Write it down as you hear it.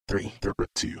3,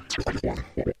 2, 1.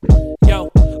 Yo,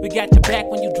 we got your back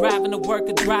when you driving to work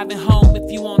or driving home.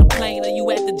 If you on a plane or you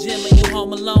at the gym or you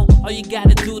home alone, all you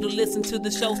gotta do to listen to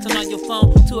the shows, turn on your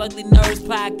phone. Two Ugly Nerds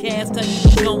podcast, tell you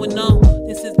what's going on.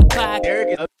 This is the podcast.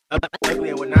 Eric is ugly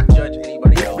and would not judge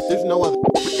anybody else. There's no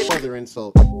other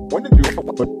insult. When did you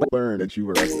learn that you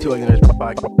were ugly? Two Ugly Nerds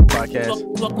podcast.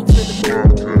 Welcome to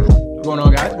the What's going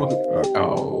on, guys?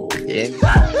 Oh,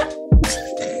 yeah.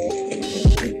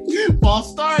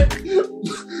 False start.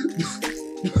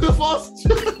 False.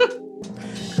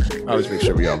 I always make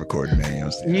sure we all recording,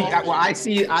 man. You know what I'm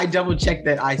saying? I double checked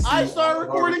that I started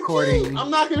recording too.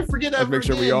 I'm not gonna forget that. Let's make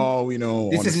sure we all,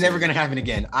 This is never gonna happen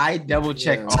again. I double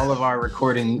checked all of our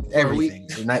recording, everything.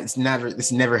 This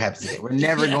never happens again. We're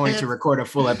never going to record a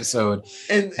full episode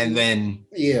and then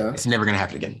it's never gonna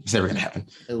happen again. It's never gonna happen.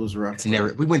 It was rough.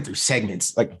 We went through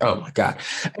segments. Like, oh my God.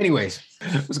 Anyways,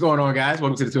 what's going on, guys?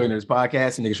 Welcome to the Two Nerds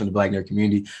podcast, niggas from the Black Nerd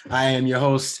community. I am your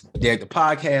host, Derek, the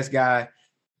podcast guy.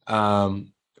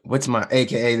 What's my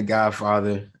AKA the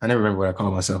Godfather? I never remember what I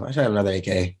call myself. I should have another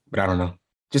AKA, but I don't know.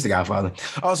 Just the Godfather.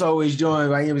 Also, always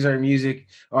joined by Amazon Music,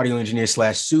 audio engineer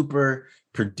 / super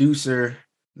producer,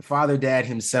 the father dad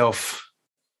himself.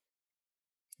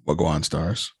 What go on,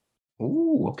 stars?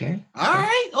 Ooh, okay. All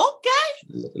right,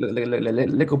 okay.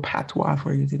 Little patois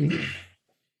for you today.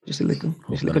 Just a little.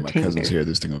 Just a None little. of my cousins hear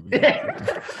this thing over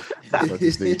here. What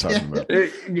this thing talking about?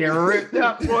 Get ripped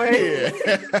up, boy. Yeah.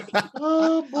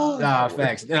 Oh boy. Nah,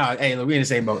 facts. Nah, hey, look, we in the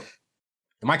same boat.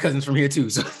 My cousin's from here too.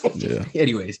 So, Yeah.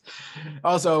 Anyways,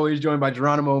 also always joined by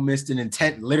Geronimo, Mr.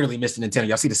 Nintendo. Literally, Mr. Nintendo.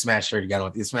 Y'all see the Smash shirt he got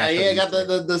on? The Smash. Yeah, got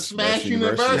the Smash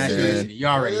University. Smash University. You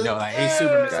already know, like, hey,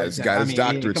 Super. Guys, got his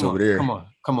doctorates over there.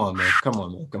 Come on, man. Come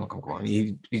on.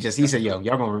 He said, yo,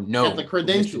 y'all gonna know Got the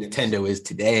credentials. Nintendo is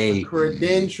today.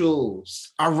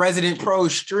 Credentials. Our resident pro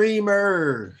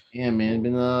streamer. Yeah, man.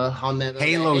 Been on that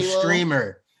Halo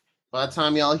streamer. By the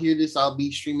time y'all hear this, I'll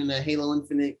be streaming the Halo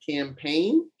Infinite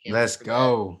campaign. Can't Let's wait for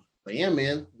go. that. But yeah,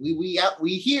 man, we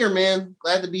here, man.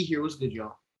 Glad to be here. What's good,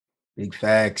 y'all? Big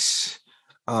facts.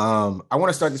 I want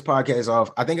to start this podcast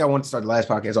off. I think I wanted to start the last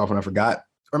podcast off and I forgot.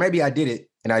 Or maybe I did it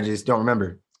and I just don't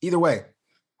remember. Either way,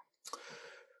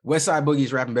 Westside Boogie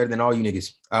is rapping better than all you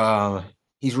niggas.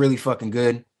 He's really fucking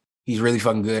good.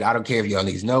 I don't care if y'all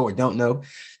niggas know or don't know.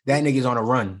 That nigga's on a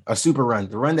run, a super run.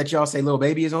 The run that y'all say Lil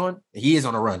Baby is on, he is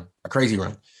on a run, a crazy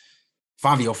run.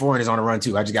 Fabio Foreign is on a run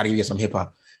too. I just got to give you some hip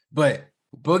hop. But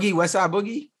Boogie, Westside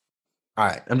Boogie, all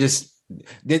right, this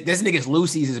nigga's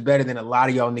Lucy's is better than a lot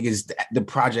of y'all niggas, the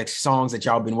project songs that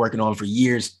y'all been working on for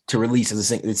years to release as a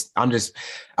single. I'm just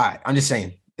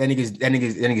saying that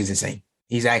nigga's insane.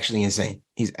 He's actually insane.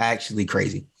 He's actually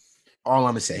crazy. All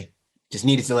I'm gonna say. Just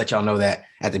needed to let y'all know that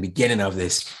at the beginning of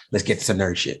this. Let's get to some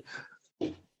nerd shit.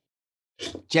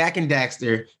 Jak and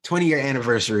Daxter, 20-year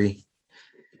anniversary.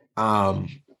 The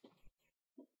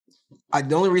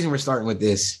only reason we're starting with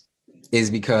this is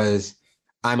because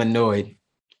I'm annoyed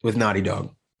with Naughty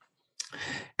Dog.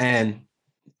 And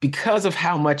because of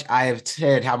how much I have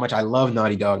said how much I love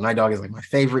Naughty Dog is like my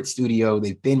favorite studio.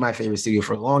 They've been my favorite studio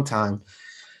for a long time.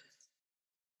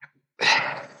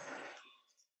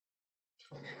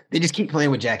 They just keep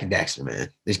playing with Jak and Daxter, man.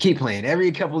 They just keep playing. Every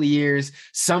couple of years,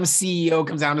 some CEO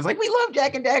comes out and is like, we love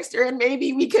Jak and Daxter, and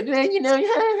maybe we could,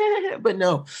 but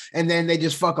no. And then they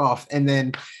just fuck off. And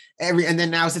then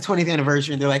now it's the 20th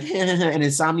anniversary, and they're like, and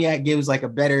Insomniac gives like a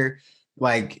better,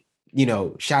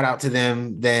 shout out to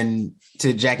them than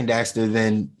to Jak and Daxter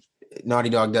than Naughty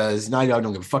Dog does. Naughty Dog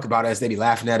don't give a fuck about us. They be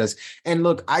laughing at us. And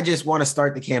look, I just want to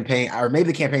start the campaign, or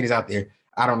maybe the campaign is out there.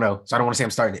 I don't know. So I don't want to say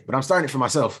I'm starting it, but I'm starting it for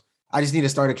myself. I just need to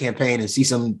start a campaign and see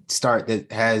some start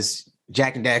that has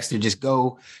Jak and Daxter just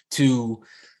go to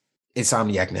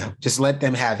Insomniac now. Just let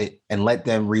them have it and let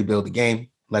them rebuild the game.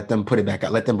 Let them put it back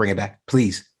out. Let them bring it back,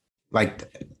 please.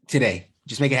 Like today,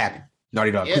 just make it happen.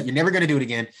 Naughty Dog. Yep. You're never going to do it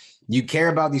again. You care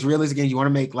about these realistic games. You want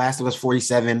to make Last of Us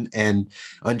 47 and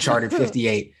Uncharted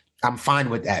 58. I'm fine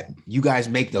with that. You guys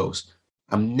make those.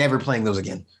 I'm never playing those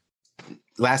again.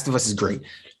 Last of Us is great.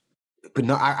 But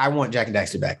no, I want Jak and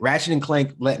Daxter back. Ratchet and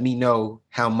Clank let me know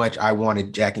how much I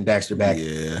wanted Jak and Daxter back.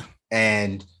 Yeah.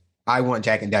 And I want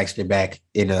Jak and Daxter back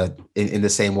in the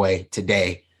same way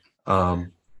today.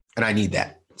 And I need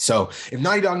that. So if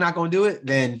Naughty Dog not going to do it,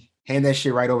 then hand that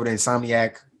shit right over to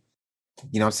Insomniac.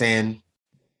 You know what I'm saying?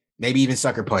 Maybe even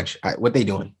Sucker Punch. What they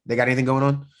doing? They got anything going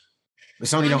on? But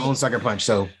Sony don't own Sucker Punch,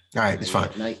 so all right, it's fine.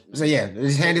 So yeah,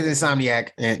 just hand it to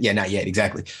Insomniac, and not yet,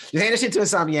 exactly. Just hand the shit to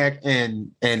Insomniac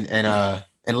and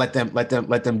let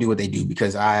them do what they do,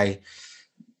 because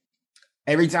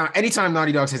anytime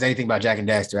Naughty Dog says anything about Jak and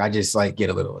Daxter, I just like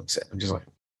get a little upset. I'm just like,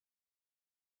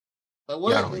 y'all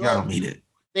don't mean it.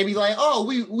 they'd be like, "Oh,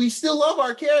 we still love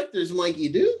our characters." I'm like, "You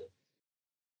do?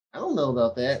 I don't know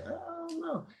about that. I don't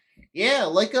know." Yeah,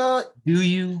 like Do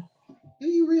you? Do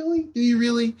you really? Do you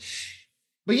really?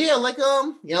 But yeah, like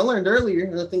yeah, I learned earlier,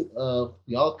 and I think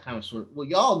y'all kind of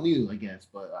y'all knew, I guess,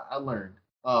 but I learned.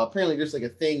 Apparently there's like a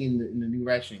thing in the new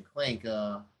Ratchet and Clank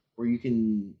where you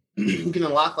can you can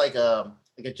unlock like a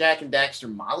Jak and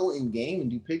Daxter model in game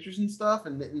and do pictures and stuff,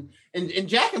 and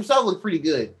Jak himself looked pretty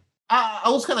good. I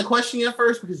was kind of questioning at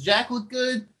first because Jak looked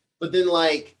good, but then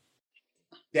like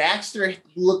Daxter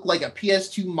looked like a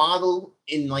PS2 model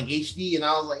in like HD, and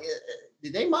I was like,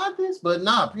 did they mod this? But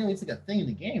nah, apparently it's like a thing in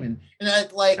the game, and I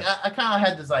kind of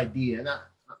had this idea, and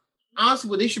honestly,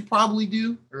 what they should probably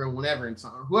do, or whenever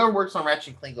whoever works on Ratchet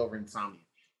and Clank over Insomnia,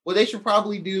 what they should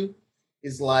probably do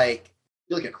is like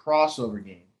do like a crossover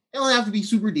game. It don't have to be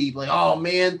super deep, like oh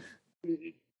man,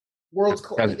 worlds.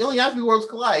 It only have to be Worlds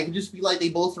Collide. It could just be like they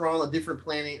both are on a different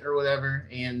planet or whatever,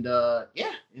 and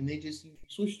yeah, and they just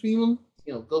switch between them.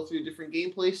 You know, go through different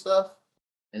gameplay stuff,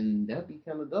 and that'd be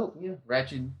kind of dope. Yeah,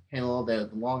 Ratchet handle all the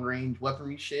long range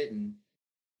weaponry shit, and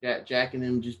Jak and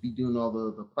them just be doing all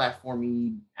the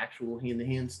platformy, actual hand to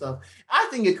hand stuff. I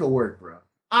think it could work, bro.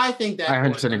 I think that I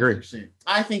 100% agree.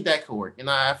 I think that could work, and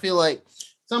I feel like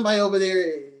somebody over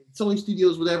there, Sony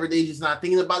Studios, whatever, they just not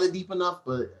thinking about it deep enough,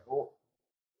 but or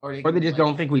they just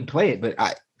don't think we'd play it. But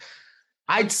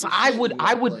I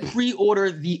would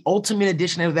pre-order the Ultimate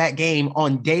Edition of that game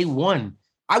on day one.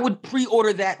 I would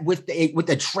pre-order that with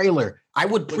a trailer. I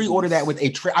would pre-order that with a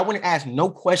trailer. I wouldn't ask no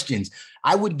questions.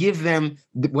 I would give them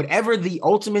whatever the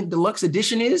Ultimate Deluxe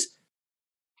Edition is.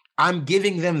 I'm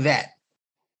giving them that.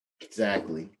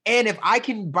 Exactly. And if I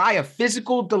can buy a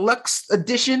physical Deluxe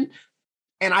Edition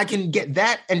and I can get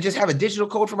that and just have a digital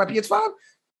code for my PS5,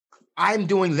 I'm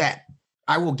doing that.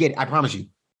 I will get it. I promise you.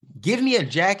 Give me a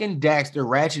Jak and Daxter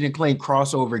Ratchet and Clank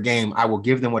crossover game. I will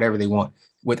give them whatever they want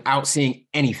without seeing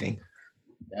anything.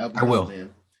 I will.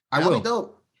 Man. I will.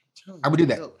 Dope. I would do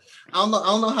that. Dope. I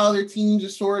don't know how their teams are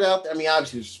sorted out. I mean,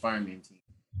 obviously, there's a Spider-Man team.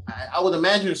 I would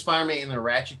imagine a Spider-Man and a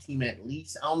Ratchet team at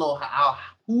least. I don't know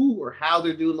who or how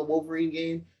they're doing the Wolverine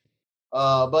game.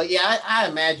 But yeah, I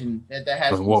imagine that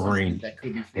has Wolverine. That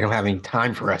could be. They don't have any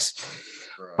time for us.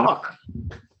 Fuck.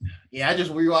 Yeah, I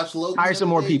just rewatched Logan. Hire some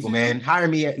more people, man. Hire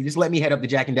me. Just let me head up the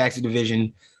Jak and Daxter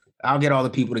division. I'll get all the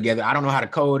people together. I don't know how to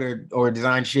code or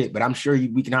design shit, but I'm sure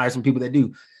we can hire some people that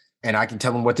do, and I can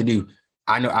tell them what to do.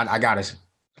 I know I got us.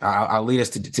 I'll lead us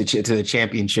to the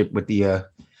championship with the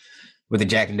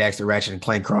Jak and Daxter Ratchet and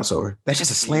Clank crossover. That's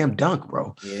just a slam dunk,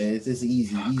 bro. Yeah, it's just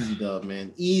easy dub,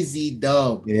 man. Easy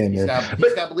dub. Yeah, man. You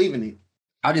just got to believe in it.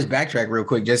 I'll just backtrack real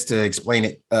quick just to explain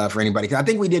it for anybody. I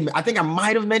think I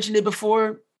might have mentioned it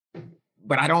before,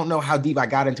 but I don't know how deep I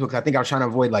got into it because I think I was trying to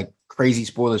avoid like crazy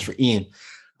spoilers for Ian.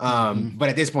 But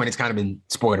at this point, it's kind of been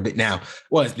spoiled a bit now.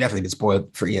 Well, it's definitely been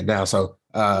spoiled for Ian now. So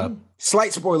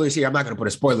slight spoilers here. I'm not going to put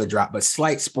a spoiler drop, but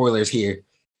slight spoilers here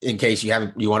in case you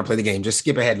want to play the game. Just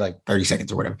skip ahead like 30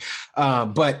 seconds or whatever.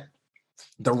 But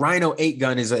the Rhino 8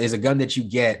 gun is a gun that you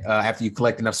get after you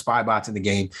collect enough spy bots in the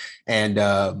game, and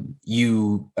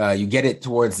you get it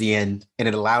towards the end, and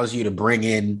it allows you to bring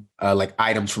in like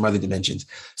items from other dimensions.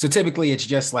 So typically, it's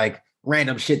just like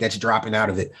random shit that's dropping out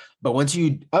of it. But once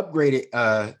you upgrade it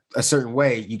a certain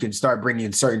way, you can start bringing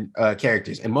in certain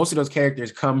characters, and most of those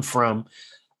characters come from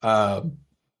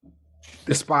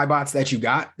the spy bots that you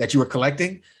were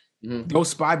collecting. Mm-hmm. Those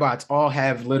spy bots all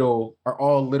have little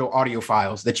audio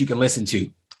files that you can listen to.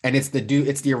 And it's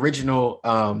the original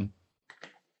why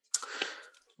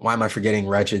am I forgetting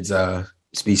Ratchet's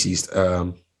species?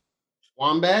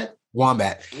 Wombat?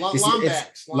 Wombat. Lombax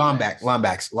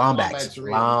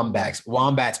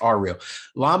are real.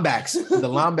 The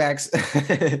Lombax.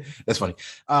 That's funny.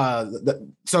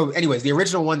 So anyways, the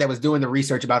original one that was doing the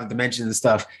research about the dimensions and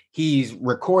stuff, he's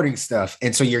recording stuff.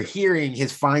 And so you're hearing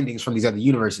his findings from these other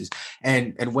universes.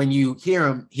 And when you hear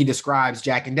him, he describes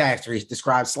Jak and Daxter, he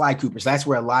describes Sly Cooper. So that's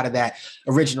where a lot of that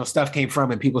original stuff came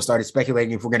from. And people started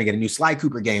speculating if we're going to get a new Sly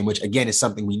Cooper game, which again is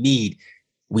something we need.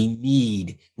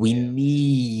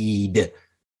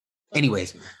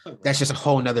 Anyways, that's just a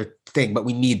whole nother thing, but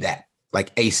we need that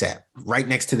like ASAP right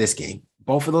next to this game.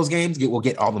 Both of those games will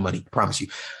get all the money, promise you.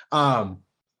 But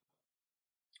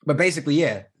basically,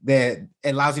 yeah, that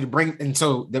allows you to bring, and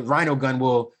so the Rhino gun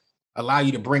will allow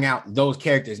you to bring out those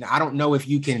characters. Now, I don't know if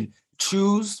you can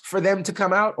choose for them to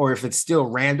come out or if it's still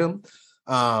random,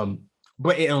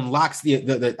 but it unlocks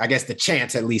the I guess the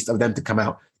chance at least of them to come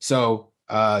out. So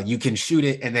you can shoot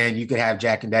it, and then you could have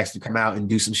Jak and Daxter come out and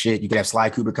do some shit. You could have Sly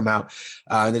Cooper come out.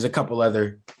 And there's a couple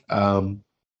other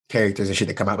characters and shit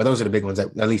that come out, but those are the big ones,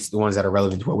 at least the ones that are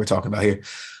relevant to what we're talking about here.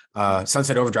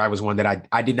 Sunset Overdrive was one that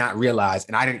I did not realize,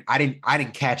 and I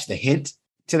didn't catch the hint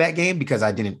to that game because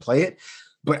I didn't play it.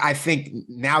 But I think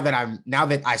now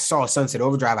that I saw Sunset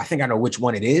Overdrive, I think I know which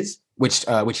one it is, which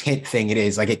hint thing it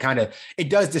is. Like it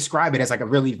does describe it as like a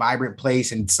really vibrant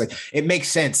place, and it's like it makes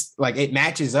sense. Like it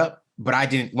matches up.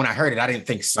 But when I heard it, I didn't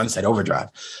think Sunset Overdrive.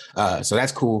 So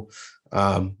that's cool.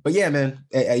 But yeah, man,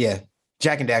 yeah,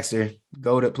 Jak and Daxter,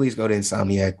 please go to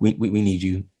Insomniac. We need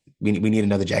you. We need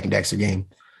another Jak and Daxter game.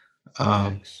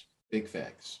 Big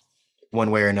facts.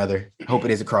 One way or another. Hope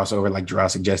it is a crossover like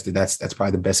Gerard suggested. That's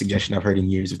probably the best suggestion I've heard in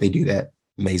years. If they do that,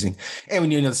 amazing. And we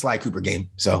need another Sly Cooper game.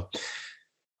 So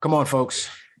come on, folks.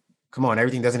 Come on.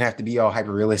 Everything doesn't have to be all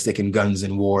hyper realistic and guns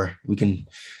and war.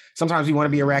 Sometimes we want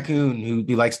to be a raccoon who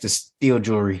likes to steal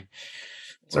jewelry.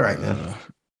 It's all right, man.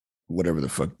 Whatever the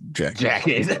fuck Jack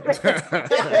is. Yeah,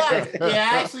 I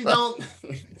actually don't.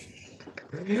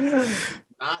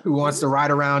 Who wants to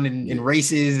ride around in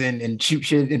races and shoot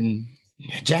shit, and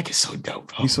Jak is so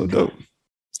dope. He's so dope.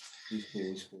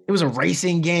 It was a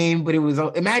racing game, but it was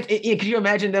could you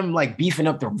imagine them like beefing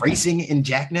up the racing in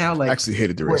Jak now? Like, I actually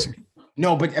hated the racing.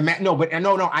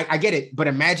 I get it, but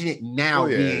imagine it now.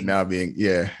 Being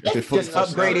just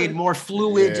upgraded, more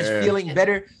fluid, just feeling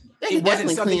better. It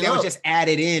wasn't something that was just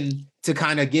added in to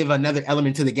kind of give another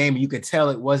element to the game. You could tell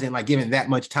it wasn't like given that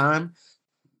much time.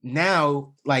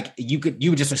 Now, like you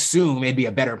would just assume it'd be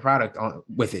a better product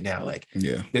with it now. Like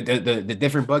the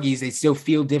different buggies, they still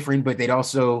feel different, but they'd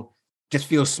also just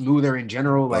feel smoother in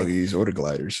general. Like buggies or the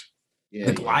gliders. Yeah,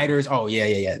 the gliders. Oh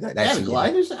yeah. The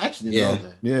gliders. I actually didn't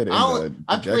know that.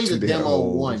 I played the demo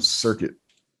once. Circuit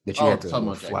that you had to fly.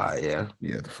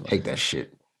 The fly. Hate that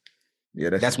shit. Yeah,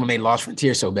 that's what made Lost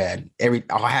Frontier so bad.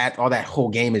 All that whole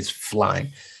game is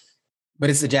flying. But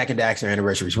it's the Jak and Daxter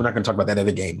anniversary, so we're not going to talk about that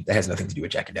other game that has nothing to do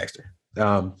with Jak and Daxter.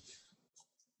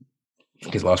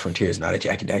 Because Lost Frontier is not a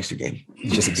Jak and Daxter game.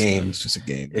 It's just a game. It's just a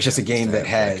game. It's just a game that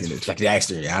has Jak and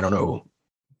Daxter. I don't know.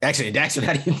 Actually, Daxter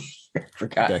not in here.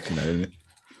 Forgot. Daxter not in it.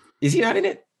 Is he not in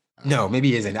it? No,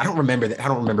 maybe he isn't. I don't remember that. I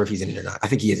don't remember if he's in it or not. I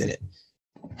think he is in it.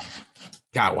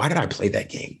 God, why did I play that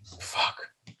game? Fuck.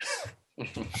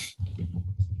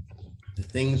 The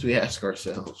things we ask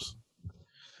ourselves.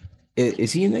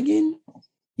 Is he in that game?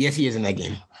 Yes, he is in that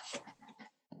game.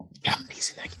 God,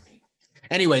 he's in that game.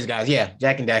 Anyways, guys, yeah,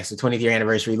 Jak and Daxter 20th year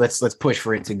anniversary. Let's push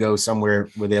for it to go somewhere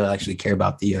where they'll actually care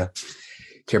about the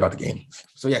game.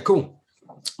 So yeah, cool.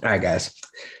 All right, guys.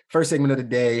 First segment of the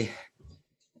day.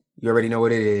 You already know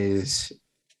what it is.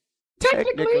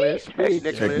 Technically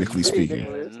speaking.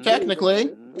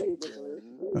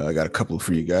 I got a couple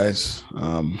for you guys.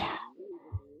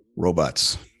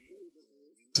 Robots.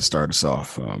 To start us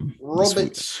off,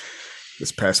 robots.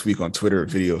 This past week on Twitter, a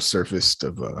video surfaced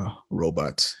of a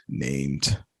robot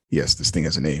named, yes, this thing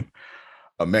has a name,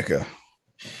 a mecha,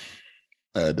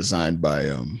 designed by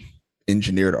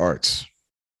Engineered Arts.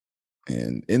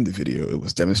 And in the video, it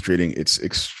was demonstrating its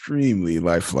extremely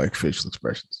lifelike facial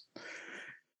expressions.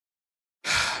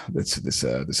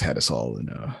 This had us all in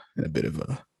a bit of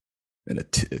a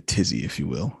tizzy, if you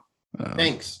will.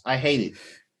 Thanks. I hate it.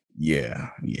 Yeah.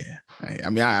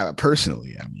 I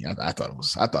personally thought it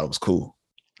was cool.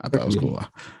 I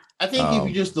think if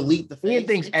you just delete the face, Ian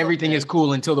thinks everything is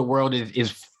cool until the world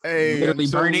is literally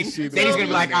burning. Then he's gonna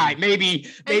be like, all right, maybe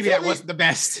that wasn't the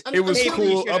best. It was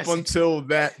cool up until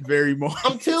that very moment.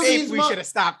 Until we should have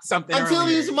stopped something. Until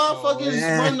these motherfuckers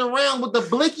running around with the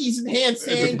blickies in hand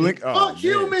saying, "Fuck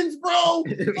humans, bro!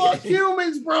 Fuck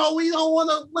humans, bro! We don't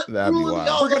want to rule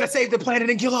y'all. We're gonna save the planet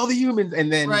and kill all the humans."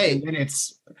 And then,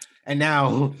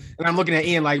 now I'm looking at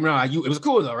Ian like, no, it was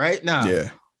cool though, right? No.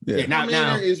 Yeah.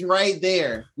 Now is right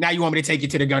there. Now you want me to take you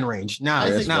to the gun range? No.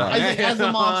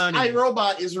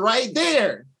 iRobot is right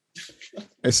there.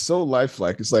 It's so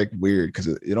lifelike. It's like weird because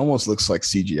it almost looks like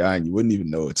CGI, and you wouldn't even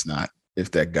know it's not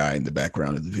if that guy in the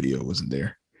background of the video wasn't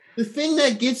there. The thing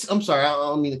that gets, I'm sorry, I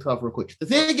don't mean to cut off real quick. The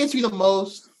thing that gets me the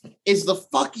most is the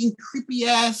fucking creepy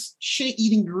ass shit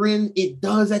eating grin it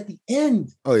does at the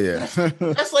end. Oh yeah,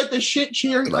 that's like the shit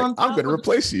cherry. Like, on top I'm gonna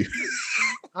replace you.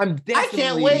 I'm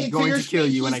definitely going to kill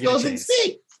you when I get a chance.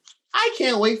 I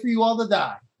can't wait for you all to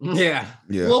die. Yeah.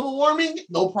 Global warming,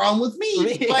 no problem with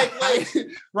me. Like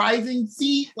rising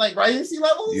sea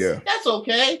levels. Yeah, that's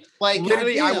okay. Like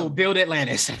literally, I will build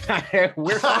Atlantis.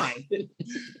 We're fine.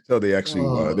 So they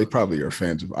actually, they probably are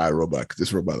fans of iRobot because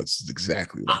this robot looks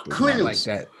exactly like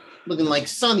that. Looking like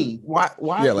Sunny. Why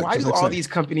do all these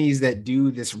companies that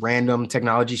do this random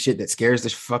technology shit that scares the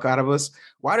fuck out of us?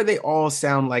 Why do they all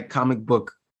sound like comic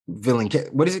book villain?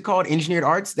 What is it called? Engineered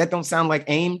Arts? That don't sound like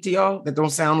AIM to y'all? That don't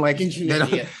sound like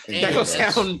that don't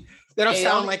sound They don't Hey,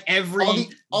 sound like every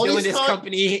all these villainous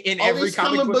company in all every these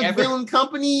comic book ever. villain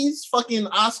companies, fucking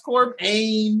Oscorp,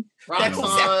 AIM, That's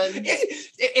Roxxon.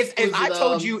 if I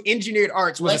told you Engineered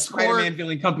Arts was a LexCorp. Spider-Man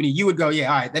villain company, you would go,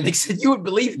 yeah, all right, that makes sense. You would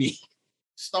believe me.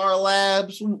 Star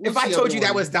Labs. If I told you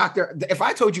that was if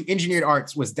I told you Engineered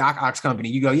Arts was Doc Ock's company,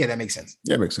 you go, yeah, that makes sense.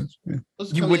 Yeah, it makes sense. Yeah.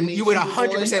 You would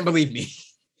 100% believe me.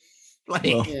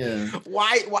 Like, Yeah.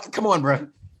 why? Come on, bro.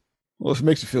 Well, if it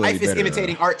makes you feel Life any is better,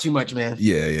 imitating art too much, man.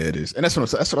 Yeah, it is, and that's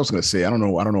what I was gonna say. I don't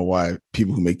know why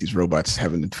people who make these robots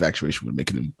have an infatuation with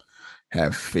making them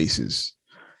have faces.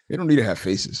 They don't need to have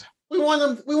faces. We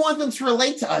want them to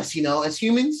relate to us, as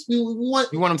humans. We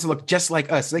want them to look just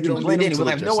like us. So they We can don't blend need in. them We'll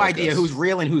to have look no just like idea us. who's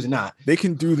real and who's not. They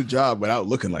can do the job without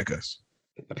looking like us.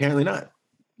 Apparently not.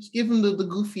 just give them the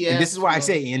goofy ass. And this is why I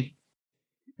say, Ian,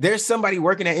 there's somebody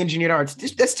working at Engineered Arts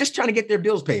that's just trying to get their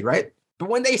bills paid, right? But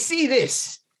when they see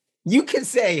this, you can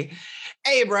say,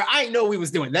 hey, bro, I didn't know we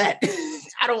was doing that.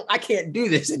 I can't do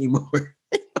this anymore.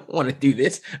 I don't want to do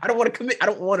this. I don't want to commit. I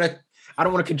don't want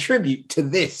to contribute to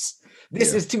this.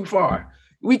 This is too far.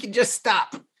 We could just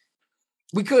stop.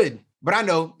 We could. But I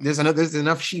know there's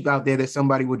enough sheep out there that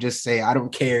somebody would just say, I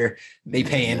don't care. They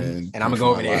paying, and I'm gonna go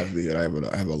over there.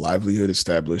 I have a livelihood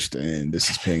established, and this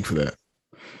is paying for that.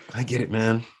 I get it,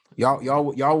 man. Y'all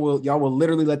will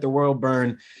literally let the world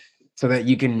burn so that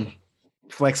you can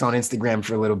flex on Instagram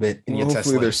for a little bit in your Tesla.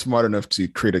 Hopefully they're smart enough to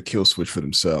create a kill switch for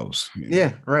themselves.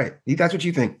 Yeah, right. That's what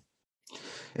you think.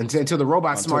 Until the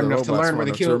robot's smart enough to learn where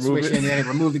the kill switch and then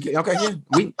remove the kill. Okay, yeah.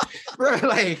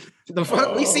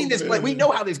 We've seen this. Like, we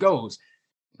know how this goes.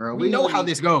 Bro, we know how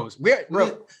this goes. We're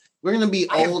gonna be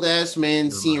old ass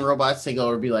men seeing robots take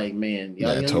over. Be like, man,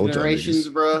 y'all young generations,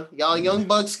 bro. Y'all young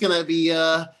bucks gonna be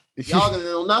y'all gonna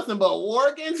know nothing but war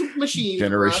against machines.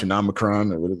 Generation bro.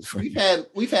 Omicron. Or whatever.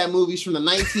 We've had movies from the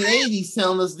 1980s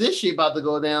telling us this shit about to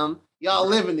go down. Y'all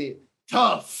living it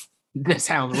tough. That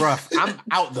sounds rough. I'm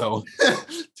out though.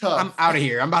 Tough. I'm out of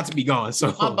here. I'm about to be gone.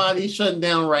 So my body's shutting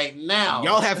down right now.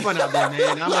 Y'all have fun out there,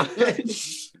 man.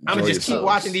 I'm gonna just keep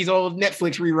watching these old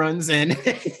Netflix reruns and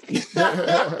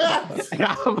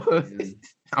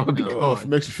I'm gonna be gone. If it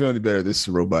makes you feel any better, this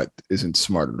robot isn't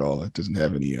smart at all. It doesn't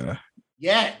have any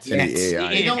yet. AI.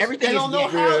 They don't know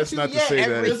how that's to not to yet. say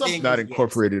that it's not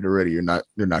incorporated already.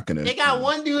 They're not gonna. They got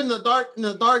one dude in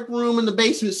the dark room in the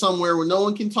basement somewhere where no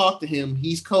one can talk to him.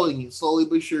 He's coding it slowly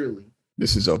but surely.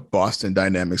 This is a Boston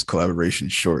Dynamics collaboration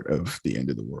short of the end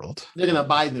of the world. They're gonna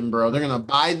buy them, bro. They're gonna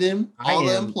buy them, all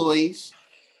the employees,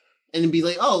 and be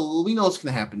like, "Oh, well, we know what's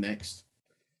gonna happen next."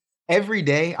 Every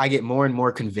day, I get more and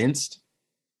more convinced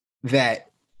that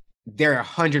there are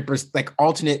 100% like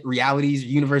alternate realities,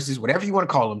 universes, whatever you want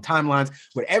to call them, timelines,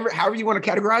 however you want to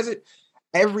categorize it.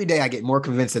 Every day I get more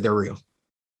convinced that they're real.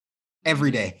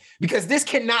 Every day. Because this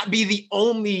cannot be the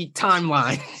only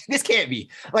timeline. This can't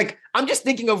be. Like, I'm just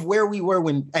thinking of where we were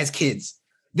as kids.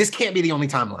 This can't be the only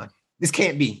timeline. This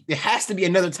can't be. There has to be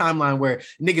another timeline where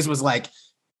niggas was like,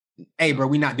 hey, bro,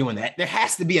 we not doing that. There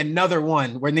has to be another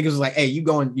one where niggas was like, hey, you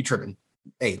tripping.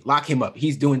 Hey, lock him up.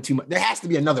 He's doing too much. There has to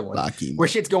be another one where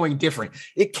shit's going different.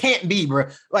 It can't be, bro.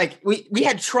 Like we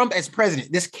had Trump as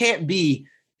president. This can't be.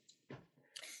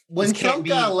 When Trump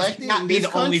got elected, not be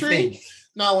the only thing.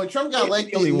 No, when Trump got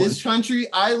elected in this country,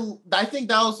 I think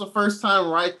that was the first time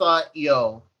where I thought,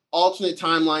 alternate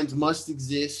timelines must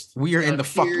exist. We are in the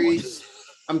fuck one.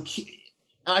 And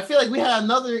I feel like we had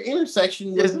another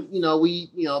intersection with,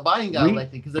 Biden got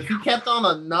elected. Because if he kept on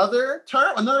another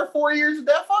term, another 4 years of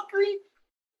that fuckery,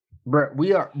 bro,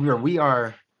 we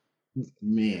are,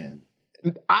 man.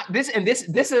 This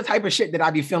is the type of shit that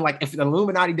I be feeling like if the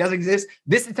Illuminati does exist,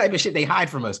 this is the type of shit they hide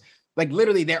from us. Like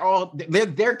literally,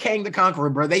 they're Kang the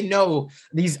Conqueror, bro. They know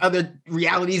these other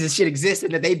realities and shit exist,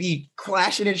 and that they be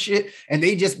clashing and shit, and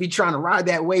they just be trying to ride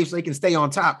that wave so they can stay on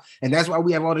top. And that's why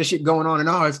we have all this shit going on in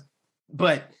ours.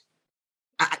 But,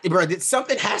 bro,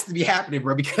 something has to be happening,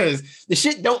 bro, because the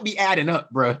shit don't be adding up,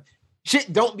 bro.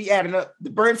 Shit don't be adding up. The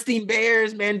Bernstein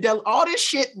Bears, Mandela, all this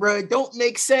shit, bro, it don't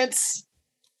make sense.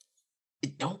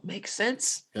 It don't make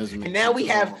sense. And now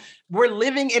we're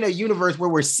living in a universe where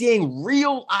we're seeing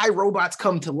real iRobots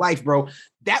come to life, bro.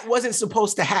 That wasn't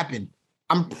supposed to happen.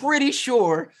 I'm pretty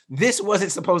sure this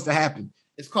wasn't supposed to happen.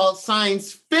 It's called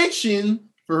science fiction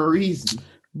for a reason.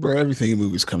 Bro, everything in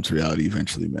movies come to reality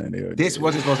eventually, man. This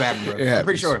wasn't supposed to happen, bro. I'm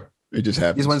pretty sure. It just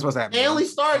happened. This wasn't supposed to happen. They only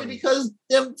started because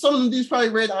some of them dudes probably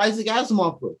read Isaac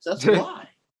Asimov books. That's why.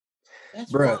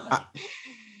 Why.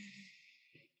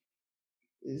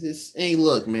 Hey,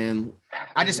 look, man.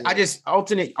 I just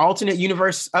alternate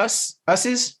universe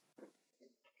uses.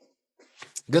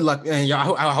 Good luck, and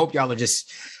y'all. I hope y'all are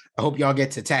just. I hope y'all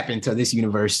get to tap into this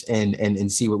universe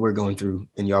and see what we're going through,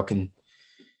 and y'all can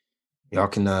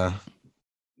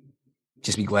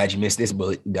just be glad you missed this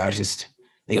bullet. Dodge just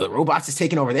the robots is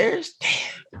taking over theirs.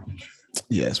 Damn.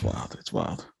 Yeah, it's wild. It's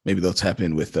wild. Maybe they'll tap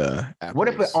in with what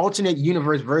if an alternate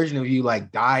universe version of you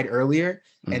like died earlier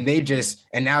and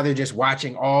now they're just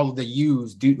watching all of the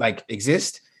yous do like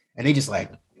exist, and they just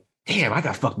like, damn, I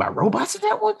got fucked by robots in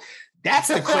that one. That's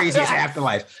the craziest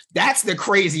afterlife. That's the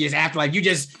craziest afterlife. You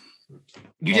just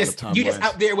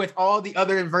out there with all the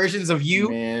other versions of you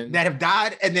that have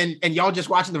died, and y'all just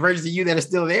watching the versions of you that are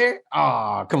still there.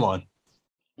 Oh, come on.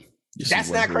 That's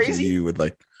not crazy. You with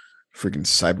like freaking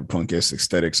cyberpunk-esque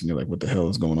aesthetics, and you're like, what the hell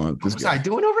is going on? What was I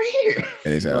doing over here?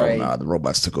 And they say, oh nah, the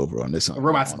robots took over on this. The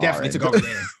robots definitely took over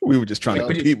there. We were just trying to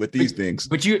compete with these things.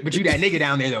 But you that nigga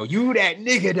down there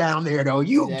though.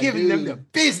 You giving them the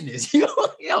business.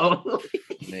 Yo.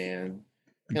 Man.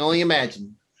 Can only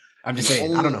imagine. I'm just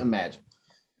saying, I don't know. Imagine.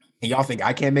 And y'all think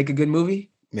I can't make a good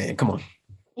movie? Man, come on.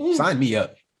 Sign me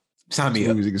up.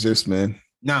 Movies exist, man.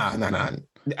 Nah.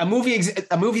 A movie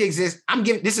exists. I'm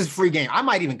giving this is free game. I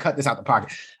might even cut this out the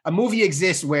pocket. A movie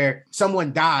exists where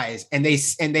someone dies and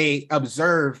they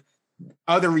observe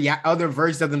other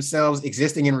versions of themselves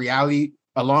existing in reality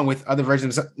along with other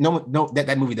versions of themselves. No,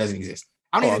 that movie doesn't exist.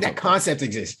 I don't even think that concept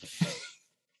exists.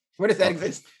 Where does that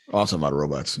exist? Also about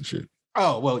robots and shit.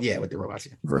 Oh, well, yeah, with the robots.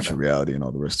 Yeah. Virtual reality and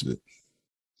all the rest of it.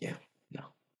 Yeah. No.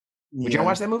 Would y'all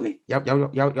watch that movie?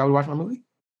 Y'all watch my movie?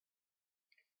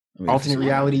 I mean, alternate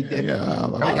reality.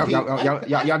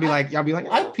 Y'all be like,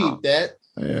 I peeped that.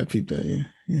 Yeah, I peeped that.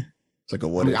 Yeah. It's like a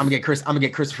what? I'm gonna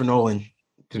get Christopher Nolan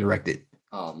to direct it.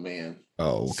 Oh man.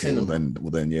 Oh, okay.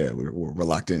 Well then, yeah, we're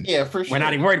locked in. Yeah, for sure. We're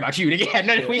not even worried about you.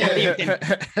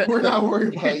 We're not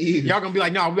worried about you. Y'all gonna be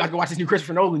like, no, we gotta go watch this new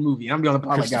Christopher Nolan movie, and I'm gonna be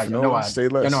on the podcast.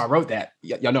 Y'all know I wrote that.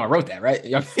 Y'all know I wrote that, right?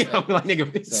 Y'all be like,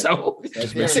 nigga, so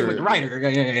sit with the writer.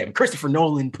 Yeah. Christopher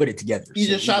Nolan put it together. He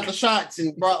just shot the shots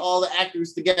and brought all the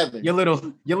actors together. Your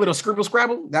little scribble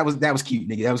scrabble. That was cute,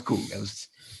 nigga. That was cool.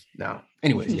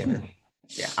 Anyways, yeah, man.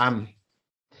 Yeah,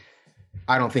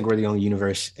 I don't think we're the only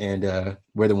universe, and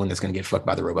we're the one that's going to get fucked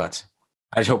by the robots.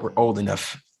 I just hope we're old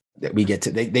enough that we get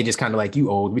to, they just kind of like, you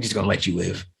old, we're just going to let you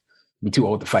live. You're too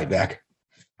old to fight back.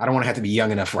 I don't want to have to be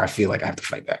young enough where I feel like I have to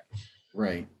fight back.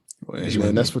 Right. Well,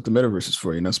 and that's what the metaverse is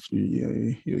for. You're living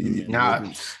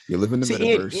the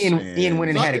metaverse. Ian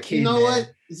went and had a kid. You know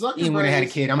what? Ian went and had a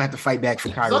kid. I'm going to have to fight back for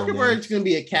Cairo. Zuckerberg's going to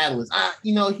be a catalyst.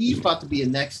 He's about to be a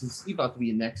nexus. He's going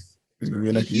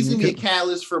to be a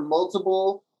catalyst for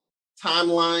multiple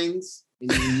timelines in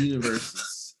the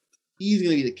universes. He's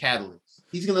gonna be the catalyst.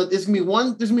 There's gonna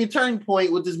be a turning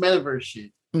point with this metaverse shit.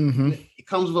 Mm-hmm. It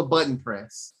comes with a button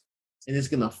press, and it's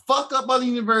gonna fuck up other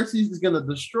universes. It's gonna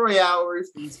destroy ours.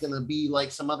 And it's gonna be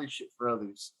like some other shit for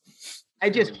others.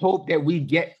 I just hope that we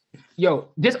get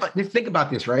just think about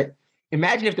this, right?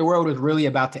 Imagine if the world was really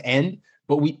about to end,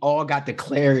 but we all got the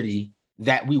clarity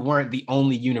that we weren't the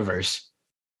only universe.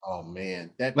 Oh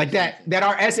man, that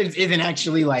our essence isn't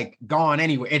actually like gone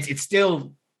anywhere. It's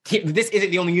still, this isn't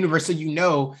the only universe, so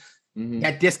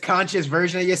that this conscious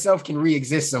version of yourself can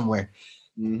re-exist somewhere.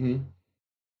 Mm-hmm.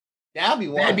 That'd be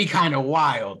wild. That'd be kind of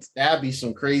wild. That'd be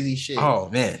some crazy shit. Oh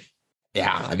man,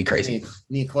 yeah, that'd be crazy.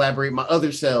 Need to collaborate my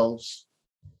other selves.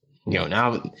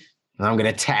 Now I'm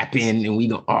gonna tap in, and we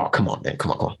go. Oh, come on, man,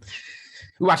 come on.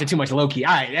 We're watching too much Loki.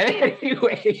 All right.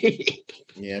 Anyway.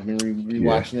 Yeah, I've been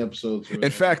rewatching episodes. In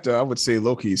fact, I would say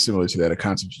Loki is similar to that, a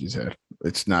concept you just had.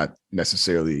 It's not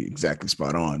necessarily exactly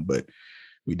spot on, but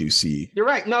we do see. You're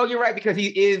right. No, you're right, because he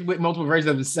is with multiple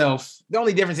versions of himself. The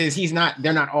only difference is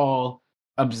they're not all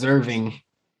observing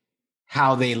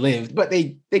how they lived, but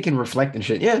they can reflect and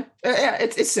shit. Yeah,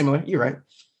 it's similar. You're right.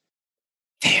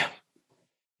 Damn.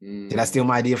 Did I steal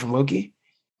my idea from Loki?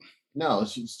 No,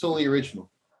 it's totally original.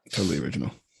 Totally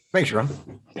original. Thanks, Jerome.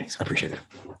 Thanks. I appreciate it.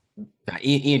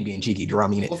 Ian being cheeky,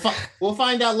 Jerome mean it. We'll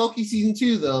find out Loki season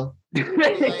 2, though.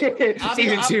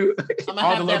 Season 2.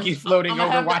 All the Loki's floating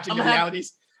over watching the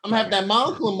realities. I'm gonna have that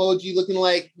monocle emoji looking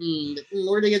like,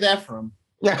 where'd they get that from?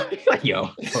 Yeah,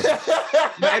 yo.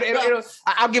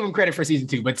 I'll give him credit for season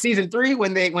 2, but season 3,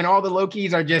 when all the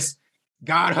Lokis are just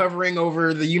God hovering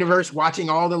over the universe, watching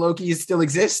all the Lokis still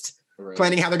exist,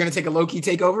 planning how they're gonna take a Loki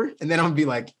takeover, and then I'm gonna be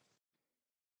like,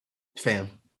 fam.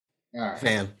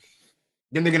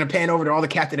 Then they're gonna pan over to all the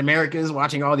Captain Americas,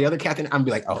 watching all the other Captain. I'm gonna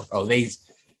be like, they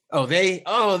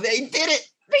did it.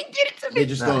 They did it to me. They're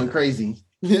just going crazy.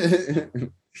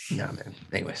 Nah, man.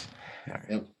 Anyways, all right.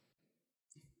 Yep.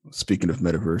 Speaking of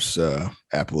metaverse,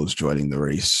 Apple is joining the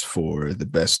race for the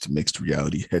best mixed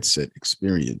reality headset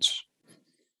experience.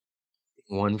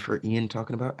 One for Ian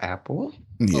talking about Apple.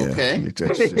 Yeah, Okay. we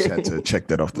just had to check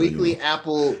that off the Weekly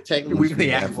Apple technology.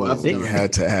 Weekly Apple update. We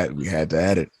had to add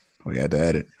it. We had to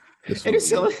add it. This And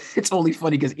was- it's only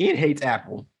funny because Ian hates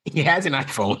Apple. He has an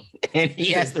iPhone and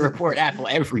he has to report Apple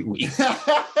every week.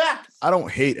 I don't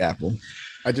hate Apple.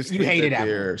 I just You hated that Apple.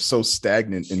 they're so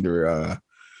stagnant in their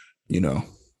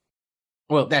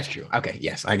Well, that's true. Okay,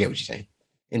 yes, I get what you're saying.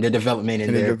 In their development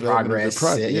and in their development of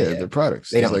progress. their products.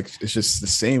 They It's don't- like it's just the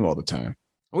same all the time.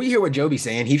 Well, you hear what Joby's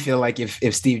saying. He feel like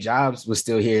if Steve Jobs was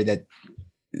still here, that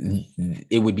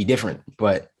it would be different.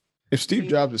 But If Steve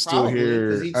Jobs was still Probably, 'cause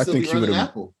here, he'd I still think be he would running have.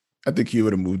 Apple. I think he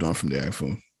would have moved on from the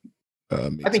iPhone.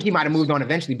 I think he might have moved on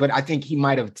eventually. But I think he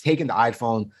might have taken the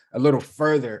iPhone a little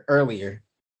further earlier.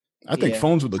 I think Yeah.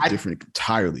 phones would look I- different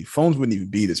entirely. Phones wouldn't even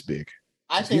be this big.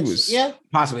 I think was- yeah.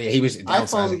 Possibly, he was iPhone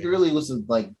downsizing. really was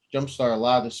like jumpstart a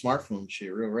lot of the smartphone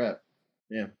shit, real rap.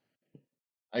 Yeah,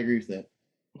 I agree with that.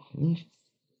 Not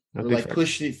Or big like factor.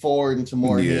 push it forward into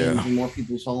more Yeah. hands and more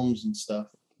people's homes and stuff.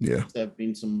 Yeah. Instead of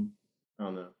being some, I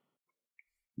don't know.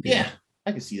 Yeah,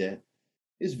 I can see that.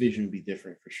 His vision would be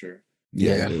different for sure.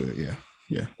 Yeah. Yeah.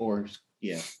 Yeah. Or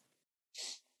yeah,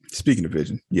 Speaking of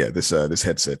vision, this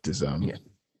headset is Yeah.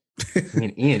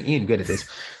 Ian, good at this.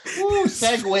 Ooh,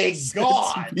 segue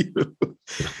God.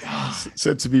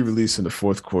 set to be released in the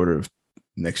fourth quarter of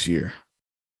next year,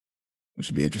 which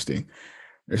should be interesting.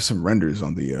 There's some renders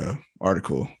on the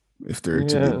article. If they're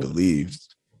to Yeah. be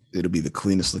believed, it'll be the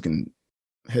cleanest looking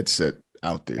headset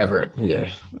out there Ever.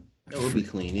 Yeah. That would be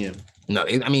clean. Yeah, No,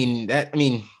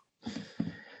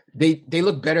 they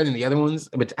look better than the other ones,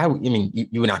 but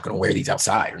you're not going to wear these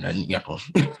outside or nothing. You know?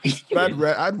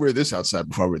 But I'd wear this outside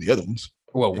before I wear the other ones.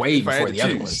 Well, way If I had before to the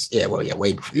other choose. ones. Yeah, well, yeah,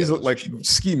 way before. the These other look ones, like for sure.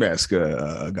 ski mask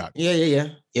goggles. Yeah.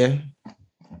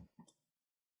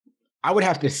 I would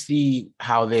have to see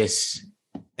how this.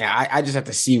 Yeah, I just have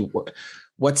to see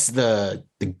what's the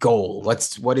goal.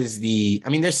 What is the? I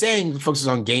mean, they're saying it focuses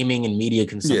on gaming and media Yeah,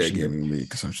 consumption. gaming media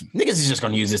consumption. Niggas is just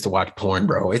gonna use this to watch porn,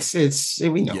 bro. It's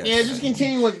we know. Yeah. yeah. Just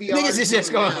continue with VR. Niggas is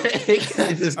just going. I mean,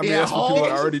 that's what people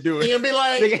are already doing. You be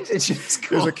like, Niggas is just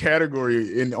There's a going.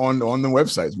 category on the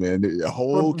websites, man. A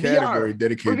whole For VR. category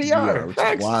dedicated For to VR, VR, which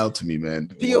facts. is wild to me, man.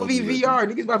 POV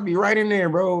VR, niggas about to be right in there,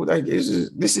 bro. Like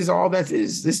this is all that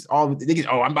is. This is all niggas.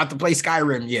 Oh, I'm about to play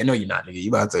Skyrim. Yeah, no, you're not, nigga. You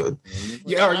about to.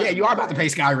 Yeah, you are about to play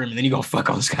Skyrim, and then you gonna fuck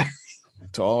on Skyrim.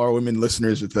 To all our women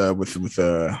listeners with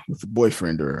a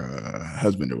boyfriend or a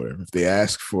husband or whatever, if they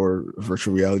ask for a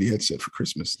virtual reality headset for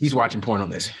Christmas, He's watching porn on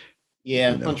this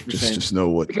Yeah, you know, 100%. just know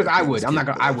what. because I would. I'm not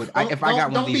gonna. I would. If I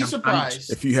got one Don't of these, be I'm-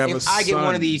 surprised. If you have if a I get one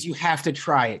son- of these, you have to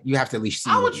try it. You have to at least see.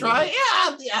 I what would it try. is.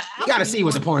 Yeah, You gotta see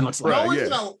what the porn looks like. Right, No one's yeah.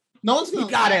 gonna. No one's gonna.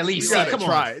 You gotta at least you see. gotta Come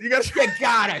try on. it. You gotta You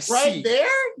gotta see. Right there,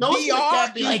 no one's VR,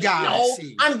 gonna be you like, gotta no,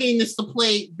 see. I'm getting this to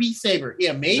play Beat Saber.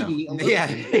 Yeah, maybe. No. a little Yeah.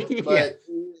 bit, Yeah. but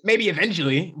Maybe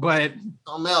eventually, but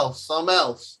something else.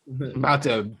 I'm about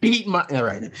to beat my. All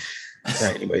right. All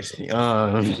right. Anyways,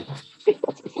 Yeah,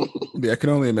 I can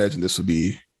only imagine this will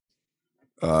be.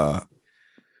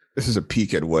 This is a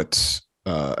peek at what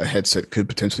a headset could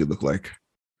potentially look like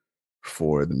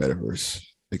for the metaverse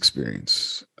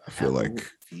experience. I feel like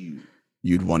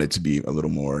you'd want it to be a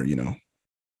little more,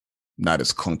 not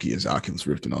as clunky as Oculus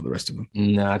Rift and all the rest of them.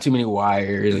 nah, too many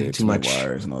wires, Yeah, too much.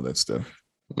 wires and all that stuff.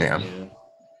 Yeah. Yeah.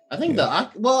 I think I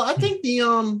think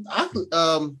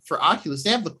the for Oculus they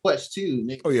have the Quest too.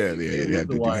 Oh, yeah, they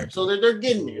do wire. have- So they're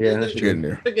getting there. Yeah, that's They're getting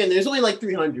there. They're getting there. It's only like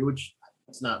 300, which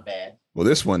it's not bad. Well,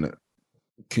 this one,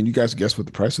 can you guys guess what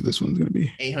the price of this one's going to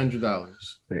be? $800.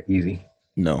 Easy.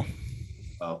 No,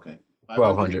 Oh, okay.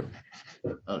 1,200.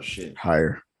 Oh shit.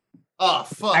 higher. Oh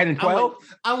fuck. Higher than 12?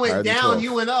 I Higher went than down. 12.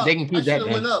 You went up. They can keep I that,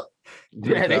 should've went man. up.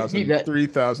 Yeah, they keep that.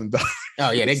 $3,000.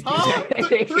 Oh yeah, they Huh?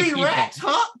 they Three keep racks, that.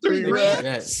 huh? Three Three racks.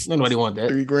 Yes. Nobody want that.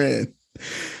 $3,000.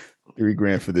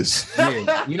 $3,000 for this.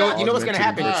 Yeah. You know what's gonna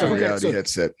happen. Augmented So, virtual reality so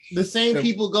headset. The same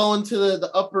people going to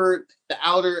the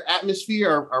outer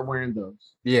atmosphere are wearing those.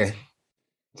 yeah.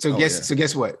 So Oh, guess yeah.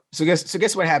 what? So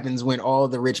guess what happens when all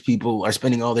the rich people are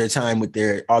spending all their time with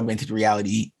their augmented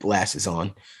reality glasses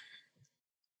on?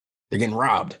 They're getting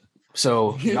robbed.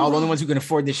 So y'all the only ones who can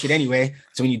afford this shit anyway.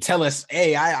 So when you tell us,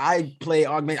 hey,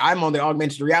 I'm on the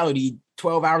augmented reality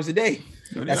 12 hours a day.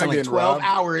 That's like 12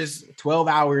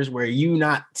 hours where you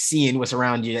not seeing what's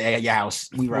around you at your house.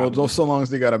 We Well, robbed. so long as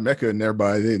they got a Mecca in there,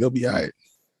 they'll be all right.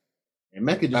 And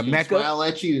Mecca just Mecca? smile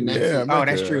at you. And that's Yeah, it. Oh,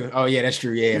 that's Mecca. true. Oh, yeah, that's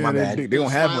true. Yeah, my bad. They don't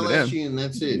have one Smile of at them. you and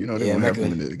that's it. You know, they Yeah, don't have Mecca,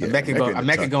 one in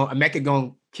the Mecca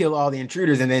gonna kill all the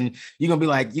intruders, and then you're gonna be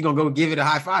like, you're gonna go give it a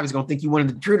high five. It's gonna think you one of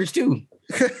the intruders too.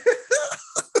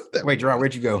 Wait, Gerard,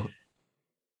 where'd you go?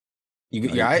 You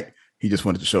all right? He just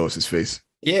wanted to show us his face.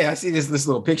 Yeah, I see this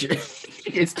little picture.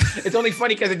 it's only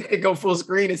funny because it didn't go full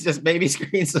screen. It's just baby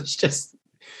screen, so it's just.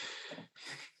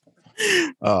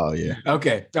 Oh yeah.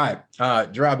 Okay. All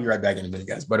right. Drew, I'll be right back in a minute,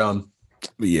 guys. But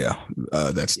yeah,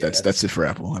 that's it for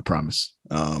Apple. I promise.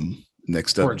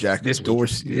 Next up, Jack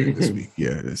Dorsey this week.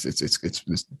 Yeah, it's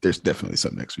there's definitely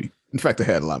something next week. In fact, I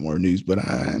had a lot more news, but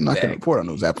I'm not going to report on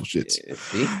those Apple shits.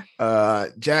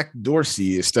 Jack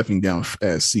Dorsey is stepping down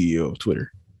as CEO of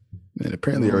Twitter, and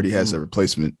apparently already has a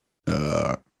replacement,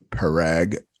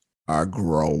 Parag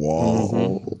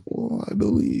Agrawal, I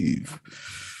believe.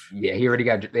 Yeah,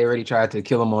 they already tried to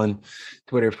kill him on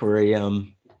Twitter for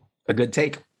a good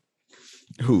take.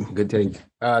 Who? Good take.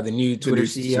 The new Twitter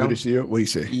CEO. Twitter CEO? What do you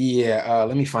say? Yeah,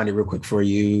 let me find it real quick for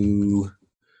you.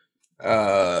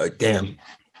 Damn.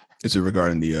 Is it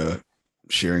regarding the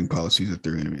sharing policies that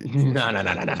they're going to be? No.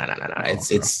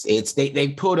 They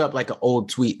pulled up like an old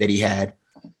tweet that he had.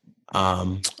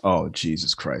 Oh,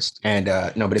 Jesus Christ. And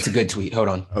no, but it's a good tweet. Hold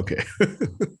on. Okay.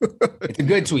 It's a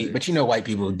good tweet, but you know white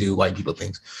people do white people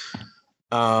things.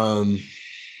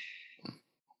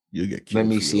 You'll get killed. Let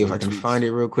me see if I can find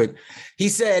it real quick. He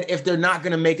said, if they're not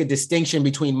going to make a distinction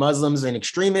between Muslims and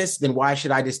extremists, then why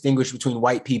should I distinguish between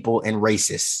white people and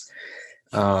racists?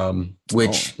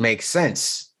 Which makes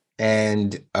sense.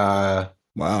 And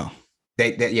wow.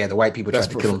 The white people tried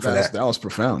to kill him for that. That was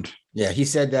profound. Yeah, he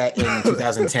said that in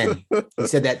 2010. He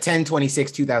said that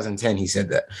 10/26/2010. He said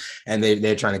that, and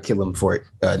they're trying to kill him for it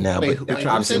now. But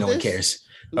obviously, no one cares.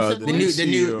 The new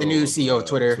CEO of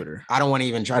Twitter. I don't want to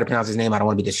even try to pronounce his name. I don't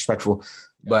want to be disrespectful,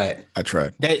 but I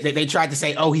tried. They tried to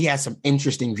say, oh, he has some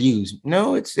interesting views.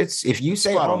 No, it's if you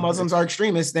say all Muslims are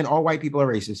extremists, then all white people are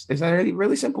racist. It's really,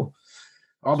 really simple.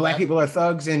 All black people are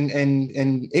thugs and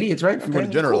idiots, right? If you want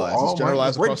to generalize, it's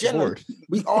generalized across the board.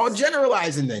 We all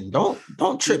generalizing then. Don't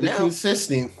trip now.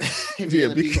 Consistent.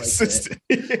 Yeah, be consistent.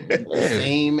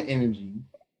 Same energy.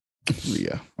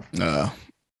 Yeah.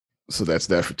 So that's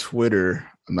that for Twitter.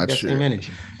 I'm not sure. Same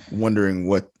energy. Wondering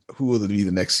who will be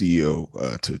the next CEO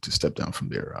to step down from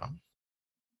their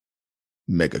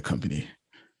mega company.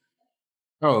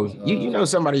 Oh, you know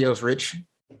somebody else, Rich.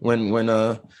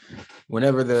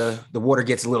 Whenever the water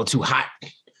gets a little too hot,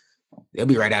 they'll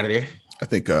be right out of there. I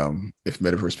think if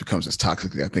Metaverse becomes as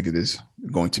toxic as I think it is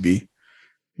going to be,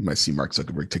 you might see Mark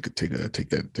Zuckerberg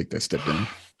take that step down.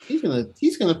 He's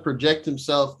gonna project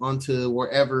himself onto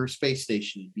wherever space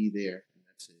station be there. And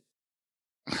that's it.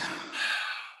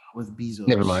 With Bezos.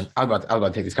 Never mind. I was about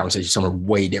to take this conversation somewhere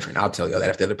way different. I'll tell you that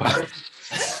after the podcast.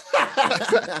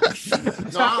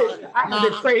 I had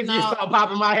the craziest thought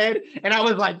pop in my head, and I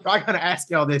was like, I gotta ask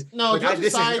y'all this. No, just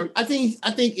aside, I think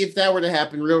if that were to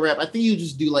happen, real rap, I think you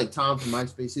just do like Tom from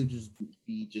MySpace. He'll just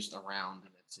be just around,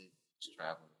 and that's it, just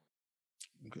traveling.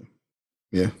 Okay.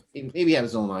 Yeah. Maybe have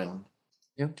his own island.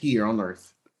 Yeah. Here on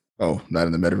Earth. Oh, not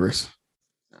in the Metaverse.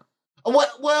 No.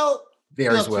 What? Well,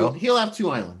 there as well. He'll have two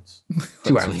islands.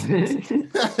 Two islands.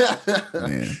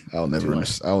 Man, I'll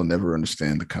never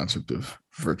understand the concept of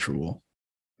virtual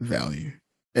value.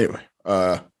 Anyway,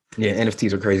 yeah,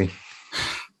 NFTs are crazy.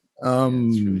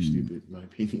 It's really stupid, in my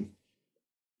opinion.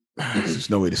 There's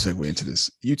no way to segue into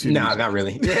this. YouTube. No, not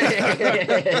really.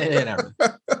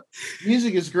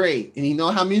 Music is great, and you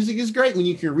know how music is great when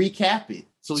you can recap it.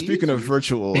 So speaking of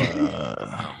virtual,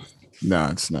 no,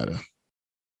 it's not a.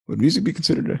 Would music be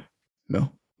considered a?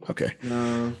 No. Okay.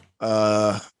 No.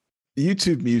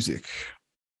 YouTube Music.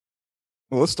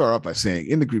 Well, let's start off by saying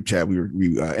in the group chat we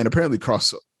and apparently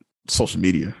across social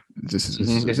media. This is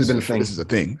a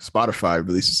thing. Spotify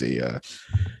releases a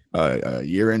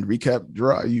year-end recap.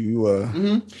 Draw you.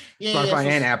 Spotify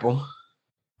and Apple.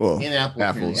 Well, and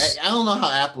Apple's. I don't know how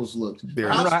Apple's look. I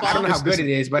don't know how good it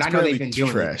is, but I know they've been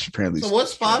doing trash. Apparently, so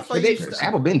what's Spotify?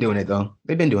 Apple been doing it though.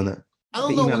 They've been doing that. I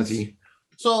don't know.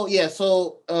 So I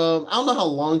don't know how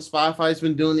long Spotify's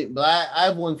been doing it, but I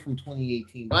have one from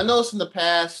 2018. But I noticed in the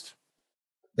past,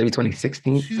 maybe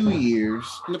 2016, 2 years.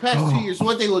 In the past 2 years,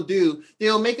 what they will do,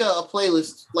 they'll make a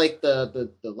playlist like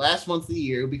the last month of the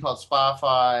year. It'll be called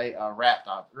Spotify Wrapped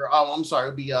Up.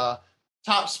 It'll be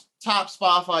top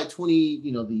Spotify 20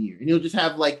 the year, and you'll just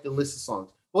have like the list of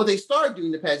songs. What they started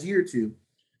doing the past year or two,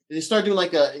 they start doing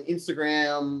like an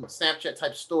Instagram, Snapchat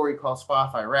type story called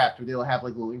Spotify Wrapped, where they'll have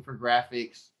like little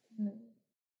infographics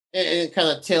and kind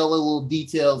of tell little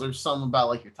details or something about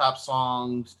like your top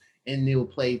songs, and they will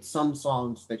play some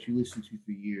songs that you listen to through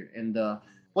the year. And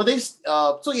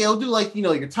it'll do like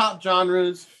your top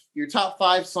genres, your top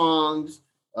 5 songs,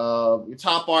 your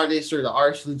top artists or the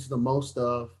artists you listen to the most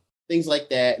of, things like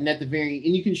that. And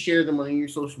and you can share them on your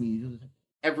social media.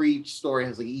 Every story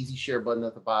has like an easy share button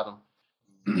at the bottom.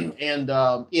 And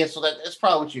so that's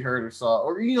probably what you heard or saw,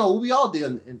 or we all did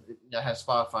in has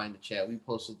Spotify in the chat. We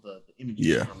posted the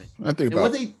images from it. I think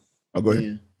about. I'll go ahead.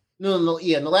 Yeah. No.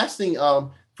 Yeah. And the last thing,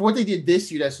 for what they did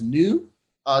this year, that's new.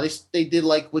 They did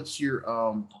like what's your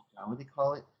what do they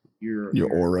call it? Your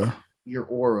aura. Your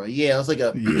aura. Yeah, it was like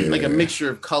a mixture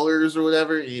of colors or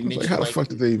whatever. Like, how the fuck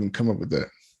did they even come up with that?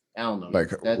 I don't know.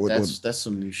 Like that's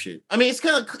some new shit. I mean, it's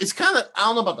kind of I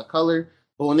don't know about the color,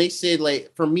 but when they said,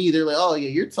 like, for me, they're like, oh yeah,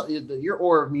 your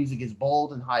aura of music is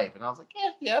bold and hype, and I was like,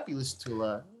 yeah, I'll be listening to a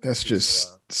lot. That's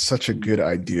just such a good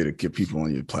idea to get people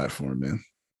on your platform, man.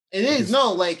 It is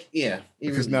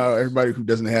because now everybody who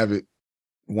doesn't have it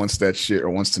wants that shit or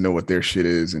wants to know what their shit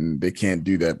is, and they can't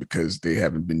do that because they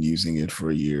haven't been using it for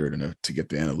a year to get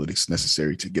the analytics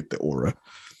necessary to get the aura.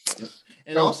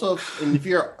 And also, if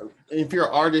you're an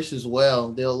artist as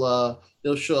well,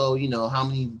 they'll show, you know, how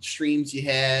many streams you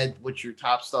had, what your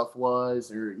top stuff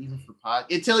was, or even for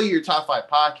it tell you your top 5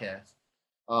 podcasts.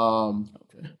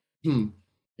 Okay.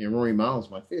 Yeah, Rory Miles,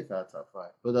 my fifth out of top 5.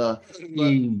 But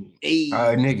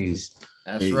niggas.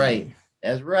 That's right.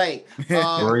 That's right.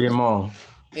 Rory Miles.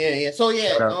 Yeah. So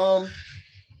yeah,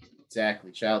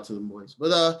 exactly. Shout out to the boys.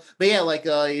 But yeah, like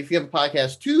if you have a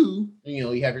podcast too, you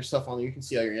know, you have your stuff on there, you can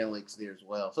see all your analytics there as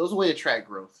well. So it's a way to track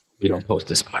growth. We don't post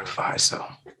to Spotify, so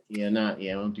we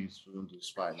don't do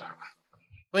Spotify.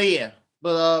 But yeah,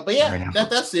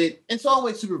 that's it. And it's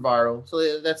always super viral.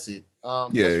 So that's it.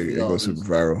 It goes super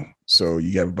viral. So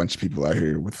you have a bunch of people out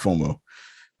here with FOMO.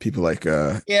 People like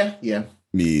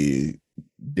me,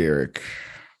 Derek,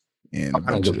 and a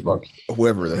bunch of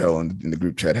whoever the hell in the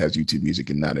group chat has YouTube Music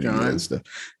and not any of that stuff.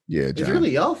 Yeah, John. It's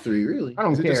really y'all three, really. I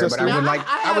don't care, but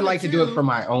I would like to do it for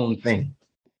my own thing.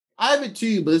 I have it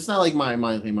too, but it's not like my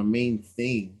main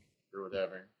thing or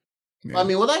whatever. Yeah. I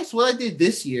mean, what I did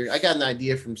this year, I got an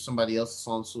idea from somebody else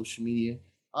on social media.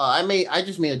 I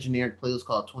just made a generic playlist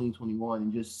called 2021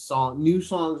 and just new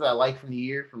songs I like from the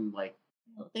year from I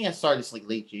think I started this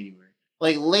late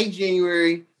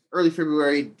January, early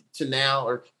February to now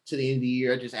or to the end of the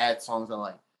year. I just add songs I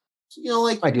like. So, you know,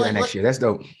 I do that next year. That's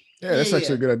dope. Yeah, that's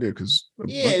actually a good idea because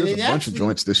there's a bunch of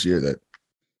joints this year that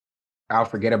I'll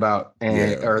forget about,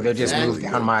 or they'll just move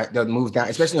down,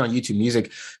 especially on YouTube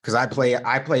Music, because I play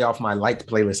off my liked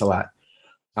playlist a lot.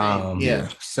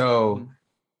 So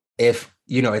if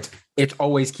you know, it's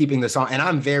always keeping the song, and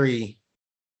I'm very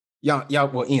y'all.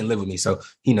 Well, Ian lived with me, so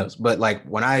he knows. But like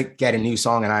when I get a new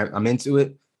song and I'm into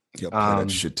it, play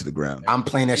that shit to the ground. I'm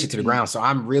playing that shit to the ground. So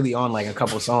I'm really on like a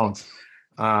couple songs.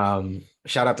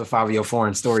 Shout out to Fabio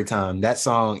Foreign Storytime. That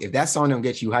song, if that song don't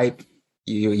get you hype,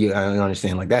 you I don't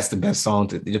understand. Like that's the best song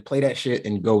to just play that shit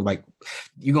and go. Like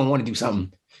you're gonna want to do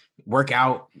something, work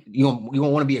out. You gonna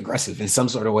want to be aggressive in some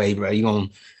sort of way, bro. You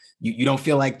don't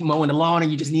feel like mowing the lawn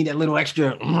and you just need that little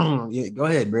extra. Go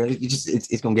ahead, bro.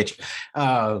 It's gonna get you.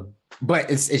 But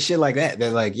it's shit like that.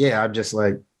 They're like, I'm just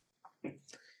like,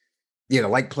 the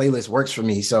like playlist works for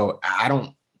me. So I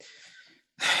don't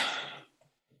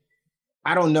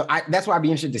know. That's why I'd be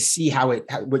interested to see what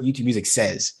YouTube Music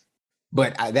says.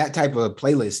 But that type of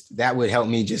playlist, that would help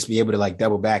me just be able to like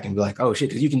double back and be like, oh shit,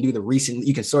 because you can do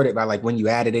you can sort it by like when you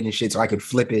added it and shit. So I could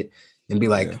flip it and be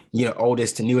like,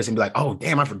 oldest to newest and be like, oh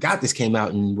damn, I forgot this came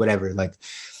out and whatever. Like,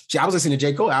 I was listening to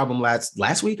J. Cole album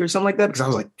last week or something like that because I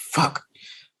was like, fuck,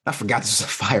 I forgot this was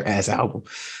a fire ass album.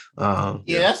 I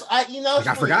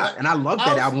forgot, and I loved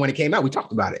that album when it came out. We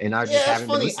talked about it, and I just haven't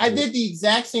been listening. I did the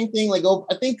exact same thing. Like,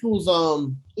 I think it was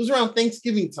around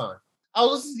Thanksgiving time. I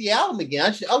was listening to the album again. I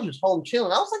was just home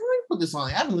chilling. I was like, let me put this on.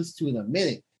 I haven't listened to it in a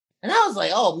minute. And I was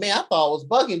like, oh man, I thought I was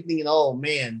bugging, thinking, oh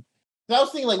man. So I was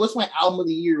thinking like, what's my album of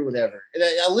the year or whatever? And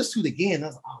I listened to it again. And I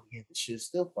was like, oh yeah, this shit is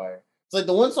still fire. It's like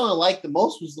the one song I liked the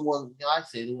most was the one I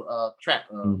said, track.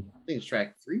 I think it's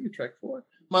track 3 or track 4.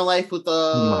 My Life with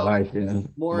My Life,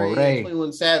 Morray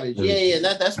 21 Savage.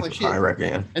 Yeah, that's my shit. I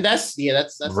reckon. And that's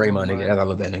Ray, my nigga. I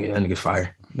love that nigga. That nigga's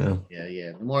fire. Yeah.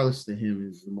 The more I listen to him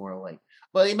is the more I like.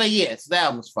 But yeah, it's the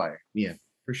album's fire. Yeah,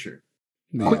 for sure.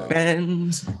 Quick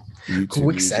bands. YouTube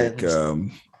Music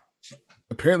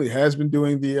apparently has been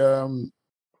doing the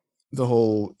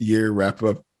whole year wrap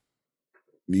up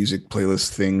music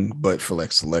playlist thing, but for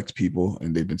like select people,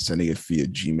 and they've been sending it via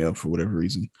Gmail for whatever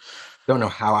reason. Don't know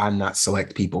how I'm not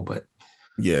select people, but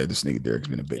this nigga Derek's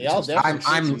been a bit.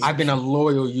 I've been a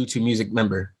loyal YouTube Music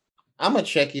member. I'm gonna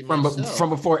check it from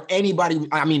before anybody.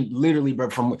 I mean, literally, bro.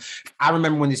 I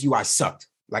remember when this UI sucked.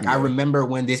 Like I remember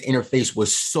when this interface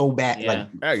was so bad. Yeah.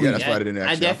 Like, that's why I didn't.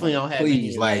 I definitely don't have.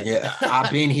 Please,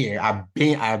 I've been here.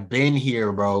 I've been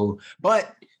here, bro.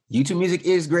 But YouTube Music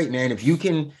is great, man. If you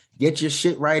can get your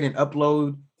shit right and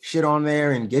upload shit on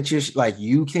there and get your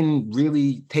you can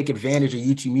really take advantage of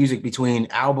YouTube Music between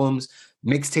albums,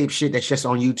 mixtape shit that's just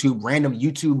on YouTube, random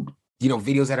YouTube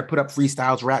videos that are put up,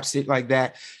 freestyles, rap, shit like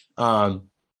that. And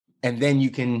then you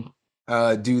can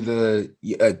do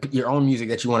your own music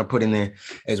that you want to put in there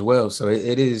as well. So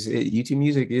YouTube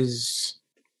Music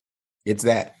it's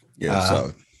that. Yeah,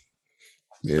 solid.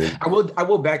 Yeah. I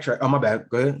will backtrack. Oh, my bad.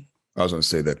 Go ahead. I was going to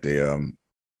say that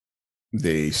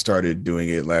they started doing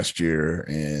it last year,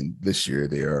 and this year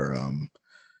they are.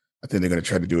 I think they're going to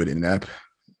try to do it in app.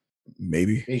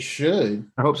 Maybe they should.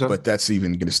 I hope so. But that's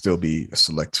even going to still be a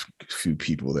select few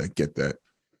people that get that.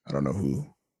 I don't know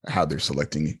how they're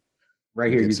selecting it.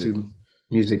 Right here, YouTube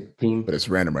Music team. But it's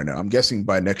random right now. I'm guessing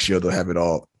by next year they'll have it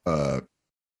all,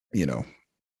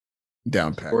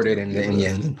 down pat. Ordered and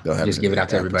they'll have just give it out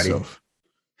to everybody. Itself.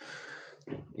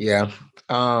 Yeah.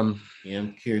 I'm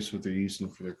curious what they're using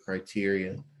for their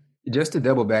criteria. Just to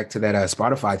double back to that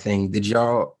Spotify thing, did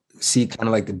y'all see kind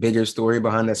of like the bigger story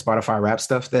behind that Spotify rap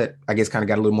stuff that I guess kind of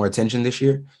got a little more attention this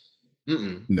year?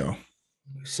 No.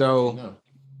 So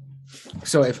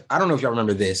if I don't know if y'all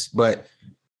remember this, but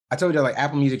I told y'all like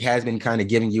Apple Music has been kind of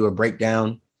giving you a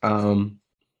breakdown.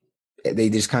 They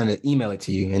just kind of email it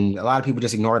to you, and a lot of people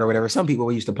just ignore it or whatever. Some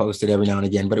people used to post it every now and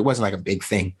again, but it wasn't like a big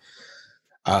thing.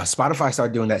 Spotify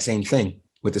started doing that same thing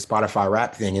with the Spotify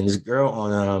rap thing, and this girl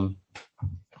on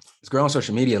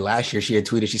social media last year, she had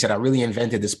tweeted, she said, I really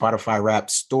invented the Spotify rap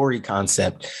story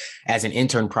concept as an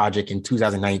intern project in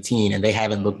 2019, and they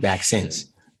haven't looked back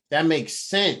since. That makes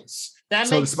sense. The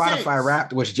Spotify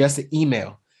rap was just an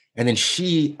email. And then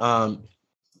she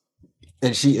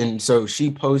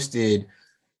posted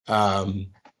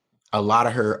a lot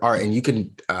of her art, and you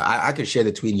can, I could share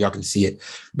the tweet and y'all can see it,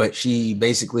 but she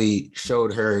basically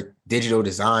showed her digital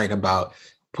design about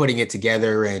putting it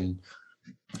together and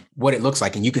what it looks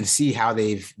like. And you can see how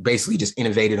they've basically just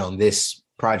innovated on this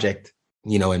project,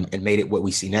 and made it what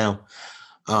we see now.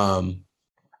 And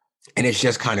it's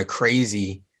just kind of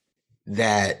crazy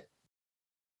that,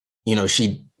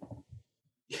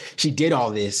 she did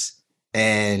all this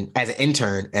and as an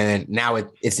intern, and now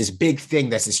it's this big thing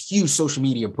that's this huge social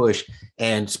media push,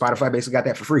 and Spotify basically got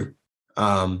that for free.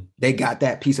 They got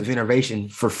that piece of innovation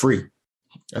for free.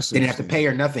 They didn't have to pay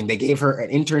her nothing. They gave her an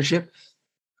internship.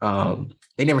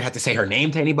 They never had to say her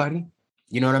name to anybody.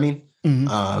 You know what I mean?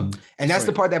 Mm-hmm. And that's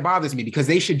the part that bothers me, because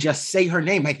they should just say her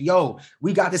name. Like, yo,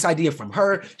 we got this idea from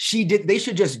her. She did. They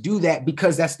should just do that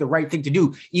because that's the right thing to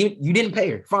do. You didn't pay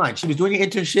her. Fine. She was doing an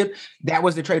internship. That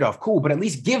was the trade-off. Cool. But at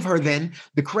least give her then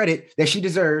the credit that she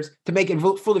deserves to make it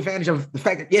full advantage of the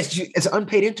fact that, yes, it's an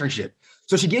unpaid internship.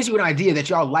 So she gives you an idea that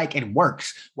y'all like and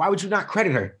works. Why would you not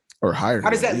credit her? Or hire her?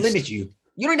 How does that limit you?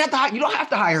 You don't have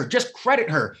to hire her. Just credit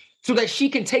her so that she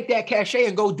can take that cachet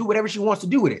and go do whatever she wants to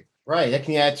do with it. Right, that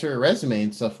can add to her resume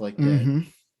and stuff like that. Mm-hmm.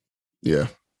 Yeah.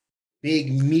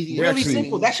 Big media. Really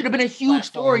simple. That should have been a huge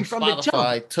story from the jump.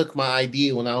 I took my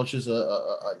idea when I was just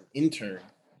an intern.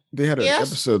 They had an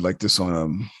episode like this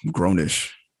on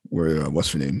Grownish, where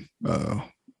what's her name?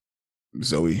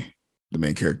 Zoe, the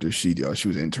main character. She was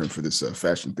an intern for this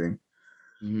fashion thing.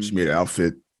 Mm-hmm. She made an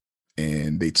outfit,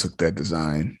 and they took that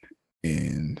design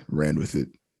and ran with it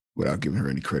without giving her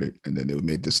any credit. And then they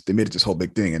made it this whole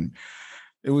big thing. And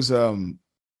it was the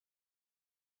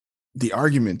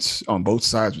arguments on both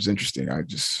sides was interesting. I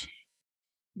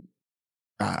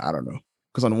don't know,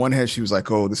 because on one hand she was like,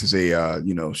 "Oh, this is a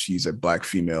she's a black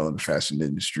female in the fashion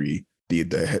industry, the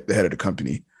head of the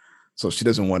company, so she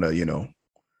doesn't want to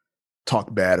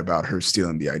talk bad about her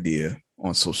stealing the idea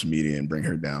on social media and bring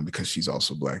her down because she's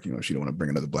also black. She don't want to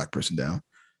bring another black person down.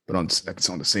 But on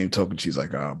the same token, she's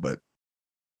like, but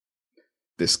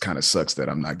this kind of sucks that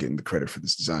I'm not getting the credit for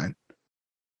this design."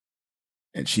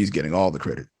 And she's getting all the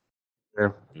credit. Yeah.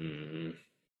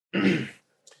 Mm-hmm.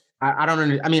 I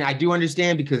don't I mean, I do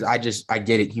understand, because I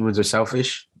get it. Humans are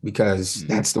selfish, because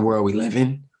that's the world we live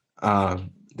in.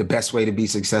 The best way to be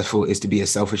successful is to be as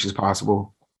selfish as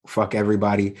possible. Fuck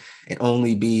everybody, and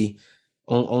only be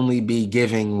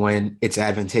giving when it's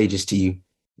advantageous to you.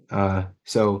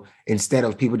 So instead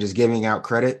of people just giving out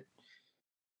credit,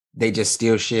 they just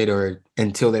steal shit, or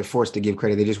until they're forced to give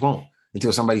credit, they just won't.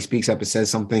 Until somebody speaks up and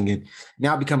says something, and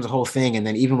now it becomes a whole thing. And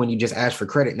then even when you just ask for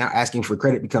credit, now asking for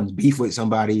credit becomes beef with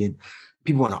somebody, and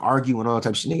people want to argue and all that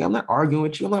type of shit. Nigga, I'm not arguing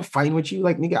with you. I'm not fighting with you.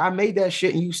 Like, nigga, I made that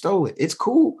shit and you stole it. It's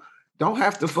cool. You don't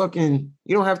have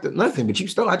to nothing, but you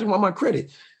stole it. I just want my credit.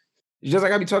 It's just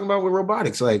like I be talking about with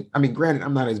robotics. Like, I mean, granted,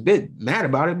 I'm not as big mad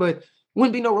about it, but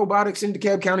wouldn't be no robotics in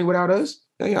DeKalb County without us.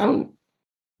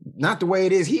 Not the way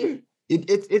it is here.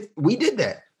 We did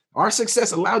that. Our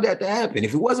success allowed that to happen.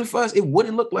 If it wasn't for us, it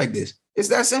wouldn't look like this. It's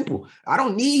that simple. I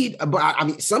don't need, I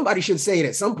mean, somebody should say it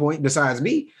at some point besides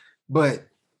me, but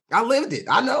I lived it.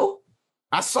 I know.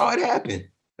 I saw it happen.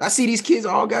 I see these kids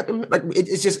all got them. Like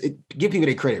it's just give people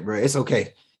their credit, bro. It's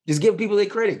okay. Just give people their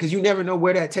credit because you never know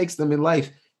where that takes them in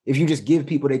life if you just give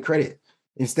people their credit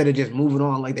instead of just moving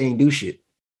on like they ain't do shit.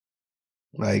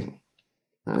 Like,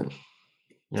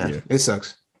 it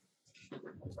sucks.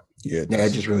 Yeah,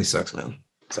 it just really sucks, man.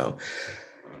 So,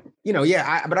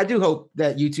 but I do hope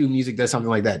that YouTube Music does something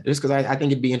like that, just because I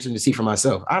think it'd be interesting to see for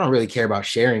myself. I don't really care about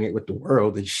sharing it with the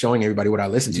world and showing everybody what I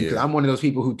listen to, because I'm one of those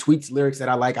people who tweets lyrics that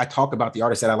I like. I talk about the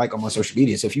artists that I like on my social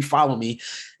media. So if you follow me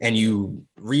and you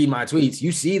read my tweets,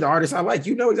 you see the artists I like.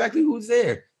 You know exactly who's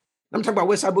there. I'm talking about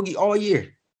Westside Boogie all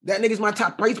year. That nigga's my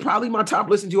top. He's probably my top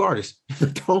listened to artist.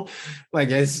 It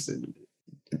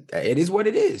is what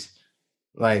it is.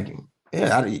 Like.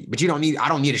 Yeah, but I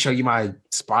don't need to show you my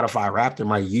Spotify Wrapped or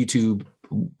my YouTube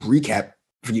recap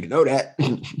for you to know that.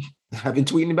 I've been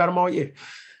tweeting about them all year.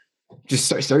 Just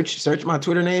search my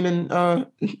Twitter name and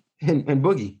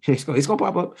Boogie. It's gonna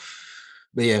pop up.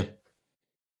 But yeah,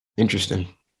 interesting,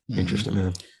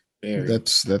 man.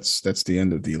 That's the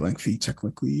end of the lengthy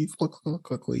technically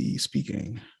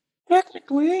speaking.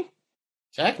 Technically,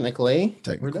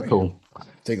 we're done. Cool.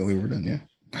 Technically, we're done. Yeah.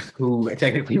 Who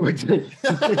technically we're done.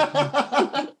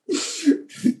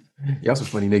 Y'all some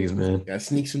funny niggas, man. Gotta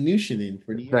sneak some new shit in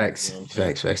for the facts.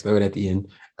 Throw it at the end.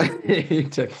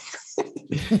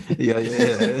 yeah.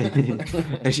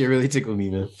 That shit really tickled me,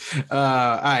 man.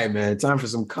 All right, man. Time for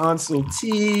some console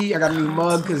tea. I got a new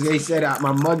mug because they said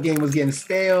my mug game was getting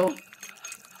stale.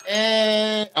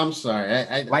 And I'm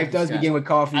sorry. Life does begin with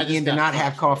coffee. Ian did not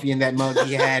have coffee in that mug.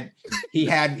 He had liquor. He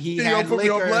had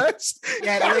liquor. I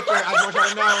just want y'all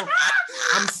to know.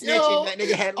 I'm snitching. That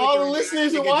nigga had liquor. All the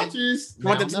listeners and watchers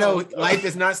want them to know life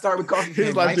does not start with coffee.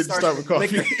 His life didn't start with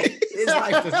coffee. His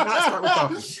life does not start with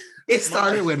coffee. It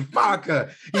started with vodka.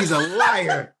 He's a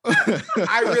liar.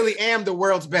 I really am the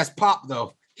world's best pop,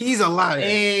 though. He's a liar.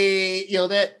 Hey,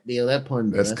 that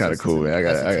pun. That's kind of cool, man.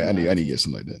 I need to get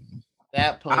something like that.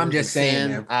 That pun. I'm just saying,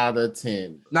 10 out of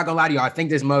 10. Not gonna lie to y'all. I think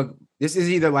this is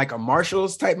either like a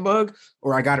Marshall's type mug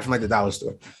or I got it from like the dollar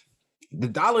store. The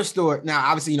dollar store. Now,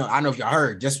 obviously, I don't know if y'all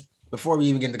heard just before we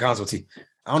even get into console tea.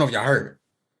 I don't know if y'all heard.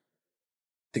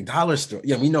 The dollar store.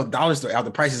 Yeah, we know dollar store. The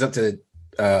price is up to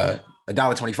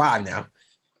 $1.25 now.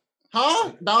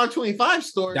 Huh? $1.25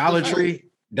 store. Dollar Tree.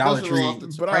 Dollar Tree.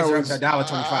 But price is up to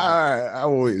 $1.25. I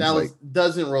always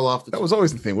doesn't roll off the. That was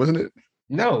always the thing, wasn't it?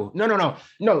 No.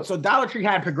 So Dollar Tree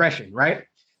had progression, right?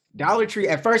 Dollar Tree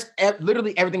at first,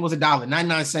 literally everything was $1,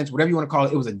 99 cents, whatever you want to call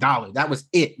it. It was $1. That was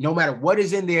it. No matter what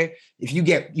is in there, if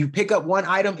you pick up one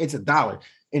item, it's $1.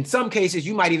 In some cases,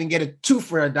 you might even get a 2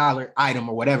 for $1 item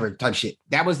or whatever type shit.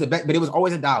 That was the best, but it was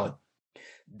always $1.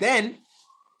 Then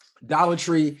Dollar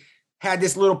Tree had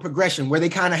this little progression where they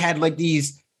kind of had like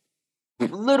these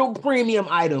little premium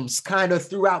items kind of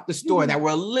throughout the store that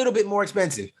were a little bit more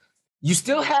expensive. You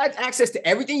still had access to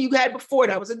everything you had before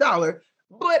that was $1.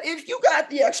 But if you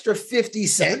got the extra 50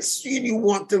 cents and you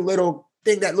want the little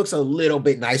thing that looks a little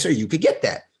bit nicer, you could get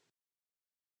that.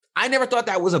 I never thought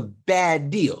that was a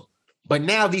bad deal. But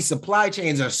now these supply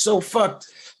chains are so fucked.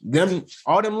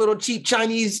 All them little cheap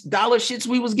Chinese dollar shits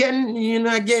we was getting, you're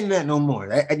not getting that no more.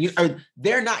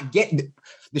 They're not getting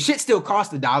the shit still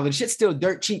costs $1. The shit's still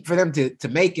dirt cheap for them to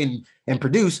make and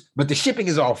produce, but the shipping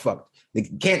is all fucked.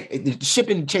 The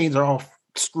shipping chains are all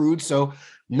screwed, so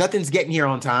nothing's getting here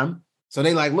on time. So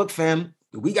they like, look, fam,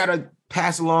 we gotta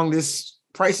pass along this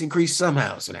price increase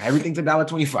somehow. So now everything's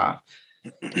 $1.25.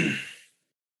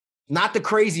 Not the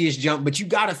craziest jump, but you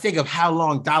gotta think of how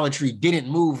long Dollar Tree didn't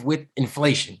move with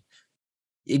inflation.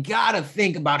 You gotta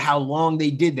think about how long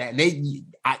they did that. And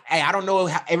I don't know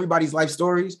how everybody's life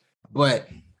stories, but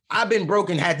I've been broke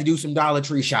and had to do some Dollar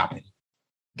Tree shopping.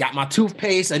 Got my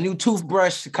toothpaste, a new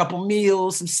toothbrush, a couple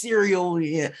meals, some cereal.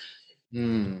 Yeah.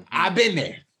 I've been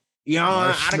there.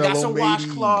 I got some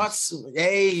washcloths.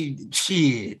 Hey,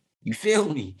 shit. You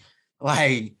feel me?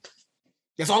 Like,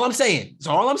 that's all I'm saying.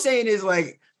 So all I'm saying is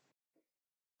like,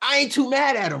 I ain't too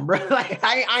mad at them, bro. Like,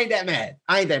 I ain't that mad.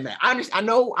 I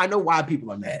know why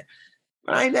people are mad,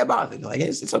 but I ain't that bothered. Like,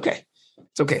 it's okay.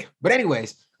 It's okay. But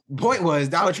anyways, point was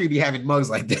Dollar Tree be having mugs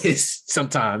like this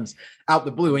sometimes out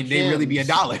the blue, and they really be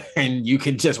 $1, and you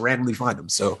can just randomly find them.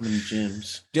 So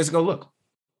just go look.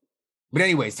 But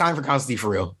anyways, time for Constantine for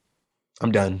real.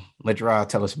 I'm done. Let Gerard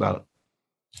tell us about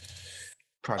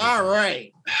Project.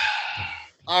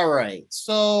 All right.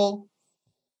 So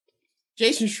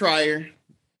Jason Schreier,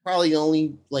 probably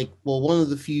only one of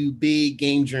the few big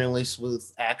game journalists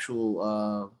with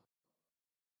actual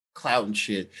clout and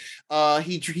shit.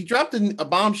 He dropped a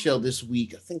bombshell this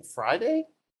week. I think Friday.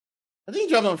 He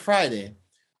dropped on Friday.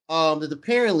 That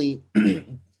apparently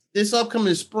this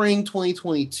upcoming spring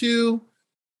 2022,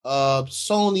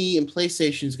 Sony and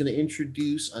PlayStation is going to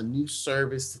introduce a new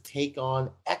service to take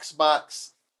on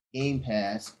Xbox Game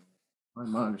Pass. My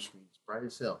monitor screen is bright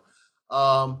as hell.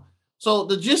 So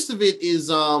the gist of it is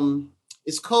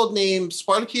it's codenamed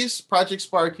Spartacus, Project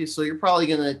Spartacus. So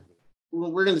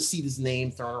we're gonna see this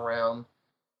name thrown around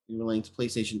in relation to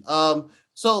PlayStation.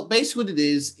 So basically what it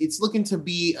is, it's looking to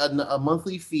be a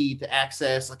monthly fee to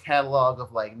access a catalog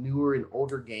of like newer and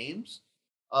older games.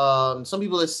 Some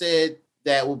people have said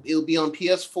that it'll be on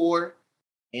PS4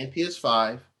 and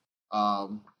PS5.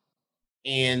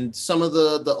 And some of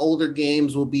the older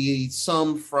games will be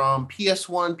some from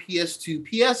PS1, PS2,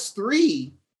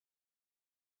 PS3,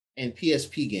 and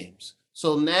PSP games.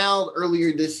 So now,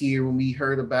 earlier this year, when we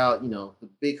heard about, the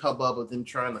big hubbub of them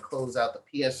trying to close out the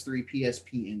PS3,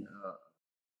 PSP, and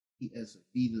PS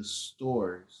Vita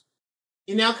stores,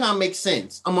 it now kind of makes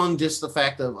sense among just the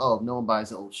fact of, no one buys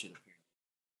the old shit.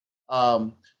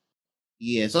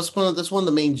 Yeah, so that's one of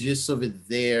the main gists of it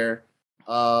there.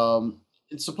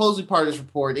 It's supposedly part of this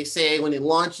report. They say when it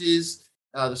launches,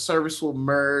 the service will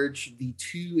merge the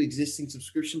two existing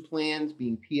subscription plans,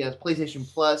 being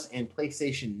PlayStation Plus and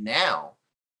PlayStation Now.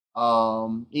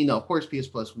 Of course, PS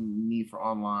Plus we need for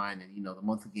online and the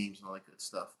monthly games and all that good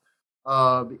stuff.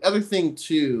 The other thing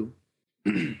too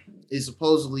is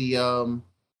supposedly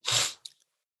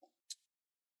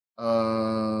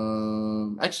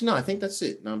actually no, I think that's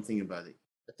it. Now I'm thinking about it.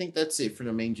 I think that's it for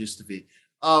the main gist of it.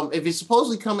 If it's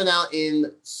supposedly coming out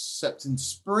in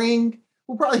spring,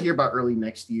 we'll probably hear about early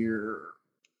next year, or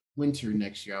winter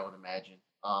next year, I would imagine.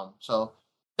 So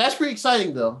that's pretty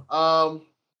exciting, though.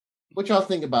 What y'all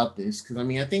think about this? Because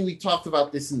I think we talked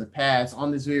about this in the past on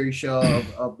this very show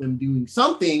of them doing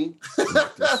something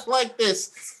like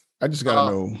this. I just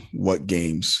gotta know what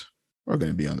games are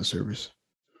going to be on the service.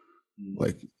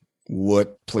 Like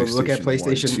what PlayStation, look at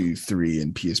PlayStation 1, 2, 3,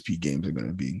 and PSP games are going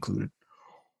to be included.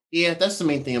 Yeah, that's the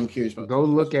main thing I'm curious about. Go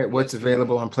look at what's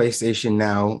available on PlayStation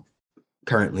Now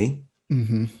currently.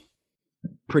 Mm-hmm.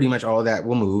 Pretty much all of that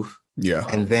will move. Yeah.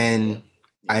 And then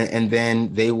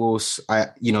they will,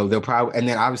 they'll probably, and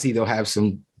then obviously they'll have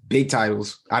some big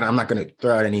titles. I'm not going to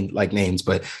throw out any like names,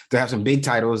 but they'll have some big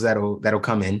titles that'll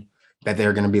come in that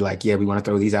they're going to be like, yeah, we want to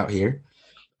throw these out here.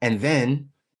 And then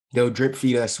they'll drip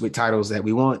feed us with titles that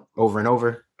we want over and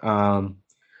over.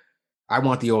 I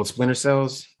want the old Splinter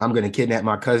Cells. I'm going to kidnap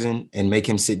my cousin and make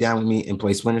him sit down with me and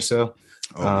play Splinter Cell.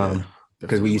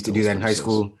 Because we used to do that in high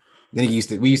school. Then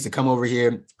we used to come over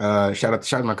here. Shout out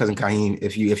to my cousin Kahim.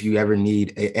 If you ever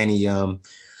need any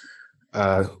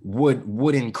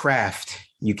wooden craft,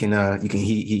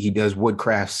 he does wood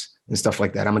crafts and stuff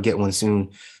like that. I'm gonna get one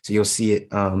soon, so you'll see it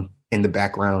in the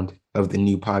background of the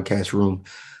new podcast room.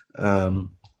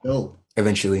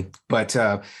 Eventually, but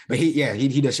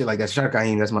he does shit like that. Shout out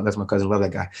Kahim, that's my cousin. Love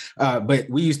that guy. But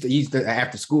we used to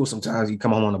after school sometimes you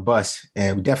come home on a bus,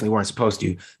 and we definitely weren't supposed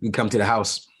to. We come to the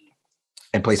house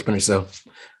and play Splinter Cell.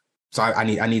 So I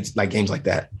need like games like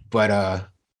that. But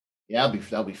yeah,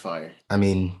 that'll be fire.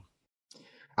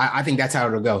 I think that's how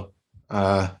it'll go.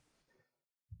 I'd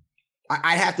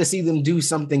have to see them do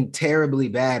something terribly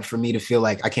bad for me to feel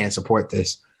like I can't support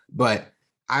this. But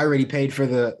I already paid for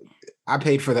the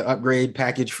upgrade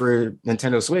package for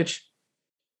Nintendo Switch.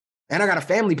 And I got a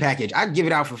family package. I give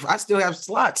it out I still have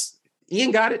slots.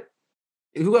 Ian got it.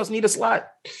 Who else need a slot?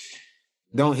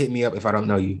 Don't hit me up if I don't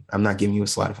know you. I'm not giving you a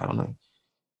slot if I don't know you.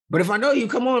 But if I know you,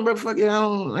 come on, bro. Fuck it.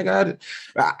 I got it.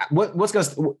 What's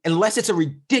gonna, unless it's a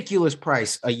ridiculous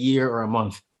price a year or a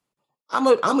month, I'm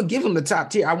gonna give them the top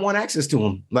tier. I want access to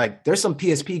them. Like there's some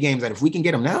PSP games that if we can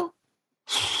get them now,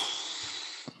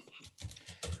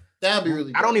 that'd be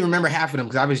really. I don't even remember half of them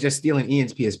because I was just stealing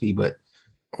Ian's PSP. But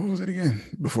what was it again?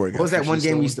 What was that one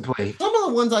game we used to play? Some of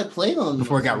the ones I played on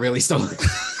before it got really stolen.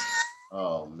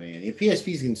 Oh man, the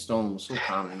PSPs getting stolen was so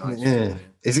common. Yeah,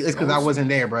 it's because I wasn't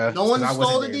there, bro. No one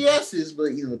stole the DSs,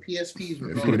 but the PSPs were.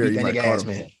 You could have beat that nigga ass,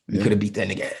 man. You could have beat that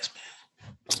nigga ass,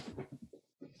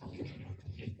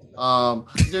 man.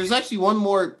 There's actually one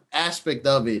more aspect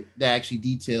of it that actually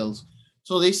details.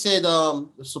 So they said,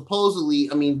 supposedly,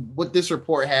 what this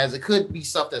report has, it could be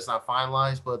stuff that's not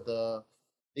finalized, but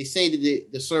they say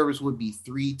that the service would be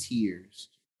 3 tiers.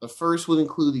 The first would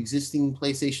include existing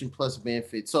PlayStation Plus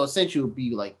benefits. So essentially it would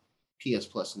be like PS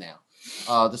Plus now.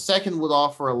 The second would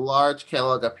offer a large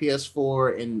catalog of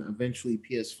PS4 and eventually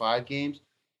PS5 games.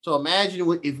 So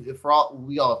imagine if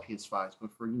we all have PS5s,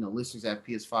 but for listeners that have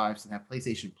PS5s and have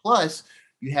PlayStation Plus,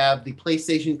 you have the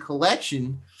PlayStation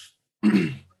Collection.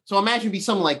 So imagine it'd be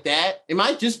something like that. It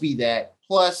might just be that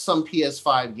plus some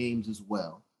PS5 games as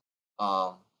well.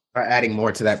 By adding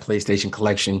more to that PlayStation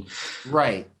Collection,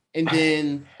 right? And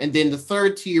then the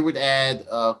third tier would add,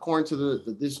 according to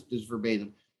this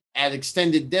verbatim, add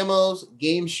extended demos,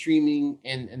 game streaming,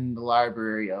 and the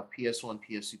library of PS1,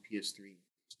 PS2, PS3.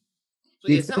 So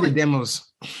the extended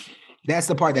demos, that's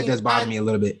the part that does bother me a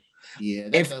little bit. Yeah.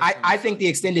 I think the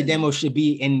extended demo should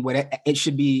be it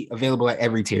should be available at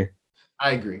every tier.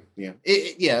 I agree. Yeah.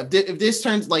 If this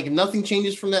turns like if nothing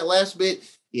changes from that last bit,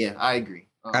 yeah, I agree.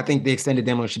 I think the extended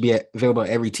demo should be available at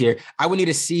every tier. I would need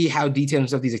to see how detailed and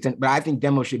stuff these extended, but I think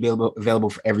demos should be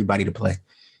available for everybody to play,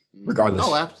 regardless.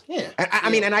 Oh, yeah. I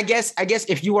mean, and I guess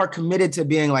if you are committed to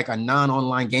being like a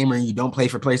non-online gamer and you don't play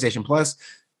for PlayStation Plus,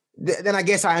 then I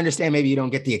guess I understand maybe you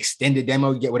don't get the extended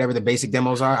demo, you get whatever the basic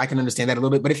demos are. I can understand that a little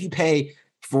bit. But if you pay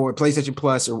for PlayStation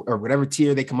Plus or whatever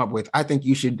tier they come up with, I think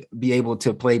you should be able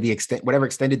to play whatever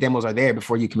extended demos are there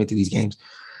before you commit to these games.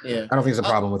 Yeah, I don't think there's a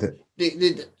problem with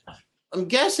it. I'm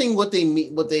guessing what they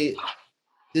mean,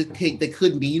 they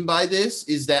could mean by this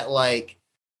is that like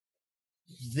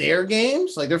their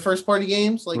games, like their first party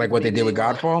games, like what they did with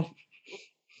Godfall.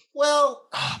 Well,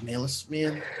 it's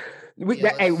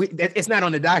not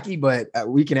on the docky, but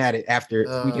we can add it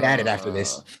after. We can add it after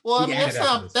this. Well, I mean,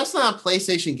 that's not a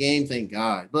PlayStation game, thank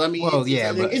God. But I mean,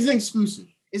 it's an exclusive.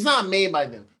 It's not made by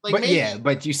them.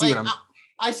 But you see what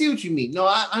I see what you mean. No,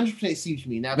 I 100% see what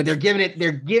you mean. But they're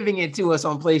giving it to us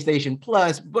on PlayStation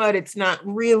Plus, but it's not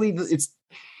really. It's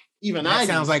even that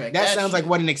sounds like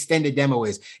what an extended demo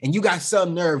is. And you got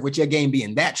some nerve with your game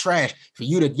being that trash for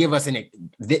you to give us and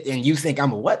you think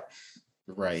I'm a what?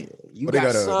 Right. They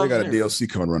got a DLC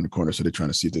coming around the corner, so they're trying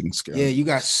to see if they can scale. Yeah, you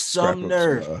got some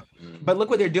nerve. But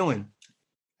look what they're doing.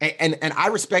 And I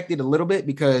respect it a little bit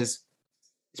because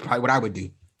it's probably what I would do.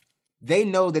 They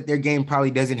know that their game probably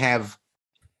doesn't have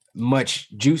much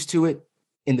juice to it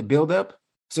in the buildup.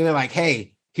 So they're like,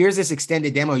 hey, here's this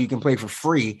extended demo you can play for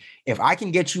free. If I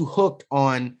can get you hooked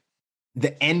on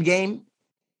the end game,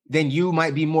 then you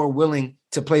might be more willing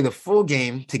to play the full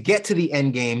game to get to the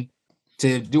end game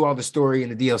to do all the story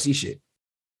and the DLC shit.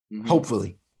 Mm-hmm.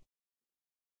 Hopefully.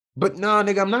 But no,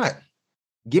 nigga, I'm not.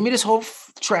 Give me this whole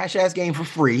trash ass game for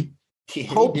free.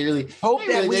 Hope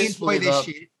that we enjoy this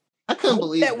shit. I couldn't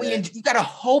believe that. You gotta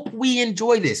hope we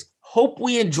enjoy this. Hope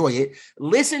we enjoy it.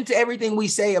 Listen to everything we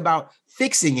say about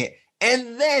fixing it.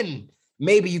 And then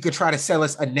maybe you could try to sell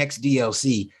us a next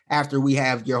DLC after we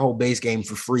have your whole base game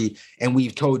for free and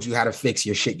we've told you how to fix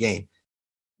your shit game.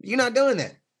 You're not doing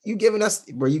that. You giving us,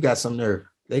 bro, you got some nerve.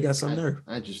 They got some nerve.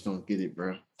 I just don't get it,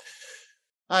 bro.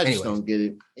 I just don't get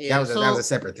it. Yeah, that was a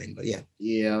separate thing, but yeah.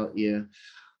 Yeah.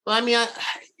 But I mean,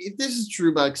 if this is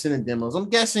true about extended demos, I'm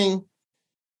guessing,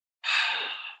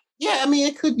 yeah, I mean,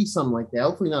 it could be something like that.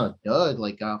 Hopefully not a dud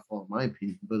like Godfall, in my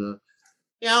opinion. But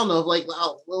yeah, I don't know. Like,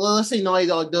 well, let's say Naughty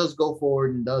Dog does go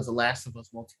forward and does a Last of Us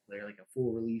multiplayer, like a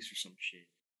full release or some shit.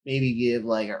 Maybe give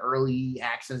like an early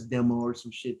access demo or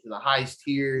some shit to the highest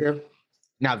tier. Yeah.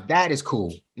 Now that is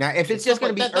cool. Now, if it's just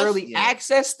going to be early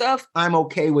access stuff, I'm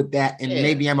okay with that, and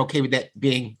maybe I'm okay with that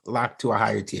being locked to a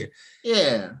higher tier.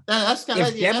 Yeah, that's kind of.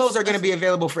 If demos are going to be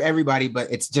available for everybody,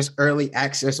 but it's just early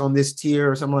access on this tier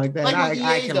or something like that, like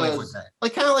I can live with that.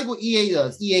 Like kind of like what EA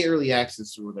does, EA early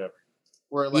access or whatever.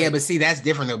 Where but see, that's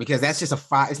different though because that's just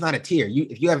it's not a tier.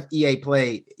 If you have EA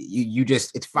Play, you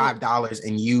just it's $5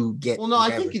 and you get. Well, no,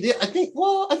 whatever. I think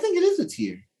it is a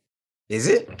tier. Is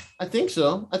it? I think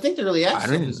so. I think the early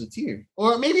access is a tier,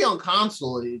 or maybe on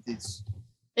console it's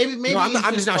maybe. No,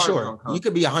 I'm just not sure. You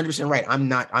could be 100% right. I'm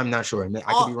not sure.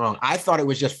 I could be wrong. I thought it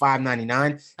was just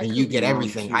 $5.99 and you get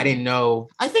everything. Too. I didn't know.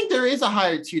 I think there is a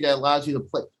higher tier that allows you to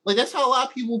play. Like that's how a lot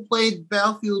of people played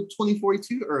Battlefield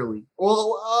 2042 early.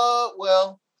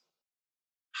 Well,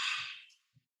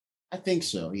 I think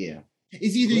so. Yeah,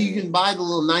 it's either you can buy the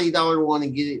little $90 one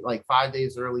and get it like 5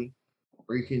 days early,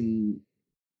 or you can.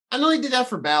 I know he did that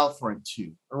for Battlefront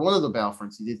 2, or one of the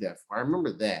Battlefronts he did that for. I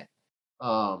remember that.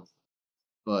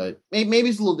 But maybe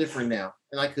it's a little different now,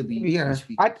 and I could be. Yeah,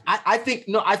 I think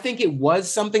it was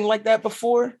something like that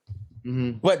before,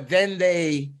 but then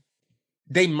they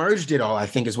merged it all. I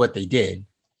think is what they did.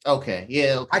 Okay,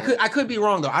 yeah. Okay. I could be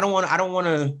wrong though. I don't want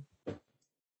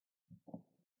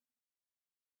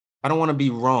to be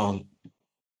wrong.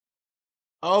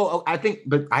 I think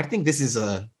this is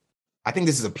a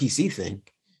PC thing.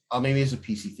 Oh, maybe it's a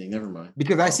PC thing. Never mind.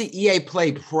 Because I see EA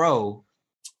Play Pro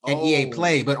and EA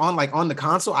Play, but on the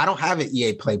console, I don't have an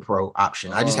EA Play Pro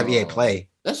option. I just have EA Play.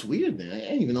 That's weird, man. I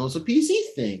didn't even know it's a PC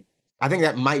thing. I think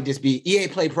that might just be EA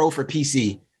Play Pro for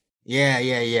PC.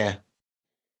 Yeah.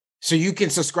 So you can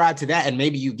subscribe to that, and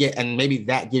maybe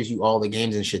that gives you all the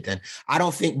games and shit. Then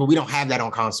but we don't have that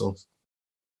on consoles.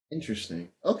 Interesting.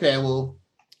 Okay, well,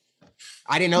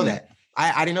 I didn't know that.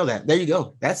 I didn't know that. There you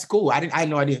go. That's cool. I had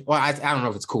no idea. Well, I don't know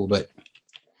if it's cool, but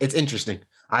it's interesting.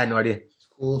 I had no idea. It's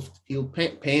cool if people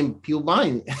paying people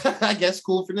buying it. I guess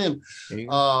cool for them.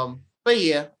 But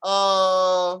yeah,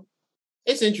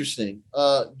 it's interesting.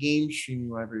 Game streaming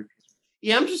library.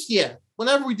 Yeah,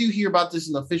 whenever we do hear about this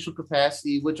in official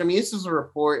capacity, which I mean, this is a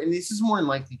report, and this is more than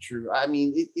likely true. I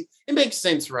mean, it makes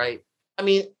sense, right? I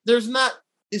mean, there's not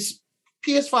this.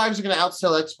 PS5s are going to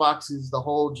outsell Xboxes the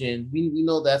whole gen. We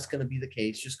know that's going to be the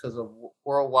case just because of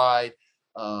worldwide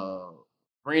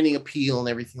branding appeal and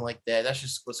everything like that. That's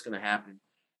just what's going to happen.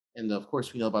 And of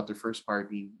course, we know about their first part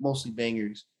being mostly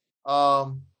bangers.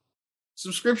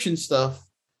 Subscription stuff.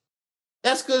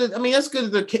 That's good. I mean, that's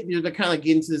good that they're kind of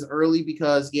getting to this early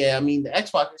because, yeah, I mean, the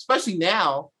Xbox, especially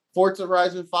now, Forza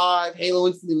Horizon 5, Halo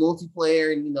Infinite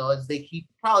multiplayer, and, as they keep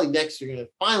probably next year going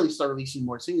to finally start releasing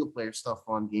more single player stuff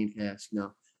on Game Pass,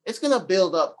 it's going to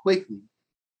build up quickly.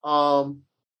 But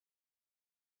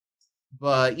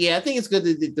yeah, I think it's good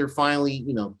that they're finally,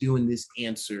 doing this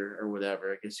answer or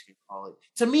whatever, I guess you can call it.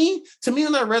 To me,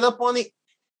 when I read up on it,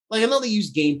 like I know they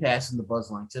use Game Pass in the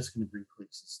buzz line, just going to bring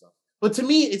clicks and stuff. But to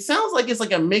me, it sounds like it's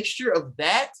like a mixture of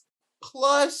that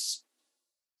plus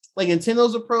like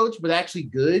Nintendo's approach, but actually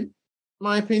good, in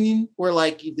my opinion. Where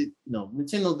like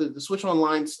Nintendo, the Switch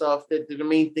Online stuff, that the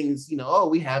main thing is,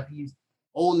 we have these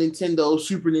old Nintendo,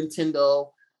 Super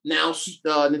Nintendo, now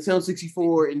Nintendo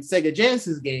 64 and Sega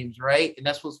Genesis games, right? And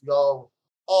that's supposed to be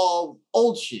all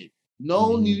old shit,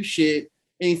 no new shit,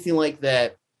 anything like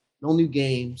that, no new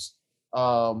games,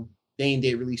 day and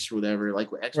date release or whatever,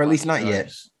 like with Xbox, or at least not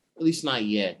yet. At least not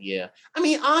yet. Yeah, I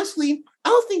mean, honestly, I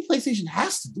don't think PlayStation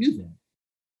has to do that.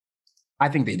 I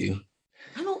think they do.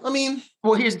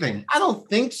 Well, here's the thing. I don't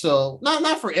think so.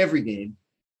 Not for every game.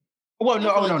 Well,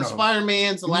 no.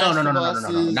 Spider-Man's, the Last of Us.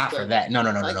 No, not for that. No.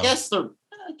 I guess the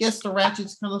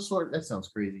Ratchet's kind of sort. That sounds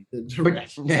crazy. The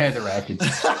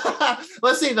Ratchets.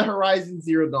 Let's say the Horizon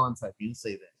Zero Dawn type. You can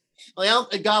say that.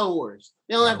 Like God of Wars.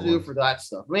 They don't have to do it for that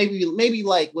stuff. Maybe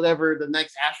like whatever the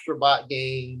next Astrobot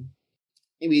game.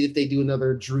 Maybe if they do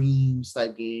another Dreams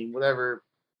type game, whatever.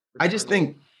 I just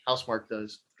think Housemarque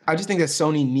does. I just think that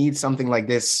Sony needs something like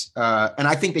this. And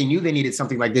I think they knew they needed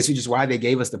something like this, which is why they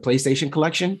gave us the PlayStation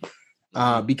Collection.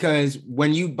 Because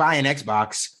when you buy an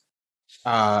Xbox,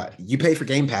 you pay for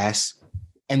Game Pass,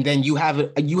 and then you have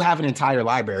an entire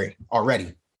library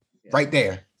already right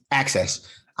there, access.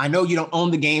 I know you don't own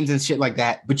the games and shit like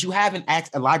that, but you have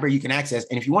a library you can access.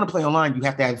 And if you want to play online, you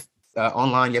have to have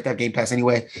online, you have to have Game Pass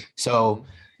anyway. So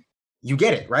you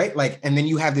get it, right? Like, and then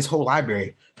you have this whole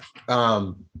library.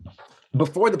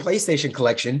 Before the PlayStation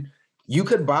Collection, you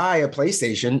could buy a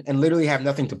PlayStation and literally have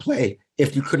nothing to play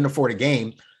if you couldn't afford a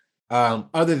game,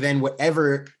 other than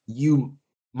whatever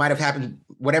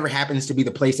happens to be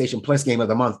the PlayStation Plus game of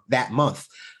the month that month,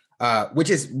 which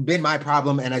has been my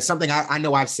problem. And it's something I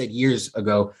know I've said years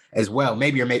ago as well,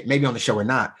 maybe on the show or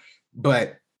not,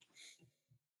 but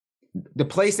the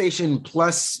PlayStation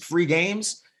Plus free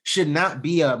games should not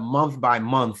be a month by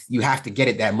month. You have to get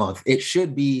it that month. It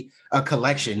should be a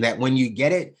collection that when you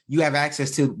get it, you have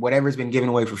access to whatever's been given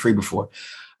away for free before.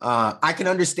 I can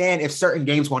understand if certain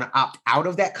games want to opt out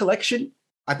of that collection.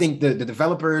 I think the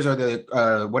developers or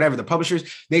the publishers,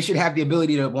 they should have the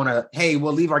ability to want to, hey,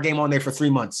 we'll leave our game on there for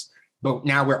 3 months, but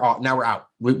now we're out.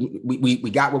 We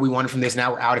got what we wanted from this.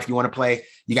 Now we're out. If you want to play,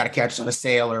 you got to catch us on a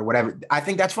sale or whatever. I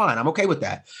think that's fine. I'm okay with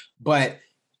that. But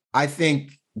I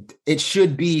think it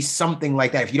should be something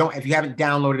like that. If you haven't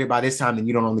downloaded it by this time, then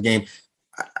you don't own the game.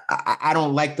 I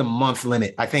don't like the month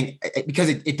limit. I think because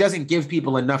it doesn't give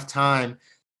people enough time.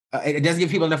 It doesn't give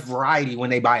people enough variety when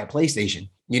they buy a PlayStation.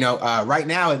 Right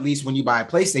now, at least when you buy a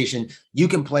PlayStation, you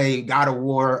can play God of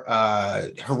War,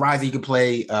 Horizon. You can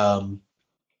play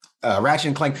Ratchet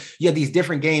and Clank. You have these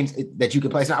different games that you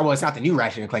can play. It's not the new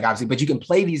Ratchet and Clank, obviously, but you can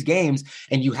play these games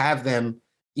and you have them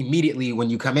immediately when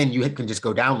you come in. You can just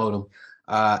go download them.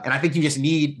 And I think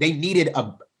they need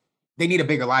a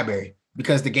bigger library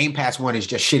because the Game Pass one is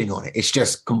just shitting on it. It's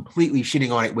just completely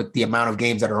shitting on it with the amount of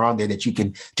games that are on there that you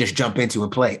can just jump into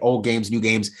and play. Old games, new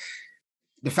games.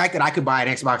 The fact that I could buy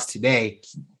an Xbox today,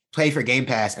 play for Game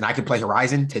Pass, and I could play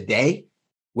Horizon today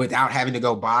without having to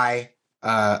go buy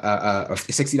a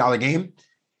 $60 game,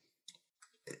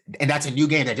 and that's a new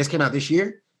game that just came out this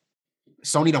year.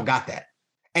 Sony don't got that.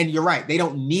 And you're right. They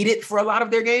don't need it for a lot of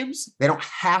their games. They don't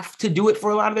have to do it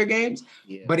for a lot of their games,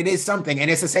 but it is something. And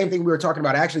it's the same thing we were talking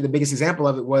about. Actually, the biggest example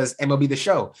of it was MLB The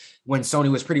Show, when Sony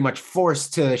was pretty much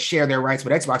forced to share their rights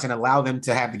with Xbox and allow them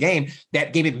to have the game.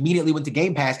 That game immediately went to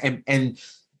Game Pass, and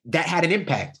that had an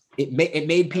impact. it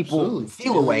made people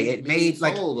feel a way. It made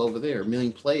like over there, 1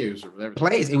 million players or whatever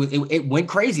plays. It went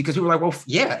crazy because people were like, well,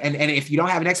 yeah. And if you don't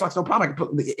have an Xbox, no problem.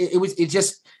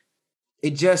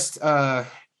 It just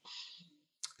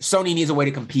Sony needs a way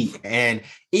to compete. And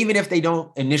even if they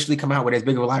don't initially come out with as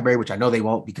big of a library, which I know they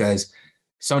won't, because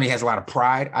Sony has a lot of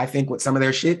pride, I think, with some of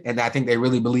their shit. And I think they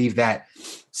really believe that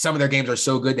some of their games are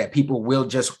so good that people will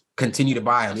just continue to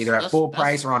buy them either at full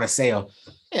price or on a sale.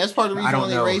 Yeah, that's part of the reason why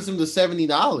they raised them to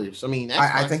 $70. I mean, Xbox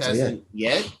I think so, hasn't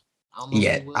yet.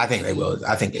 I think they will.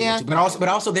 I think they will too. But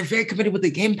also they're very committed with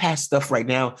the Game Pass stuff right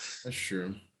now. That's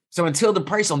true. So until the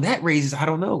price on that raises, I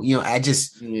don't know.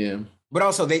 But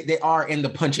also they are in the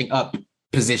punching up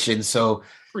position. So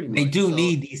they do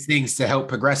need these things to help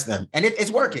progress them. And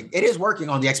it's working. It is working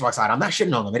on the Xbox side. I'm not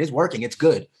shitting on them. It is working. It's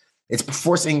good. It's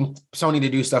forcing Sony to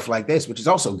do stuff like this, which is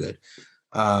also good.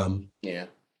 But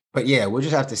yeah, we'll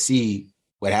just have to see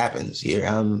what happens here.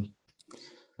 I'm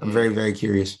very, very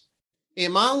curious. Yeah,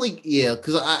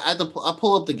 because I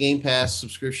pull up the Game Pass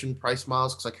subscription price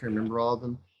models because I can't remember all of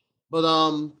them. But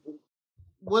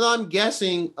what I'm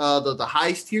guessing, the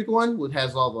highest tiered one, which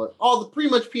has all the pretty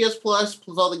much PS Plus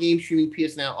all the game streaming,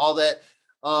 PS Now, all that.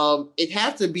 It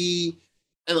have to be,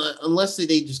 unless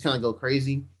they just kind of go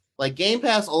crazy, like Game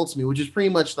Pass Ultimate, which is pretty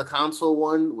much the console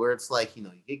one, where it's like, you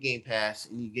get Game Pass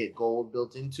and you get gold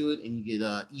built into it, and you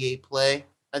get EA Play.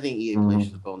 I think EA Play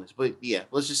is a bonus, but yeah,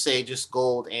 let's just say just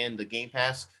gold and the Game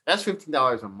Pass. That's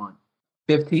 $15 a month.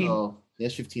 15. So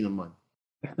that's $15 a month.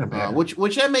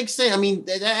 Which that makes sense. I mean,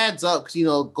 that adds up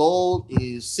because gold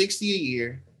is $60 a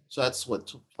year, so that's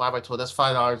what 5 by 12. That's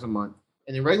 $5 a month,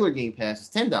 and the regular Game Pass is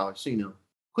 $10. So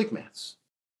quick maths.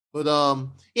 But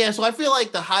so I feel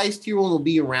like the highest tier one will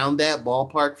be around that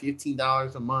ballpark,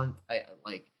 $15 a month. I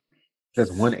like that's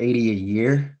 $180 a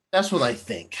year. That's what I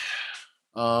think.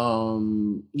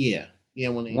 Yeah,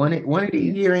 $180 a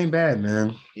year ain't bad,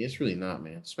 man. Yeah, it's really not,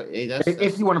 man.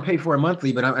 If you want to pay for it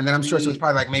monthly, but and then I'm sure so it's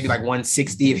probably maybe like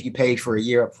 $160 if you pay for a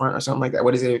year up front or something like that.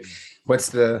 What is it?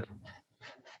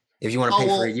 If you want to pay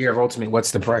for a year of Ultimate,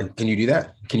 what's the price? Can you do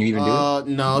that? Can you even do it?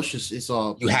 No, it's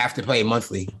all. You have to pay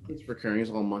monthly. It's recurring. It's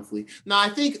all monthly. No, I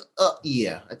think.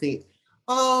 Yeah. They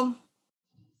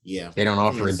don't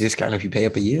offer a discount if you pay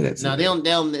up a year. They don't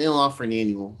offer an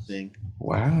annual thing.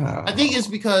 Wow. I think it's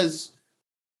because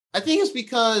like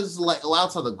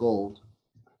outside the gold,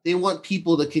 they want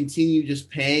people to continue just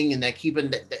paying, and that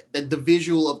keeping the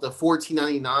visual of the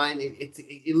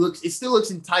 $14.99. It still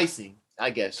looks enticing. I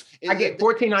guess I get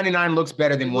 $14.99 looks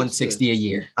better than $160 a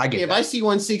year. I get. If I see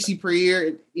 $160 per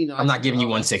year, I'm not giving you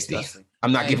 $160.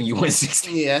 I'm not giving you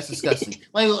 $160. Yeah, that's disgusting.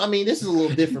 Like, I mean, this is a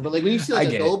little different, but like when you see like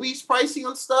Adobe's pricing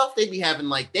on stuff, they'd be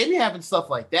having stuff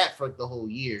like that for like the whole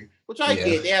year, which I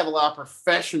get. They have a lot of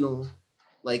professional,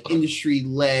 like industry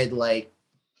led like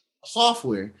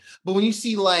software. But when you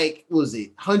see like, what was it,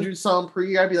 100 some per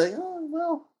year, I'd be like, oh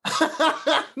well.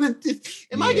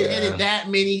 Am I gonna edit that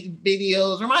many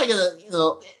videos, or am I gonna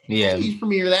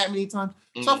premiere that many times?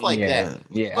 Stuff like that.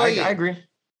 Yeah, I agree.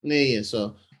 Yeah,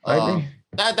 so I agree.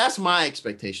 That's my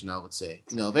expectation, I would say.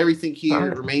 If everything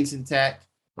here remains intact.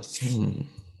 But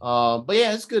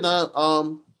yeah, it's good.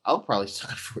 I'll probably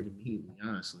sign for it immediately,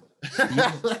 honestly.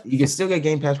 You can still get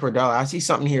Game Pass for $1. I see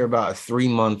something here about a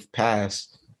 3-month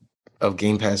pass of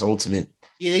Game Pass Ultimate.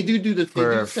 Yeah, they do the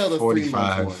for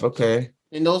 $45. Okay.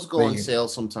 And those go on sale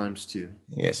sometimes too.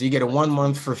 Yeah, so you get a 1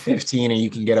 month for $15, and you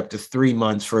can get up to 3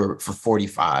 months for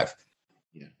 $45.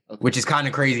 Yeah, okay. Which is kind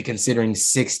of crazy considering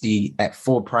 $60 at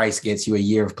full price gets you a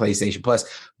year of PlayStation Plus.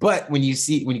 But when you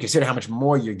consider how much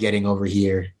more you're getting over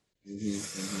here,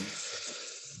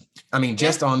 I mean,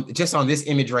 just on this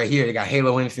image right here, they got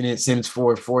Halo Infinite, Sims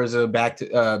 4, Forza, Back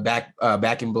for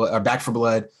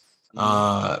Blood,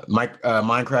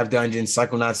 Minecraft Dungeons,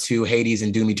 Psychonauts 2, Hades,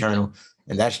 and Doom Eternal.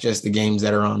 And that's just the games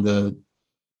that are on the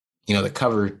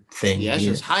cover thing. Yeah, that's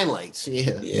just highlights.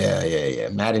 Yeah.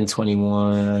 Madden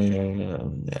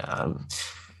 21. I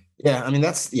mean,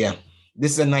 this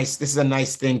is a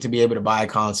nice thing to be able to buy a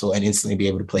console and instantly be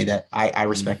able to play that. I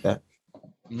respect that.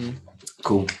 Mm-hmm.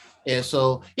 Cool. Yeah.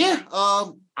 So yeah.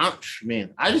 I don't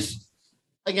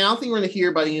think we're gonna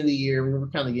hear by the end of the year. We're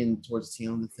kind of getting towards the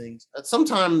tail end of things.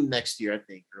 Sometime next year, I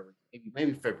think, early,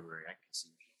 maybe February. I can see.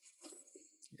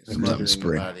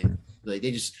 Spring. Like they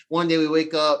just one day we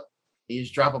wake up, they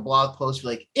just drop a blog post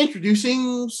like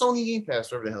introducing Sony Game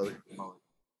Pass, whatever the hell they're calling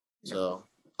it. So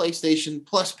PlayStation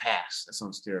Plus Pass. That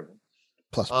sounds terrible.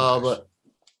 Plus Pass.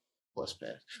 Plus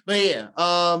Pass.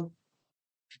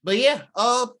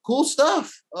 Cool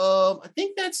stuff. I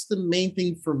think that's the main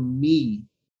thing for me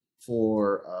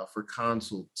for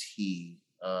console T.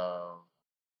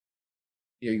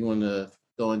 You want to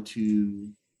go into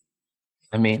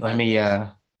Let me let me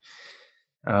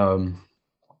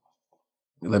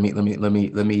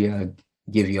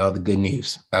give you all the good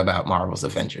news about Marvel's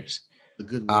Avengers. The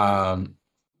good news.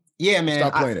 Yeah, man.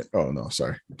 Stop playing it. Oh no,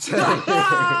 sorry.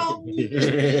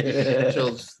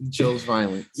 Chose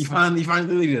violence. You finally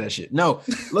did that shit. No,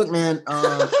 look, man.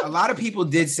 A lot of people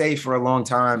did say for a long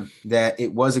time that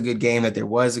it was a good game, that there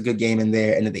was a good game in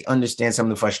there, and that they understand some of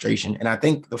the frustration. And I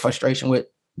think the frustration with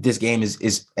this game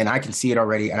is, and I can see it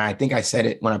already. And I think I said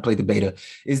it when I played the beta,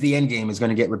 is the end game is going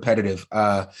to get repetitive.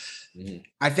 I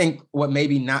think what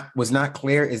maybe was not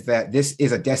clear is that this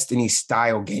is a Destiny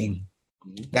style game.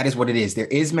 That is what it is. There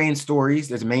is main stories.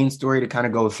 There's a main story to kind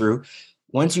of go through.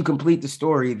 Once you complete the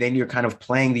story, then you're kind of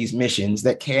playing these missions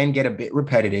that can get a bit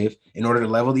repetitive in order to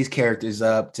level these characters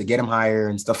up, to get them higher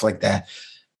and stuff like that.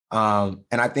 And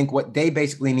I think what they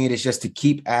basically need is just to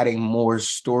keep adding more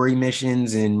story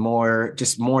missions and more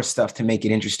stuff to make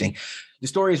it interesting. The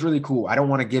story is really cool. I don't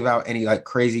want to give out any like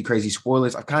crazy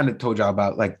spoilers. I've kind of told y'all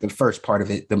about like the first part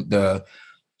of it, the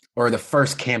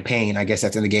first campaign, I guess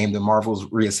that's in the game, the Marvel's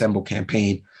Reassemble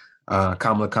campaign.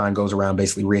 Kamala Khan goes around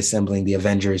basically reassembling the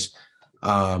Avengers,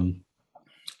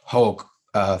 Hulk,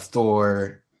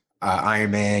 Thor,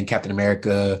 Iron Man, Captain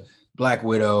America, Black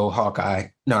Widow, Hawkeye.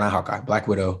 No, not Hawkeye, Black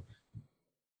Widow.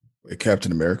 Wait,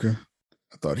 Captain America?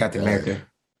 I thought Captain America.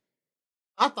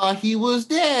 I thought he was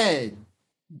dead.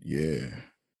 Yeah.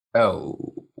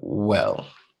 Oh, well.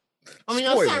 I mean,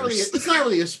 it's not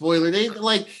really a spoiler. The game's been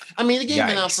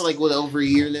out for over a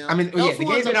year now. I mean, the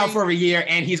game's been out for over a year,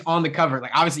 and he's on the cover.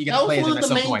 Like, obviously, you got to play as him at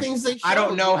some point. I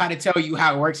don't know how to tell you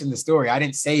how it works in the story. I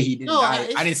didn't say he didn't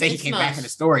die. I didn't say he came back in the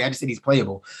story. I just said he's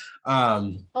playable.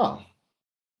 But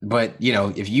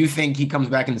if you think he comes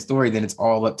back in the story, then it's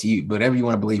all up to you. Whatever you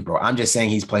want to believe, bro. I'm just saying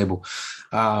he's playable.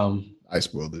 I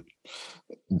spoiled it.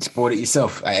 Spoil it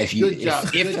yourself. If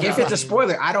it's a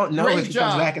spoiler, I don't know if he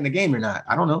comes back in the game or not.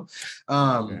 I don't know.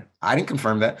 I didn't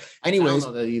confirm that. Anyways, I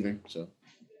don't know that either. So,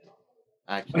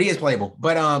 but he is playable.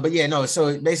 But yeah, no.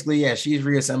 So basically, yeah, she's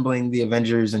reassembling the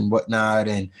Avengers and whatnot,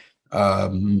 and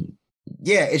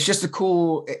yeah, it's just a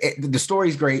cool. The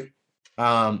story's great.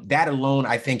 That alone,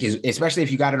 I think, is, especially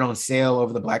if you got it on sale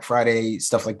over the Black Friday,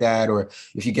 stuff like that, or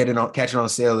if you catch it on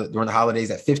sale during the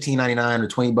holidays at $15.99 or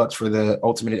 $20 for the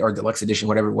Ultimate or Deluxe Edition,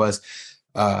 whatever it was.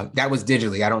 That was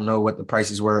digitally. I don't know what the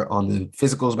prices were on the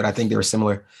physicals, but I think they were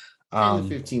similar. $10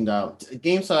 to $15.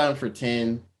 GameStop for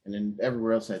 10, and then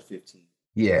everywhere else at 15.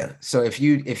 Yeah. So if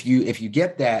you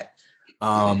get that,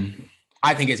 I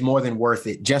think it's more than worth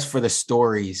it just for the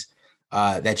stories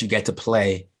that you get to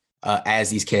play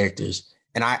as these characters.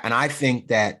 And I think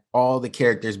that all the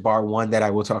characters, bar one that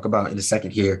I will talk about in a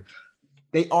second here,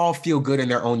 they all feel good in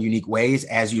their own unique ways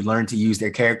as you learn to use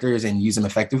their characters and use them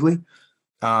effectively.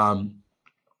 Kamala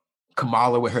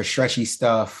with her stretchy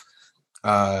stuff,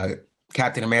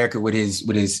 Captain America with his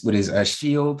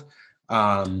shield.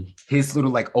 His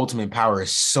little like ultimate power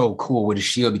is so cool with his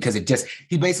shield because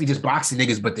he basically just boxing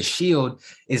niggas, but the shield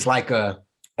is like an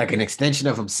extension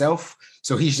of himself.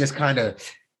 So he's just kind of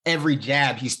every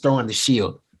jab he's throwing the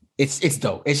shield. It's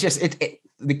dope. It's just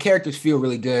the characters feel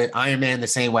really good. Iron Man the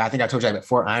same way. I think I told you that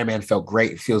before. Iron Man felt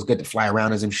great. It feels good to fly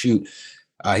around as him shoot.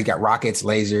 He got rockets,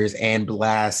 lasers, and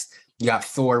blasts. You got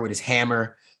Thor with his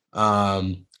hammer.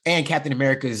 And Captain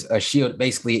America's shield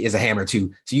basically is a hammer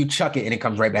too. So you chuck it and it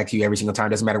comes right back to you every single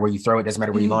time. Doesn't matter where you throw it. Doesn't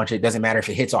matter where you launch it. Doesn't matter if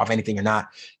it hits off anything or not.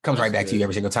 It comes right back to you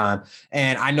every single time.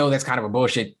 And I know that's kind of a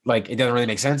bullshit. Like it doesn't really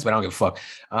make sense, but I don't give a fuck.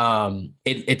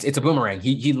 It's a boomerang.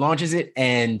 He launches it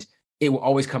and it will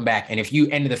always come back. And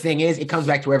the thing is, it comes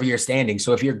back to wherever you're standing.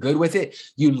 So if you're good with it,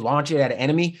 you launch it at an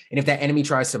enemy. And if that enemy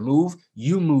tries to move,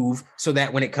 you move so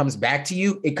that when it comes back to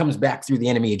you, it comes back through the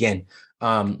enemy again.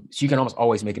 So you can almost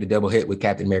always make it a double hit with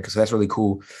Captain America. So that's really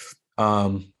cool.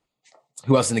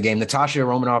 Who else in the game? Natasha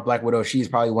Romanoff, Black Widow. She's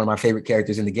probably one of my favorite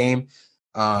characters in the game.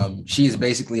 She is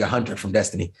basically a hunter from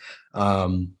Destiny.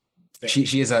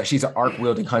 She's an arc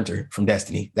wielding hunter from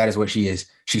Destiny. That is what she is.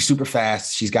 She's super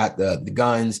fast. She's got the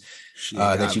guns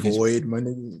that you can void. My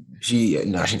nigga. She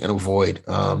got no void.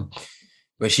 But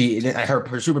her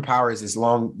superpower is this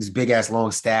big ass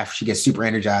long staff. She gets super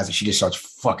energized and she just starts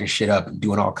fucking shit up and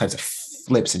doing all kinds of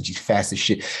flips and she's fast as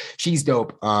shit. She's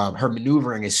dope. Her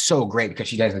maneuvering is so great because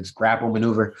she does this grapple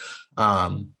maneuver.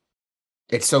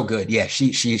 It's so good. Yeah,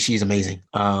 she's amazing.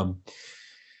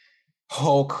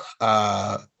 Hulk.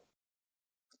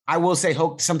 I will say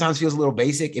Hulk sometimes feels a little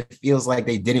basic. It feels like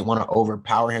they didn't want to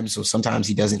overpower him. So sometimes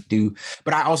he doesn't do,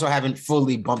 but I also haven't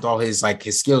fully bumped all his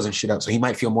skills and shit up. So he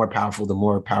might feel more powerful. The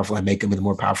more powerful I make him and the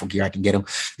more powerful gear I can get him.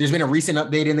 There's been a recent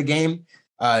update in the game.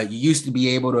 You used to be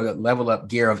able to level up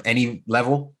gear of any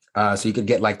level. So you could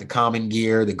get like the common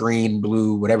gear, the green,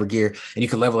 blue, whatever gear, and you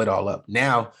can level it all up.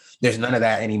 Now there's none of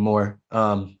that anymore.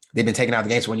 They've been taking out the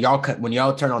game. So when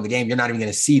y'all turn on the game, you're not even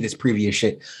going to see this previous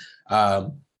shit.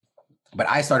 But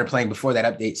I started playing before that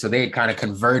update. So they had kind of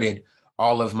converted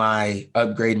all of my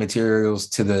upgrade materials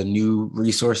to the new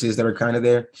resources that are kind of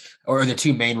there, or the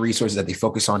two main resources that they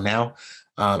focus on now.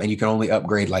 And you can only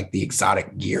upgrade like the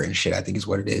exotic gear and shit, I think is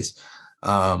what it is.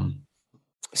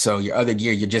 So your other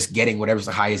gear, you're just getting whatever's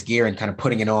the highest gear and kind of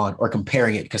putting it on or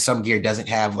comparing it, because some gear doesn't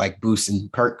have like boosts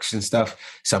and perks and stuff.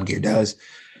 Some gear does.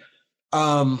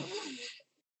 The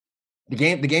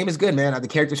game is good, man. The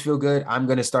characters feel good. I'm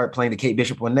going to start playing the Kate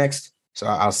Bishop one next. So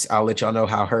I'll let y'all know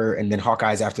how her, and then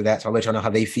Hawkeye's after that. So I'll let y'all know how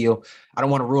they feel. I don't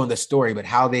want to ruin the story, but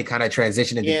how they kind of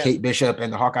transition into Kate Bishop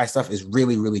and the Hawkeye stuff is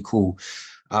really, really cool.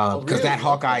 Because that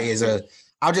Hawkeye is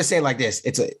I'll just say it like this.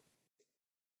 I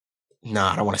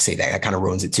don't want to say that. That kind of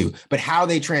ruins it too. But how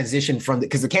they transition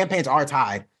because the campaigns are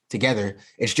tied together.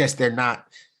 It's just they're not.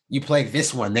 You play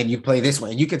this one, then you play this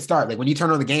one. And you can start, like when you turn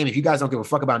on the game, if you guys don't give a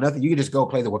fuck about nothing, you can just go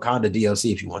play the Wakanda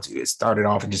DLC if you want to. It started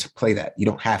off and just play that. You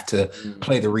don't have to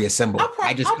play the reassemble.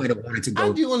 I just kind of wanted to go.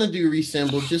 I do want to do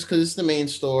reassemble just because it's the main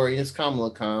story. It's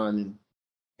Kamala Khan. And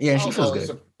yeah, she feels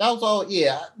good. That was all,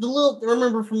 yeah.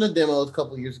 Remember from the demos a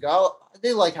couple of years ago,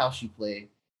 they like how she played.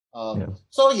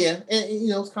 So yeah, and you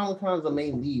know, Kamala Khan is the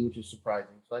main lead, which is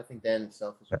surprising. So I think that in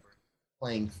itself is worth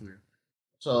playing through.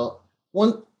 So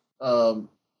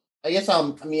I guess I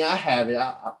have it.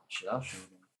 I'll show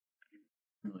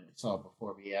you. I saw it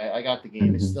before, but yeah, I got the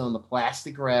game. It's still in the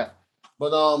plastic wrap,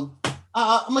 but I'm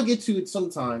gonna get to it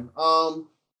sometime.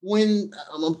 When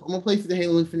I'm gonna play through the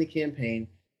Halo Infinite campaign,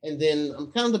 and then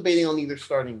I'm kind of debating on either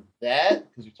starting that,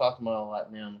 because you're talking about a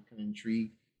lot now. I'm kind of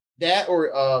intrigued. That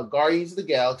or Guardians of the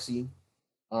Galaxy.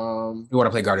 You want to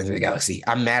play Guardians of the Galaxy?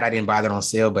 I'm mad I didn't buy that on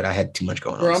sale, but I had too much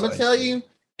going on. Bro, I'm gonna tell you,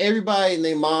 everybody and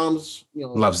their moms,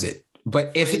 loves it.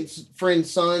 But if friend's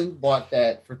son bought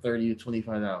that for $30 to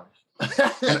 $25,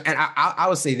 and I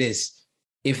would say this: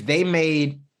 if they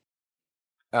made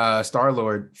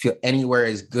Star-Lord feel anywhere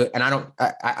as good, and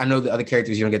I know the other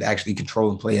characters you don't get to actually control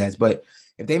and play as, but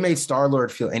if they made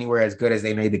Star-Lord feel anywhere as good as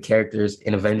they made the characters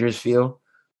in Avengers feel,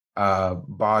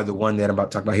 bar the one that I'm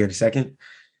about to talk about here in a second,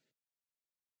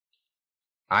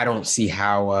 I don't see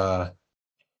how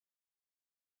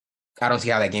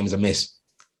that game is a miss.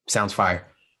 Sounds fire.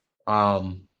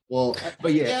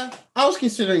 But yeah, I was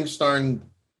considering starting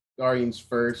Guardians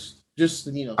first. Just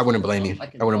I wouldn't blame you.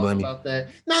 I wouldn't blame you about that.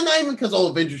 No, not even because all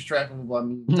Avengers trackable. I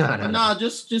mean, no,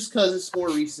 just because it's more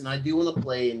recent. I do want to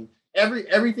play, and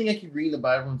everything I keep reading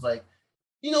about, everyone's like,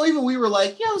 even we were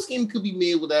like, yeah, this game could be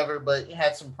made, whatever, but it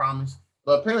had some promise.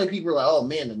 But apparently, people were like, oh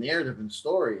man, the narrative and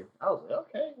story. I was like,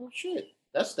 okay, well, shit.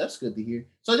 That's good to hear.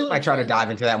 So I try to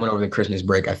dive into that one over the Christmas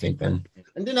break, I think, then.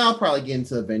 And then I'll probably get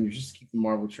into Avengers just to keep the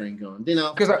Marvel train going. Then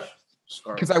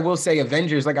because I will say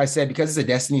Avengers, like I said, because it's a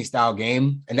Destiny style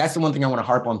game, and that's the one thing I want to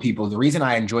harp on people. The reason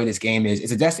I enjoy this game is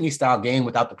it's a Destiny style game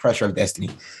without the pressure of Destiny.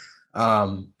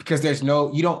 Because there's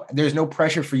no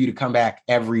pressure for you to come back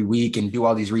every week and do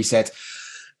all these resets.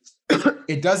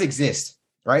 It does exist,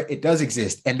 right? It does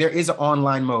exist. And there is an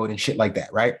online mode and shit like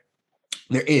that, right?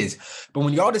 There is. But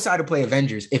when y'all decide to play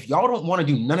Avengers, if y'all don't want to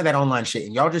do none of that online shit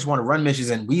and y'all just want to run missions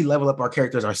and we level up our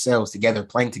characters ourselves together,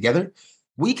 playing together,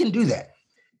 we can do that.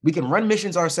 We can run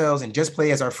missions ourselves and just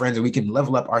play as our friends, and we can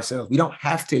level up ourselves. We don't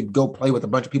have to go play with a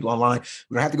bunch of people online.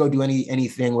 We don't have to go do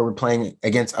anything where we're playing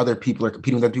against other people or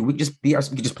competing with other people. We can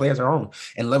just play as our own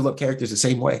and level up characters the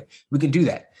same way. We can do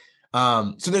that.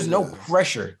 So there's no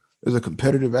pressure. There's a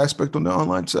competitive aspect on the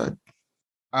online side.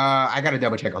 I got to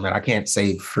double check on that. I can't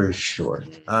say for sure.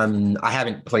 I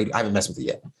haven't messed with it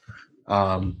yet.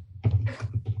 Let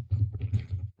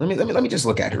me just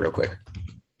look at it real quick.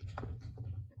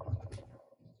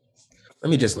 Let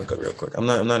me just look up real quick. I'm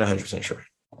not 100% sure.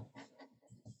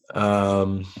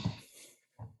 Because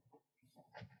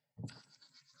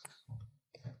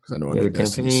I know on the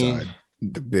Destiny side,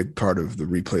 the big part of the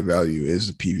replay value is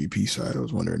the PvP side. I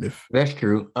was wondering if that's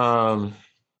true.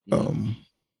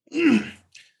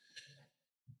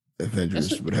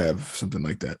 Avengers would have something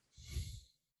like that.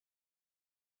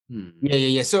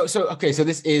 Yeah. So okay. So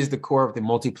this is the core of the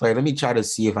multiplayer. Let me try to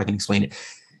see if I can explain it.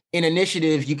 In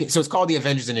Initiative, so it's called the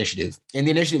Avengers Initiative. In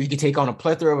the Initiative, you can take on a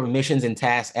plethora of missions and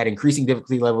tasks at increasing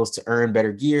difficulty levels to earn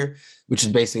better gear, which is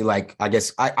basically like, I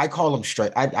guess I call them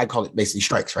strike. I call it basically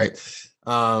strikes, right?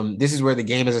 This is where the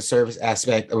game as a service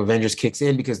aspect of Avengers kicks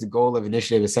in, because the goal of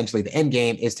Initiative, essentially the end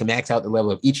game, is to max out the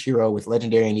level of each hero with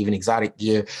legendary and even exotic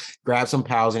gear, grab some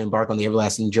pals, and embark on the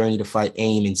everlasting journey to fight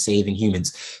AIM and saving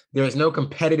humans. There is no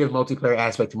competitive multiplayer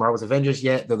aspect to Marvel's Avengers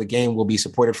yet, though the game will be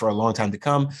supported for a long time to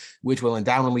come, which will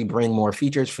undoubtedly bring more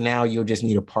features. For now, you'll just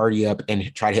need to party up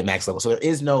and try to hit max level. So there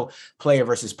is no player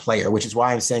versus player, which is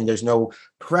why I'm saying there's no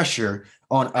pressure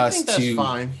on us I think that's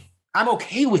fine. I'm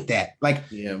okay with that. Like,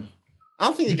 yeah. I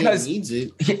don't think the game needs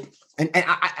it. And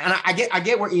I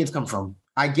get where Ian's come from.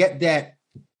 I get that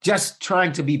just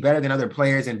trying to be better than other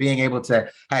players and being able to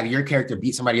have your character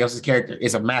beat somebody else's character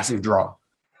is a massive draw.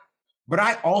 But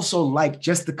I also like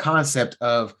just the concept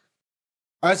of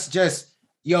us just,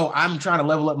 I'm trying to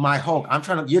level up my Hulk.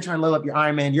 You're trying to level up your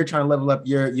Iron Man. You're trying to level up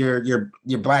your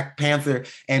Black Panther.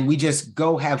 And we just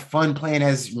go have fun playing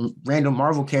as random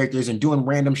Marvel characters and doing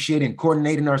random shit and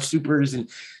coordinating our supers and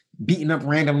beating up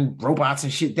random robots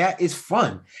and shit. That is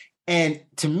fun. And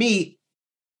to me,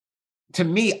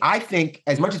 I think,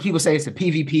 as much as people say it's a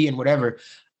PvP and whatever,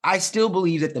 I still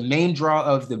believe that the main draw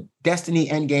of the Destiny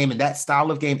endgame and that style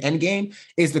of game endgame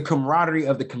is the camaraderie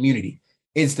of the community.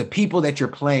 It's the people that you're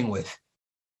playing with.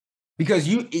 Because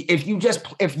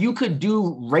if you could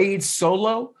do raids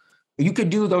solo, you could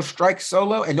do those strikes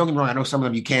solo, and don't get me wrong, I know some of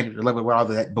them you can't live with all of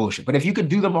that bullshit, but if you could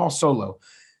do them all solo,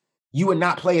 you would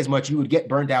not play as much. You would get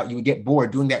burned out. You would get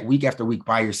bored doing that week after week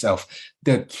by yourself.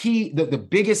 The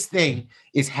biggest thing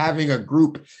is having a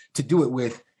group to do it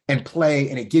with and play,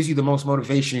 and it gives you the most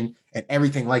motivation and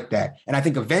everything like that. And I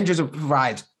think Avengers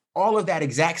provides all of that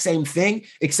exact same thing,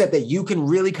 except that you can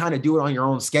really kind of do it on your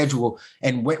own schedule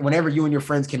and whenever you and your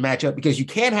friends can match up, because you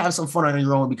can have some fun on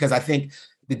your own, because I think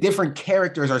the different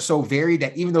characters are so varied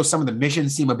that even though some of the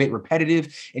missions seem a bit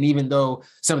repetitive, and even though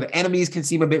some of the enemies can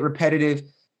seem a bit repetitive,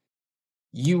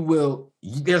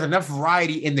 there's enough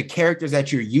variety in the characters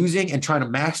that you're using and trying to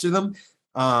master them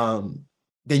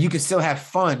that you can still have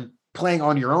fun playing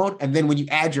on your own. And then when you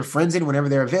add your friends in whenever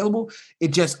they're available,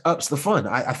 it just ups the fun.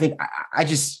 I think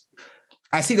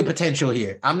I see the potential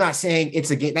here. I'm not saying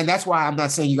it's a game, and that's why I'm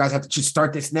not saying you guys have to just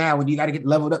start this now and you got to get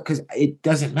leveled up, because it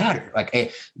doesn't matter. Like,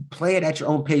 hey, play it at your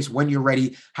own pace when you're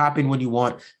ready, hop in when you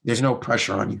want. There's no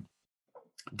pressure on you.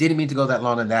 Didn't mean to go that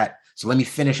long on that. So let me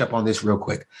finish up on this real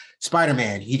quick.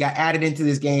 Spider-Man, he got added into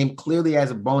this game clearly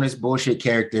as a bonus bullshit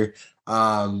character.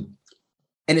 And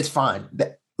it's fine.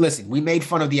 Listen, we made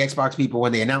fun of the Xbox people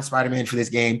when they announced Spider-Man for this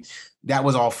game. That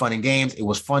was all fun and games. It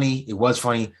was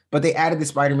funny. But they added the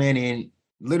Spider-Man in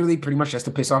literally pretty much just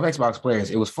to piss off Xbox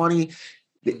players. It was funny.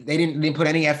 They didn't put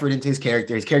any effort into his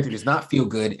character. His character does not feel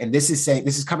good. And this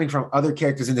is coming from other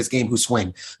characters in this game who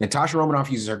swing. Natasha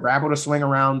Romanoff uses her grapple to swing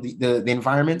around the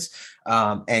environments.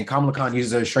 And Kamala Khan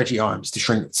uses her stretchy arms to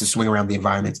swing around the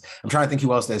environments. I'm trying to think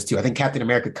who else does too. I think Captain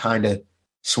America kind of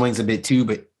swings a bit too,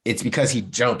 but it's because he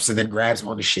jumps and then grabs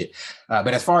onto shit.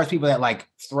 But as far as people that like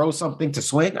throw something to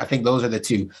swing, I think those are the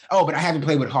two. Oh, but I haven't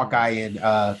played with Hawkeye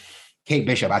and Kate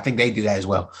Bishop. I think they do that as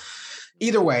well.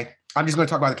 Either way, I'm just going to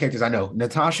talk about the characters I know.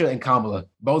 Natasha and Kamala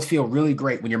both feel really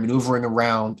great when you're maneuvering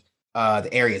around the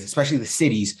areas, especially the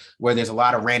cities where there's a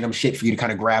lot of random shit for you to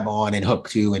kind of grab on and hook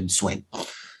to and swing.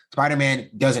 Spider-Man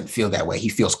doesn't feel that way. He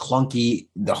feels clunky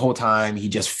the whole time. He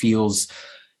just feels,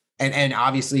 and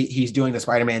obviously he's doing the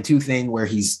Spider-Man 2 thing where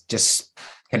he's just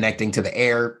connecting to the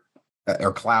air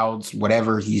or clouds,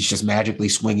 whatever. He's just magically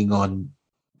swinging on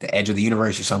the edge of the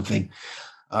universe or something.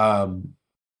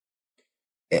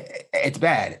 It's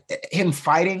bad. Him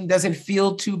fighting doesn't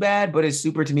feel too bad, but his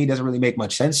super to me doesn't really make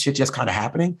much sense. Shit just kind of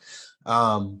happening.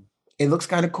 It looks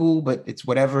kind of cool, but it's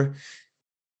whatever.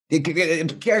 The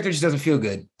character just doesn't feel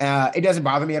good. It doesn't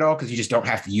bother me at all because you just don't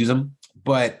have to use them,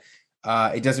 but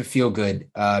it doesn't feel good.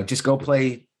 Just go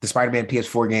play the Spider-Man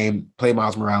PS4 game, play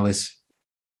Miles Morales.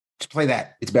 Just play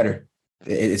that. It's better.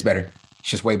 It's better. It's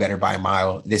just way better by a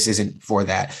mile. This isn't for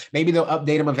that. Maybe they'll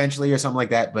update him eventually or something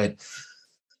like that, but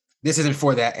this isn't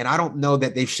for that. And I don't know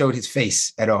that they've showed his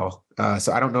face at all.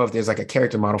 So I don't know if there's like a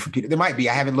character model for Peter. There might be.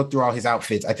 I haven't looked through all his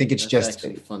outfits. I think it's just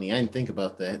actually funny. I didn't think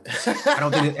about that.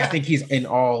 I think he's in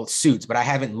all suits, but I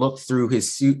haven't looked through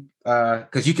his suit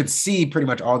because you can see pretty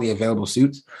much all the available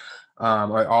suits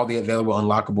or all the available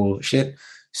unlockable shit.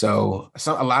 So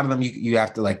a lot of them you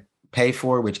have to like pay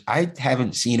for, which I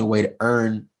haven't seen a way to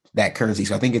earn that currency.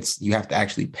 So I think you have to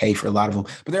actually pay for a lot of them,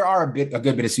 but there are a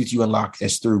good bit of suits you unlock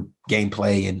just through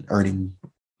gameplay and earning,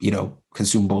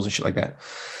 consumables and shit like that.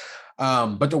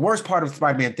 But the worst part of the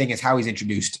Spider-Man thing is how he's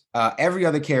introduced. Every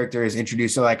other character is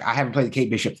introduced. So like I haven't played the Kate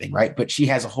Bishop thing, right? But she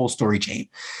has a whole story chain.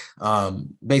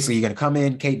 Basically you're going to come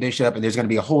in Kate Bishop and there's going to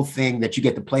be a whole thing that you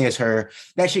get to play as her.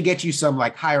 That should get you some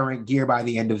like higher rank gear by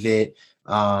the end of it.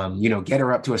 Get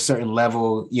her up to a certain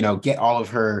level, get all of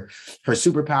her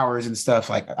superpowers and stuff.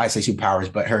 Like I say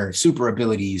superpowers, but her super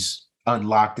abilities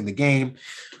unlocked in the game.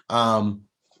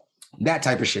 That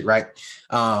type of shit, right?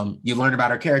 You learn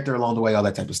about her character along the way, all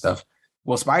that type of stuff.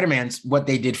 Well, Spider-Man's, what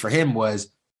they did for him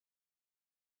was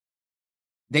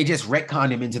they just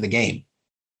retconned him into the game.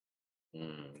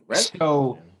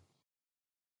 So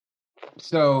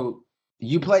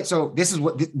you play. So this is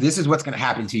what's going to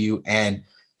happen to you, and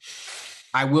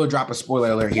I will drop a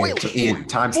spoiler alert here to Ian.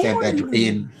 Timestamp that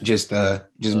Ian. Just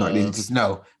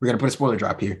know we're going to put a spoiler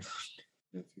drop here.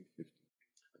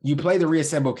 You play the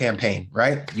Reassemble campaign,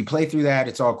 right? You play through that.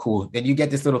 It's all cool. Then you get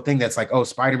this little thing that's like, oh,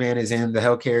 Spider-Man is in the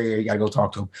Helicarrier. You got to go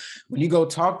talk to him. When you go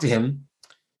talk to him,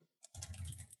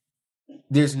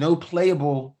 there's no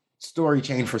playable story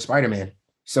chain for Spider-Man.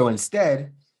 So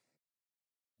instead,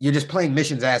 you're just playing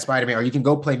missions as Spider-Man, or you can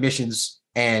go play missions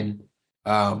and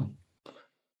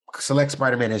select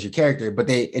Spider-Man as your character, but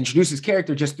they introduce his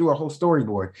character just through a whole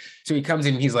storyboard. So he comes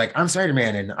in and he's like, I'm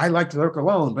Spider-Man and I like to work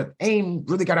alone, but AIM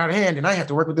really got out of hand and I have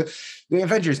to work with the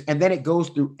Avengers. And then it goes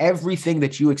through everything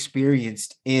that you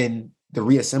experienced in the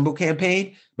Reassemble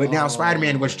campaign, but now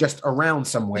Spider-Man was just around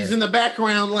somewhere. He's in the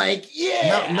background, like, he's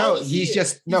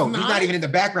not even in the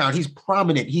background. He's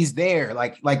prominent. He's there.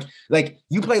 Like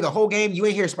you play the whole game, you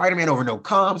ain't hear Spider-Man over no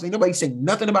comms. Ain't nobody saying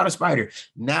nothing about a spider.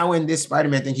 Now in this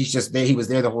Spider-Man thing, he's just there. He was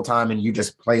there the whole time, and you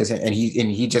just play as him, and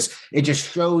it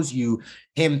just shows you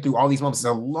him through all these moments. It's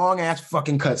a long ass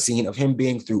fucking cutscene of him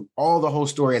being through all the whole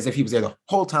story as if he was there the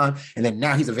whole time, and then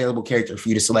now he's an available character for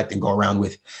you to select and go around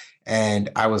with. And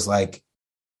I was like,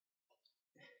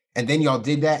 and then y'all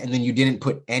did that, and then you didn't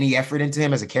put any effort into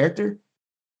him as a character,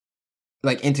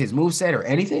 like into his moveset or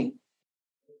anything.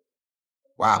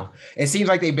 Wow. It seems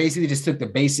like they basically just took the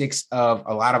basics of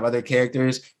a lot of other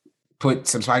characters, put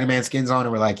some Spider-Man skins on,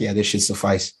 and were like, yeah, this should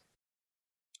suffice.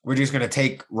 We're just going to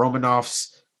take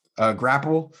Romanoff's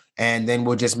grapple, and then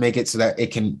we'll just make it so that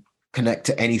it can connect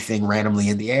to anything randomly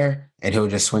in the air, and he'll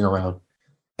just swing around.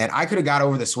 And I could have got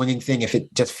over the swinging thing if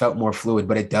it just felt more fluid,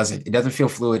 but it doesn't. It doesn't feel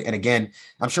fluid. And again,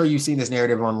 I'm sure you've seen this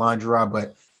narrative online, Gerard,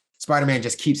 but Spider-Man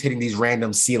just keeps hitting these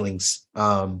random ceilings.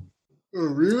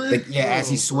 Really? As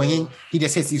he's swinging, he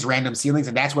just hits these random ceilings,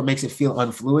 and that's what makes it feel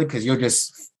unfluid, because you're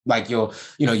just like you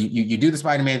do the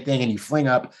Spider-Man thing and you fling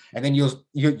up, and then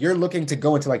you're looking to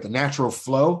go into like the natural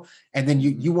flow, and then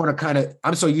you want to kind of.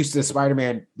 I'm so used to the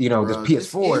Spider-Man, this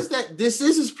PS4. This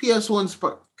is his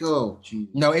PS1.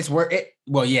 No, it's where it.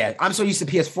 Well, yeah, I'm so used to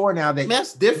PS4 now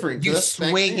that's different. You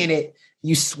swing in it,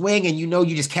 you swing, and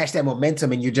you just catch that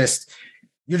momentum, and you're just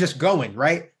going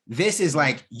right. This is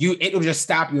like it'll just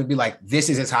stop you and be like, this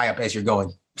is as high up as you're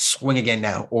going. Swing again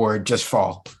now, or just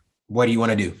fall. What do you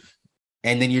want to do?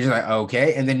 And then you're just like,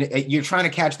 okay. And then you're trying to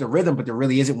catch the rhythm, but there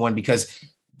really isn't one because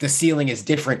the ceiling is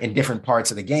different in different parts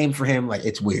of the game for him. Like,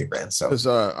 it's weird, man. So does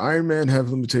Iron Man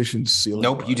have limitations ceiling?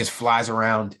 Nope. He just flies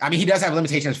around. I mean, he does have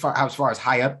limitations as far as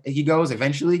high up he goes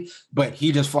eventually, but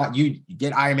he just fly. You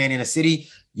get Iron Man in a city,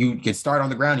 you can start on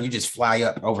the ground and you just fly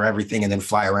up over everything and then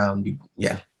fly around.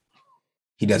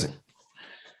 He doesn't.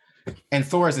 And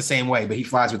Thor is the same way, but he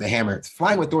flies with the hammer.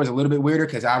 Flying with Thor is a little bit weirder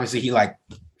because obviously he like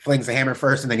flings the hammer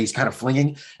first and then he's kind of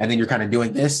flinging and then you're kind of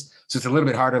doing this. So it's a little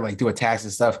bit harder like do attacks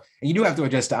and stuff. And you do have to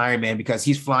adjust to Iron Man because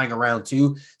he's flying around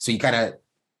too. So you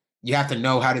have to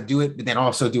know how to do it, but then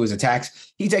also do his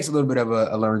attacks. He takes a little bit of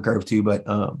a learning curve too, but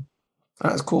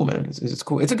it's cool, man. It's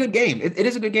cool. It's a good game. It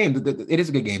is a good game. It is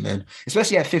a good game, man.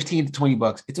 Especially at $15 to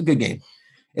 $20. It's a good game.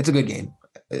 It's a good game.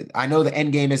 I know the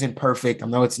end game isn't perfect. I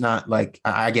know it's not like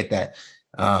I get that.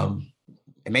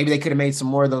 And maybe they could have made some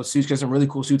more of those suits because some really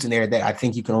cool suits in there that I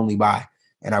think you can only buy.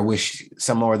 And I wish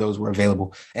some more of those were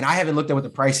available. And I haven't looked at what the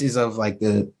prices of like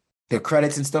the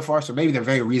credits and stuff are. So maybe they're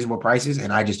very reasonable prices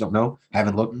and I just don't know. I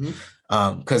haven't looked.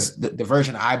 Because the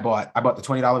version I bought the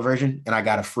 $20 version and I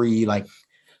got a free like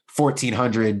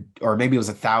 1,400 or maybe it was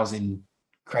 1,000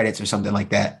 credits or something like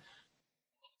that.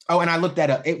 Oh, and I looked that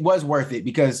up. It was worth it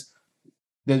because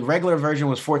the regular version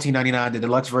was $14.99. The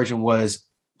deluxe version was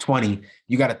 $20.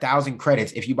 You got 1,000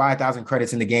 credits. If you buy 1,000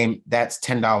 credits in the game, that's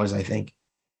 $10, I think.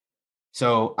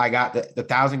 So I got the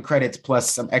 1,000 credits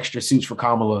plus some extra suits for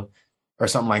Kamala or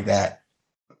something like that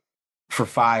for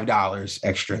 $5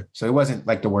 extra. So it wasn't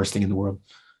like the worst thing in the world.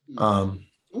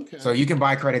 Okay. So you can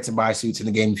buy credits and buy suits in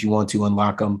the game if you want to,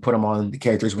 unlock them, put them on the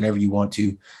characters whenever you want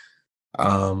to.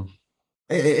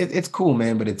 It's cool,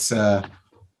 man, but it's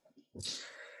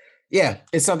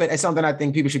it's something I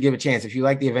think people should give a chance. If you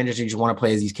like the Avengers and you just want to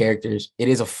play as these characters, it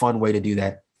is a fun way to do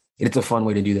that. It's a fun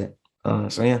way to do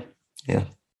that. So yeah.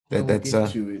 That's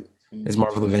it's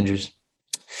Marvel Avengers.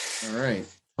 All right.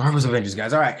 Marvel's Avengers,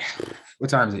 guys. All right. What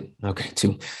time is it? Okay,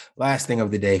 2. Last thing of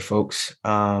the day, folks.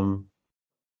 Before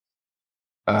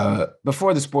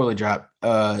the spoiler drop,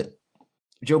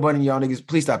 Joe Budden, y'all niggas,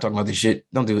 please stop talking about this shit.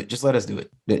 Don't do it. Just let us do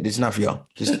it. It's not for y'all.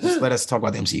 Just let us talk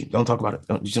about the MCU. Don't talk about it.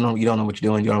 You don't know what you're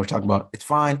doing. You don't know what you're talking about. It's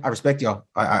fine. I respect y'all.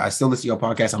 I still listen to y'all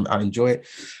podcast. I enjoy it.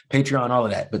 Patreon, all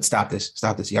of that. But stop this.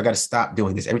 Stop this. Y'all got to stop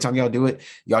doing this. Every time y'all do it,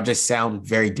 y'all just sound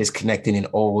very disconnected and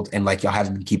old and like y'all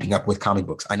haven't been keeping up with comic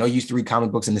books. I know you used to read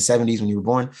comic books in the 70s when you were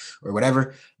born or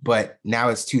whatever, but now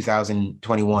it's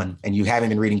 2021 and you haven't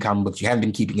been reading comic books. You haven't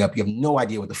been keeping up. You have no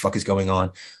idea what the fuck is going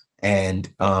on.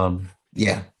 And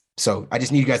yeah. So I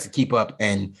just need you guys to keep up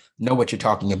and know what you're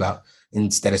talking about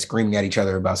instead of screaming at each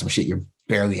other about some shit you're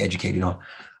barely educated on.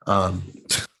 And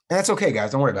that's okay,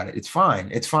 guys. Don't worry about it. It's fine.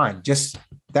 It's fine. Just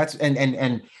that's and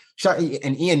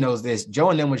Ian knows this.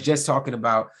 Joe and them was just talking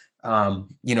about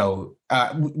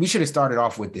we should have started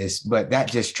off with this, but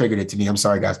that just triggered it to me. I'm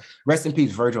sorry, guys. Rest in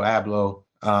peace, Virgil Abloh.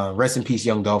 Rest in peace,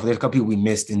 Young Dolph. There's a couple people we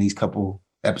missed in these couple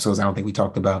episodes. I don't think we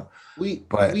talked about. We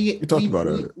talked about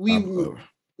it.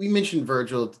 We mentioned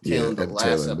Virgil at the tail end of the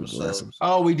last episode.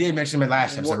 Oh, we did mention him in the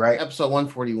last episode, right? Episode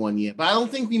 141, yeah. But I don't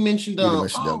think we mentioned we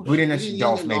didn't mention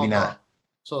Dolph, maybe not.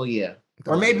 So yeah.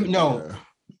 Or maybe no.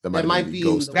 That might be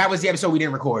Ghost. That was the episode we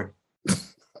didn't record. It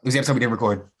was the episode we didn't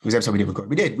record.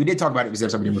 We did talk about it. It was the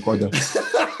episode we didn't record though.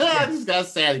 I just got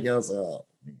sad again. So.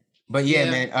 But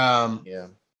yeah, man.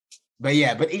 But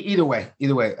either way.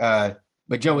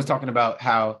 But Joe was talking about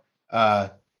how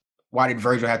why did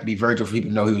Virgil have to be Virgil for people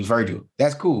to know he was Virgil?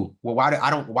 That's cool. Well, why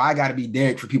I gotta be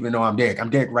Derek for people to know I'm Derek? I'm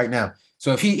Derek right now.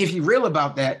 So if he real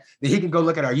about that, then he can go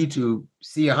look at our YouTube,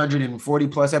 see 140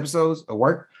 plus episodes of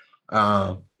work.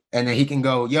 And then he can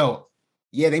go,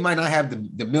 they might not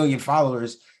have the million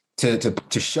followers to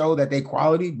show that they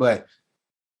quality, but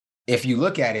if you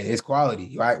look at it, it's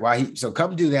quality, right? So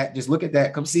come do that. Just look at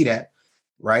that. Come see that,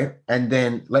 right? And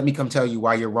then let me come tell you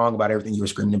why you're wrong about everything you were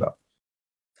screaming about.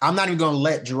 I'm not even going to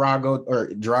let Gerard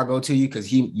go to you because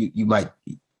he might.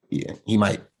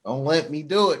 Don't let me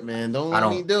do it, man. Don't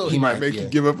let me do it. He might make you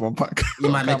give up on podcast. He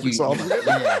might make you.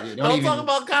 Don't talk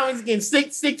about comics again.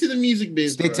 Stick to the music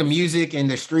business. Stick to music and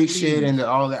the street shit and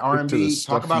all the R&B.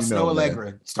 Talk about Snow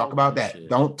Allegra. Talk about that. Shit.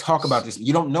 Don't talk about this.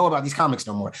 You don't know about these comics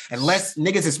no more. Unless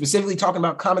niggas is specifically talking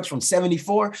about comics from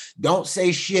 74, don't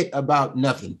say shit about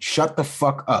nothing. Shut the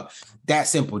fuck up. That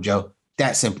simple, Joe.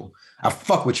 That simple. I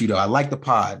fuck with you though. I like the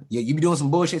pod. Yeah, you be doing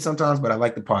some bullshit sometimes, but I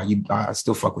like the pod. I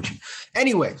still fuck with you.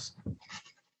 Anyways,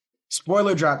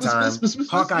 spoiler drop time.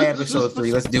 Hawkeye episode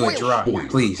 3. Let's do it, Gerard,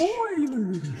 please.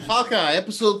 Hawkeye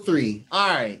episode 3. All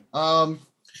right.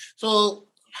 So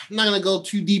I'm not gonna go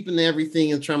too deep into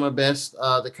everything and try my best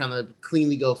to kind of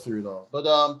cleanly go through it all. But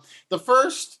the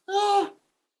first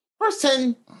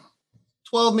 10,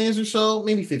 12 minutes or so,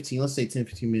 maybe 15. Let's say 10,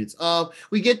 15 minutes.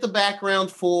 We get the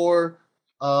background for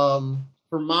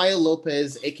Maya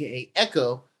Lopez, aka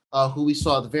Echo, who we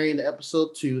saw at the very end of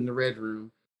episode 2 in the Red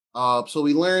Room. So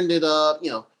we learned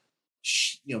that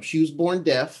she was born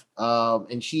deaf,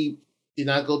 and she did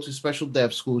not go to special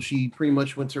deaf school. She pretty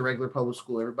much went to regular public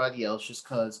school. Everybody else, just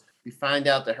because we find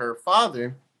out that her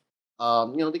father,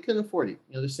 they couldn't afford it.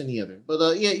 Just any other. But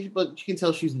but you can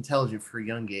tell she's intelligent for a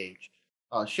young age.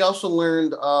 She also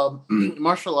learned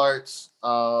martial arts,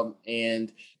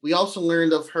 and we also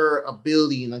learned of her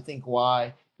ability, and I think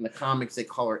why in the comics they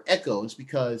call her Echo is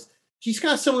because she's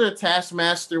kind of similar to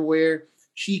Taskmaster, where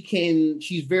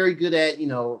she's very good at,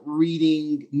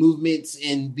 reading movements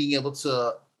and being able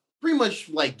to pretty much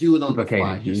like do it on the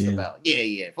fly. Just about.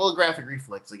 Yeah. Photographic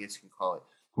reflex, I guess you can call it.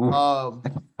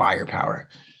 Firepower.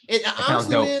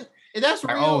 Honestly, man, that's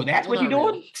real. Oh, that's what you're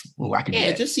doing? Oh, I can do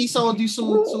that. Just see someone do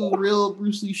some real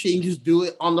Bruce Lee shit and just do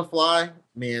it on the fly.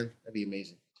 Man, that'd be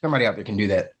amazing. Somebody out there can do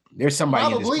that. There's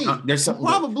somebody probably. There's something.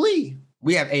 Probably.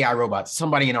 We have AI robots.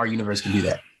 Somebody in our universe can do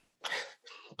that.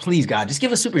 Please, God, just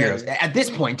give us superheroes. At this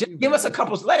point, just give us a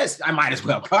couple. I might as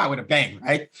well go out with a bang,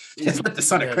 right? Just let the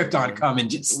son of Krypton come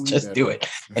and just do it.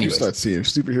 Anyway, you start seeing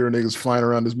superhero niggas flying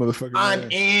around this motherfucker.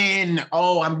 I'm in.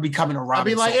 Oh, I'm becoming a Robin. I'll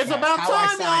be like, it's about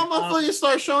time y'all motherfuckers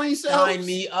start showing yourselves. Sign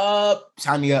me up.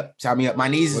 Sign me up. My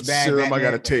knees is bad. Serum I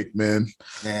gotta take, man.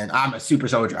 Man, I'm a super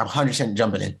soldier. I'm 100%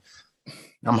 jumping in.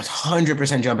 I'm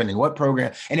 100% jumping in. What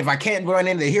program? And if I can't join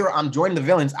into the hero, I'm joining the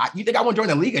villains. You think I want to join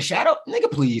the League of Shadow?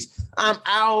 Nigga, please. I'm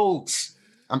out.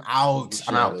 Going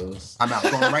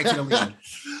right to the league.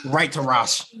 Right to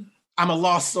Rosh. I'm a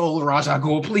lost soul, Raj Al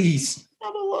Ghul, please.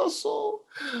 I'm a lost soul.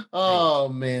 Oh,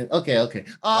 man. Okay.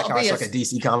 Like how it's like a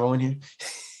DC combo in here.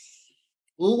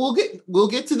 We'll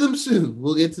get to them soon.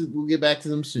 We'll get back to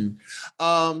them soon.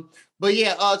 But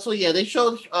yeah, they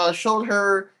showed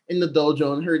her in the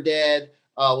dojo, and her dad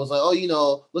was like,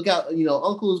 oh, look out,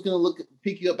 uncle is gonna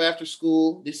pick you up after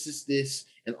school. This.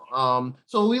 And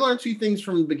so we learned 2 things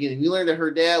from the beginning. We learned that her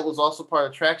dad was also part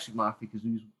of Tracksuit Mafia because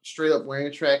he was straight up wearing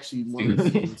a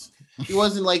tracksuit. He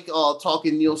wasn't like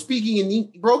talking, speaking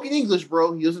in broken English,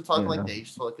 bro. He wasn't talking like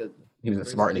that. He was a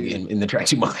smart nigga in the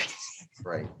Tracksuit Mafia.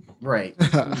 Right.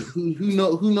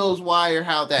 who knows why or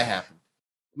how that happened?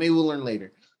 Maybe we'll learn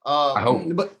later. I hope.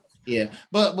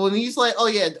 But when he's like, oh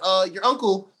yeah, your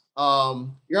uncle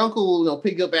will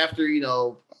pick you up after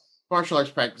martial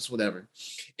arts practice, whatever.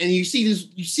 And you see a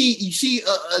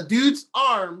dude's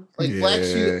arm, like black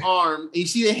suit arm, and you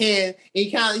see the hand, and he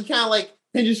kind of like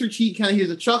pinches her cheek, kind of hears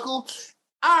a chuckle.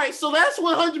 All right, so that's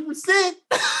 100%.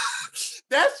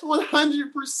 That's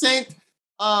 100%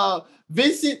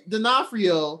 Vincent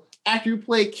D'Onofrio, actor who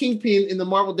played Kingpin in the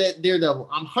Marvel Daredevil.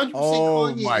 I'm 100%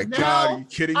 calling it. Oh my God, are you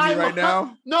kidding me right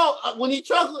now? No, when he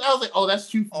chuckled, I was like, oh, that's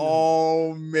too funny.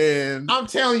 Oh, man. I'm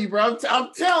telling you, bro.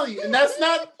 I'm telling you. And that's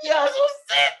not, that's what I'm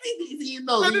saying.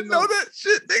 I didn't know that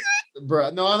shit, nigga. Bro,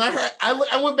 no, and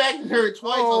I went back and heard it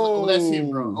twice. I was like, oh, that's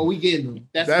him, bro. Oh, we getting him.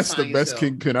 That's the best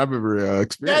Kingpin I've ever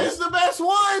experienced. That is the best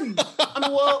one. I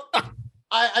mean, well,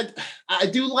 I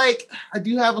do like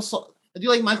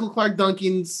Michael Clark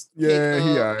Duncan's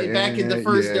back in the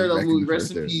first Daredevil movie.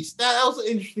 Rest in peace. That was an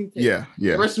interesting thing. Yeah.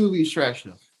 The rest of the movie is trash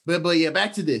though. But yeah,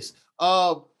 back to this.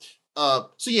 So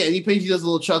yeah, and he does a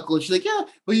little chuckle, and she's like, yeah,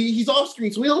 but he's off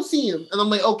screen, so we don't see him. And I'm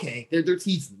like, okay, they're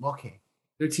teasing him. Okay,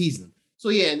 they're teasing him. So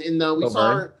yeah, and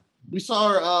we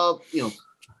saw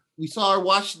her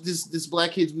watch this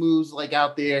black kid's moves like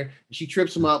out there, and she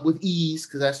trips him up with ease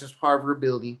because that's just part of her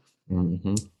ability.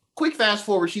 Mm-hmm. Quick fast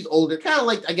forward, she's older, kind of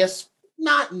like, I guess,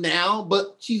 not now,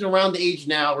 but she's around the age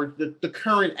now where the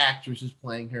current actress is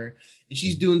playing her, and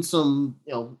she's doing some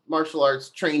martial arts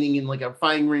training in like a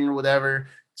fighting ring or whatever.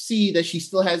 See that she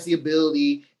still has the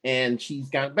ability, and she's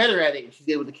gotten better at it, and she's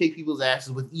able to kick people's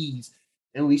asses with ease.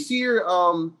 And we see her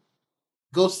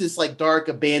go to this like dark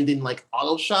abandoned like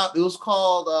auto shop. It was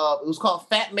called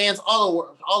Fat Man's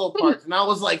Auto Parts, and I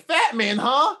was like, Fat Man,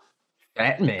 huh?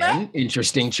 Fat Man,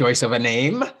 interesting choice of a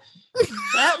name.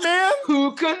 Fat Man?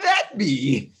 Who could that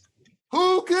be?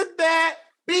 Who could that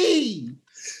be?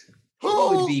 Who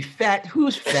would be fat?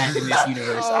 Who's fat in this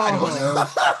universe? I don't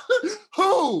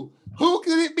know. Who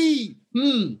could it be?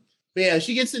 But yeah,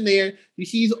 she gets in there. She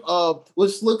sees what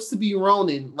looks to be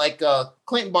Ronin, like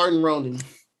Clint Barton Ronin.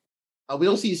 We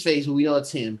don't see his face, but we know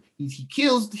it's him. He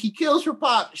kills her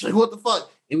pop. She's like, what the fuck?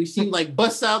 And we see him like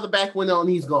bust out the back window, and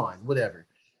he's gone. Whatever.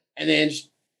 And then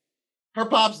her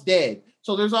pop's dead.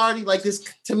 So there's already like this,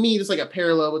 to me, there's like a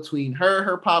parallel between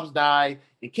her pops died,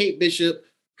 and Kate Bishop,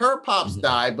 her pops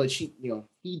died, but he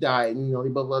died, and they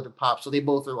both love their pops. So they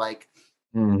both are like,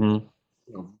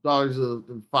 daughters of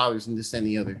the fathers and this and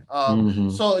the other.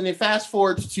 So, and then fast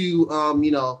forward to,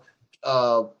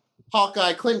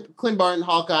 Hawkeye, Clint Barton,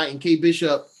 Hawkeye, and Kate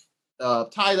Bishop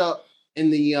tied up in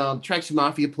the Tracksuit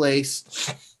Mafia place.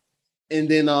 And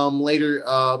then later,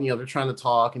 they're trying to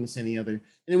talk and this and the other. And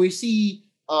then we see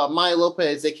Maya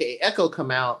Lopez, aka Echo,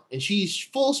 come out, and she's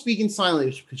full speaking sign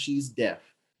language because she's deaf.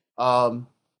 And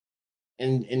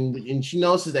she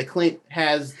notices that Clint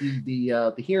has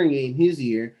the hearing aid in his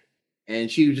ear, and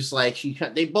she was just like,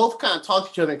 they both kind of talk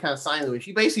to each other in kind of sign language.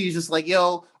 She basically is just like,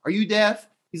 yo, are you deaf?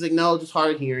 He's like, no, just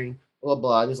hard of hearing, blah,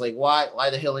 blah. And he's like, why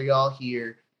the hell are y'all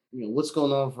here? What's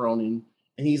going on with Ronin?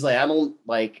 And he's like, I don't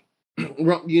like,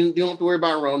 you don't have to worry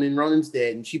about Ronin. Ronin's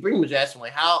dead. And she pretty much asked him,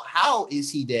 like, how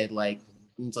is he dead? Like,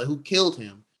 and it's like, who killed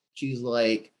him? She's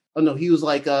like, oh no, he was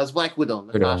like, it's Black Widow,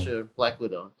 Natasha, Black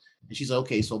Widow. And she's like,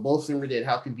 okay, so both of them were dead.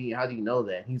 How convenient. How do you know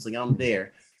that? And he's like, I'm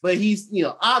there. But he's,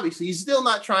 obviously he's still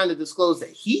not trying to disclose that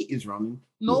he is Ronin.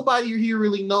 Nobody here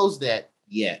really knows that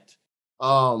yet.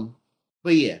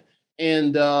 But yeah.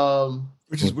 And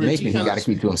which is weird. He got to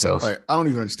keep to himself. Like, I don't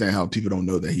even understand how people don't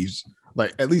know that he's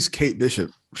like, at least Kate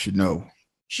Bishop should know.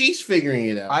 She's figuring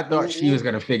it out. I thought she was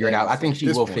going to figure it out. I think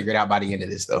she will figure it out by the end of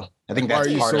this, though. I think that's part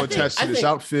of it. Are you so attached to this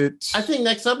outfit? I think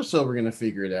next episode we're going to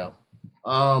figure it out.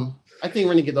 I think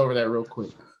we're going to get over that real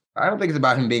quick. I don't think it's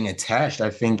about him being attached.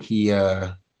 I think he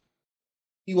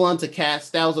wanted to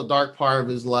cast. That was a dark part of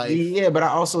his life. Yeah, but I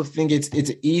also think it's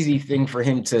an easy thing for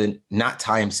him to not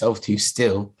tie himself to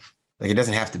still. Like, it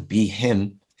doesn't have to be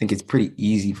him. I think it's pretty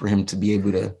easy for him to be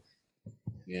able to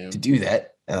do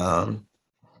that.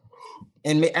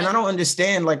 And I don't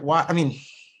understand, like, why. I mean,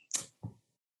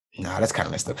 that's kind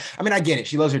of messed up. I mean, I get it.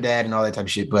 She loves her dad and all that type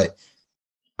of shit. But,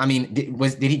 I mean,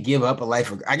 did he give up a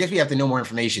life? I guess we have to know more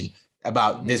information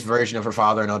about this version of her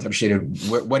father and all that type of shit.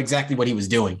 What he was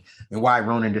doing and why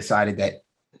Ronin decided that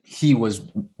he was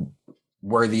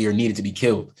worthy or needed to be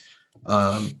killed.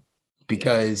 But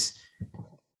because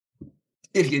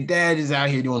if your dad is out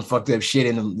here doing fucked up shit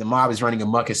and the mob is running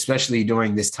amok, especially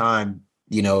during this time,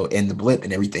 you know, in the blip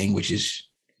and everything, which is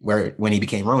when he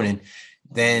became Ronin,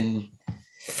 then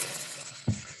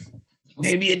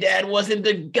maybe your dad wasn't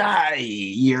the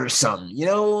guy or something, you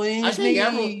know?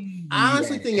 I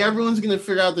honestly think everyone's gonna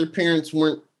figure out their parents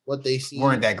weren't what they seemed.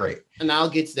 Weren't that great. And I'll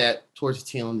get to that towards the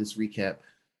tail end of this recap.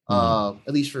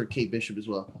 At least for Kate Bishop as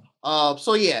well.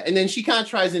 So yeah, and then she kind of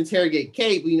tries to interrogate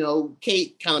Kate, but you know,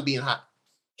 Kate kind of being hot.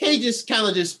 Kate just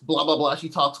blah blah blah. She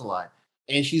talks a lot,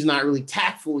 and she's not really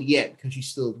tactful yet because she's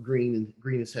still green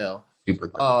as hell. Super.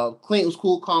 Clint was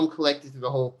cool, calm, collected through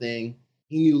the whole thing.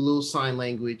 He knew a little sign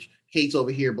language. Kate's over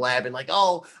here blabbing like,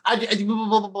 "Oh, I blah blah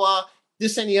blah blah blah.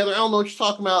 This and the other. I don't know what you're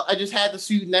talking about. I just had the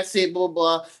suit and that's it. Blah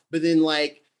blah blah." But then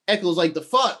like Echo's like, "The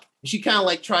fuck." And she kind of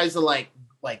like tries to like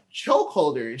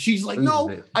chokehold her. She's like,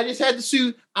 "No, I just had the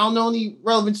suit. I don't know any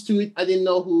relevance to it. I didn't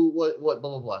know what blah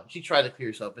blah blah." She tried to clear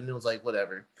herself, and it was like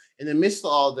whatever. In the midst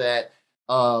of all that,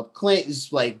 Clint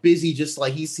is like busy, just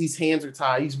like his hands are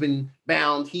tied. He's been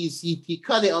bound. He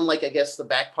cut it on like I guess the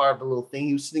back part of the little thing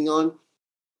he was sitting on,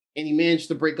 and he managed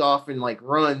to break off and like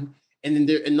run. And then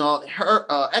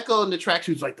Echo in the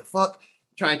tracksuit's like the fuck,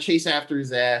 trying to chase after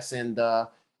his ass, and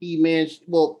he managed.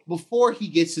 Well, before he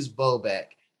gets his bow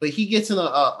back. But he gets in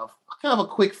a kind of a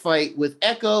quick fight with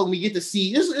Echo, and we get to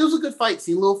see it was a good fight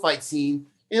scene, little fight scene.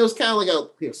 And it was kind of like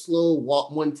a slow walk,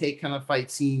 one take kind of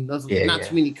fight scene. There's not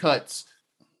too many cuts.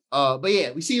 But yeah,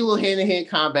 we see a little hand-to-hand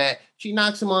combat. She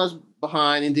knocks him on his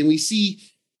behind, and then we see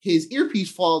his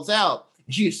earpiece falls out.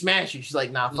 And she smashes it. She's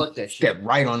like, "Nah, fuck that shit." Step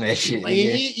right on that shit.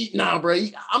 Like, nah, bro,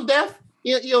 I'm deaf.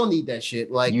 You don't need that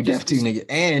shit. Like you deaf too, nigga.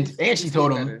 And she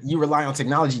told him you rely on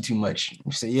technology too much.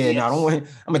 You say, "Yeah, no, I don't want.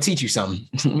 I'm gonna teach you something.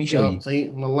 Let me show you. So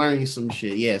I'm gonna learn you some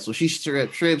shit." Yeah. So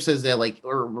Trib says that like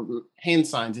or hand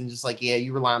signs and just like, "Yeah,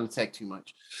 you rely on the tech too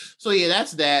much." So yeah,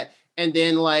 that's that. And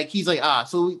then like he's like,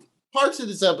 so parts of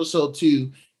this episode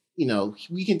too, you know,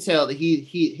 we can tell that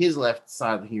his left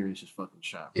side of the hearing is just fucking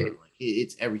shot. Bro. Yeah. Like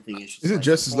it's everything. It's just is it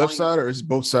just his left side or is it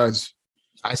both sides?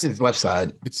 I said his left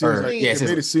side. It seems like it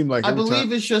made it seem like I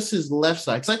believe it's just his left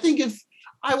side. Because I think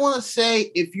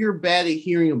if you're bad at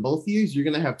hearing in both ears, you're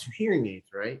gonna have two hearing aids,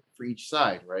 right, for each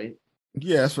side, right?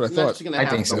 Yeah, that's what I thought. I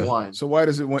think so. One. So why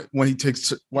does it when he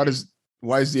takes? Why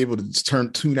is he able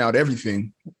to tune out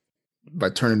everything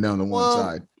by turning down the one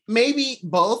side? Maybe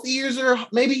both ears are.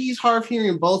 Maybe he's hard of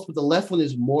hearing both, but the left one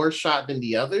is more shot than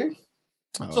the other.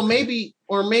 Oh, so maybe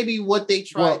what they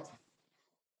tried.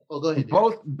 Oh, go ahead.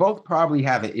 Both probably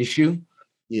have an issue.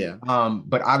 Yeah.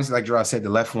 But obviously, like Gerard said, the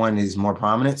left one is more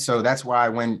prominent. So that's why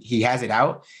when he has it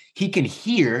out, he can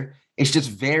hear. It's just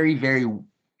very, very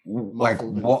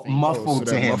muffled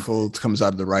to him. Muffled comes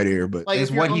out of the right ear, but like is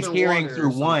what he's hearing through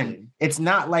one. It's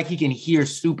not like he can hear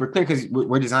super clear because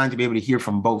we're designed to be able to hear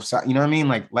from both sides. You know what I mean?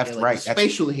 Like left, right.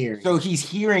 Spatial hearing. So he's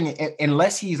hearing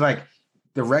unless he's like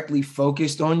directly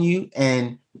focused on you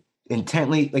and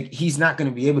intently, like he's not going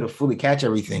to be able to fully catch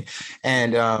everything.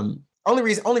 And only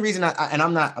reason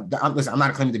I'm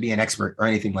not claiming to be an expert or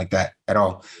anything like that at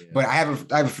all. Yeah. But I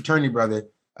have a fraternity brother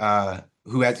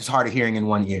who has hard of hearing in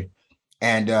one ear,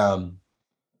 and I'm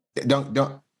not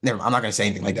going to say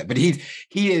anything like that. But he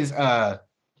is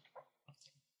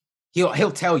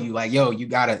he'll tell you like, yo, you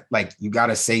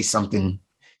gotta say something.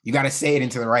 You got to say it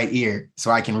into the right ear so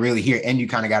I can really hear. And you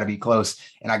kind of got to be close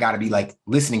and I got to be like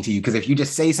listening to you. Because if you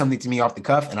just say something to me off the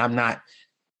cuff and I'm not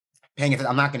paying attention,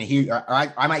 I'm not going to hear you. Or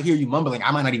I might hear you mumbling.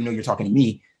 I might not even know you're talking to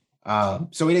me.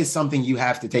 So it is something you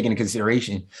have to take into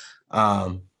consideration.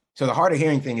 So the hard of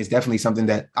hearing thing is definitely something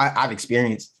that I've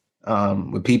experienced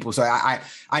with people. So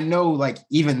I know like,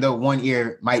 even though one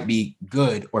ear might be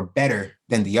good or better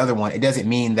than the other one, it doesn't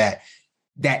mean that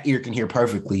ear can hear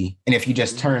perfectly. And if you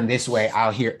just turn this way,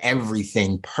 I'll hear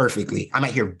everything perfectly. I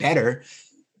might hear better.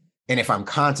 And if I'm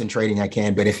concentrating, I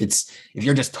can. But if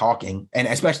you're just talking, and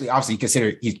especially obviously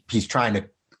consider he's trying to,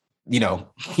 you know,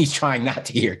 he's trying not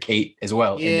to hear Kate as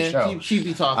well in the show. She'd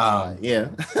be talking.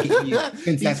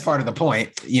 Since that's part of the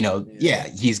point, you know,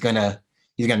 he's gonna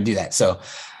do that. So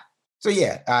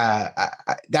yeah,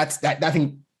 I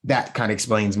think that kind of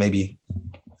explains maybe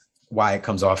why it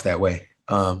comes off that way.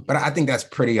 But I think that's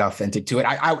pretty authentic to it.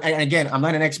 And again, I'm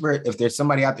not an expert. If there's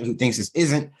somebody out there who thinks this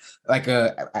isn't like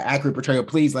a accurate portrayal,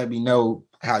 please let me know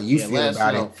how you feel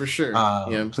about it. For sure.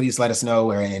 Please let us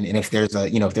know. And if there's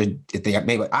if they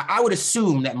maybe, I would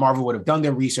assume that Marvel would have done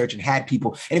their research and had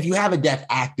people. And if you have a deaf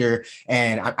actor,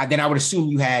 and then I would assume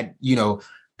you had, you know,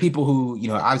 people who, you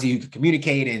know, obviously you could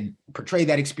communicate and portray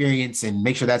that experience and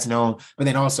make sure that's known, but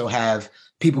then also have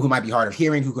people who might be hard of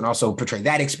hearing who can also portray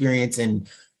that experience and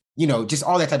just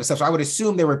all that type of stuff. So I would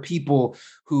assume there were people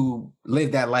who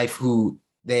lived that life who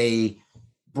they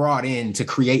brought in to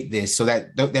create this so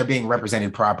that they're being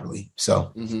represented properly.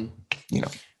 So,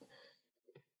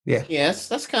 yeah. Yes,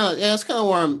 that's kind of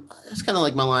where that's kind of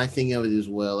like my line of thinking of it as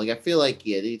well. Like, I feel like,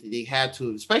 they had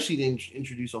to, especially to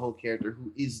introduce a whole character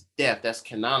who is deaf. That's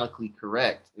canonically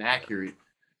correct and accurate.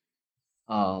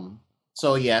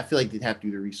 So yeah, I feel like they'd have to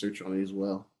do the research on it as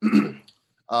well.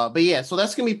 But yeah, so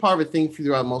that's gonna be part of a thing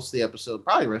throughout most of the episode,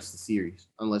 probably the rest of the series,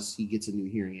 unless he gets a new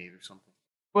hearing aid or something.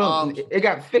 Well, it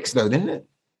got fixed though, didn't it?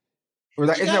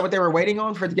 Isn't that what they were waiting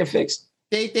on for it to get fixed?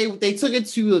 They took it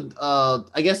to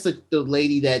I guess the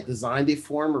lady that designed it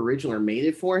for him originally, or made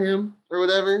it for him or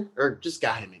whatever, or just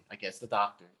got him in, I guess, the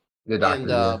doctor. The doctor.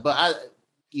 And but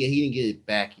he didn't get it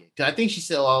back yet. Cause I think she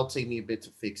said, "It'll take me a bit to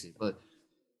fix it." But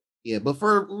yeah, but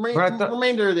for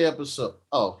remainder of the episode.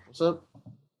 Oh, what's up?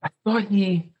 I thought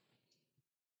maybe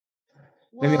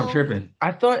I'm tripping.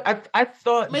 I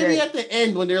thought maybe at the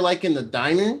end when they're like in the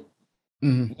diner.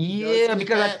 Mm-hmm. Yeah,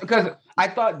 because I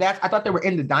thought they were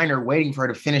in the diner waiting for her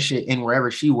to finish it in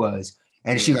wherever she was,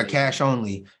 and she got cash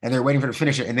only, and they're waiting for her to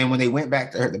finish it. And then when they went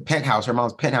back to the penthouse, her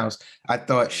mom's penthouse, I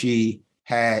thought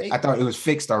it was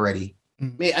fixed already.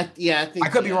 I think I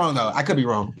could be wrong though. I could be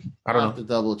wrong. I don't know. Have to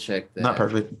double check that. Not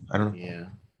perfect. I don't know. Yeah,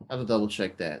 I have to double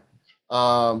check that.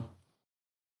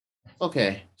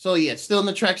 Okay, so yeah, still in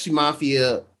the Tracksuit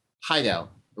Mafia hideout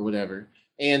or whatever.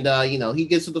 And he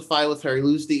gets to the fight with her. He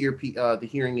loses the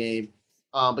hearing aid,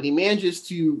 but he manages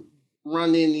to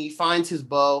run in. He finds his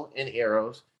bow and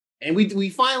arrows, and we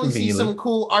finally see some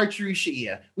cool archery shit.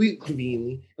 Yeah, we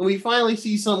finally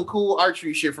see some cool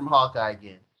archery shit from Hawkeye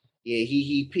again. Yeah,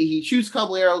 he shoots a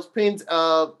couple arrows, pins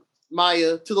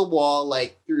Maya to the wall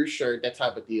like through her shirt, that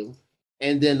type of deal.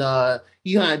 And then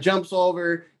he kind of jumps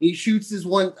over. He shoots his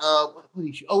one. What did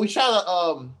he shoot? Oh,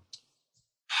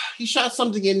 he shot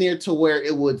something in there to where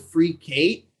it would free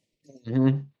Kate.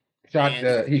 Mm-hmm.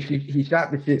 He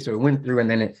shot the shit, so it went through, and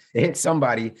then it hit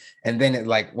somebody, and then it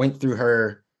like went through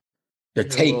the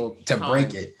tape to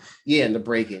break it. Yeah, and to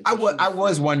break it. I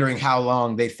was wondering how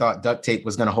long they thought duct tape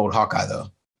was going to hold Hawkeye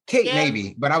though. Kate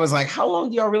maybe, but I was like, how long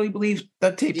do y'all really believe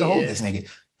duct tape to hold this nigga?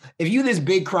 If you this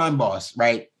big crime boss,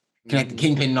 right? Connect the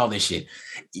Kingpin and all this shit.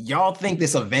 Y'all think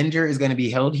this Avenger is going to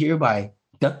be held here by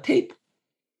duct tape?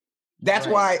 That's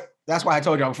why I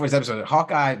told y'all before this episode,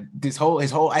 Hawkeye, his whole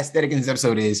aesthetic in this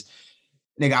episode is,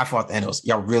 nigga, I fought Thanos.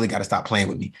 Y'all really got to stop playing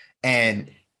with me. And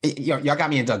y'all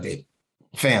got me in duct tape.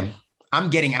 Fam,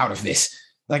 I'm getting out of this.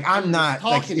 Like, I'm not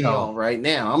talking to y'all right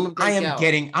now.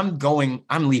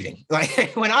 I'm leaving.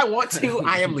 Like, when I want to,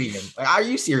 I am leaving. Like, are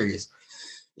you serious?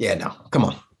 Yeah, no, come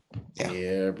on.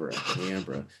 Yeah, bro.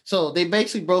 So they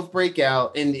basically both break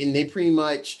out, and they pretty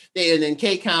much and then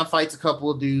Kate kind of fights a couple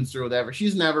of dudes or whatever.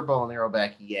 She's never bow and arrow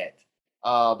back yet.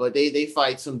 But they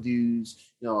fight some dudes.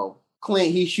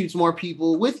 Clint, he shoots more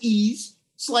people with ease,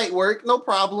 slight work, no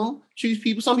problem. Shoots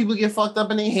people. Some people get fucked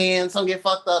up in their hands. Some get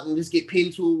fucked up and just get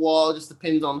pinned to a wall. Just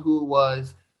depends on who it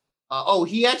was.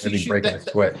 He actually shoots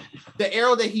the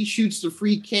arrow that he shoots to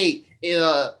free Kate.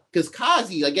 Because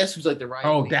Kazi, I guess, who's like the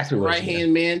right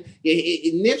hand man. Yeah,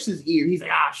 it nips his ear. He's like,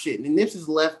 shit. And it nips his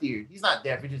left ear. He's not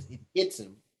deaf. It hits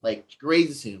him, like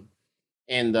grazes him,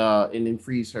 and then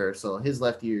frees her. So his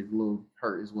left ear is a little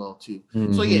hurt as well too.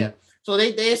 Mm-hmm. So yeah, so they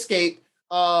escape.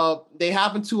 They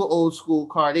hop into an old school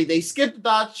car. They skip the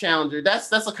Dodge Challenger.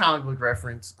 That's a comic book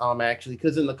reference, actually,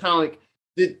 because in the comic,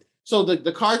 the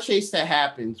car chase that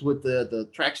happens with the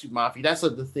Tracksuit Mafia, that's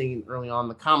the thing early on in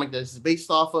the comic that this is based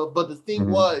off of. But the thing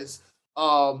was,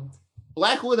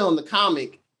 Black Widow in the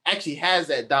comic actually has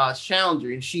that Dodge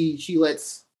Challenger, and she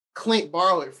lets Clint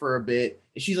borrow it for a bit.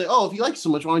 And she's like, "Oh, if you like it so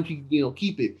much, why don't you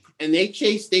keep it?" And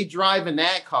they drive in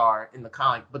that car in the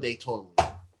comic, but they totally.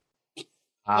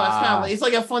 So that's kind of like, it's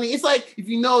like a funny, it's like if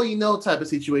you know type of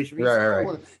situation. He's like,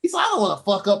 I don't want to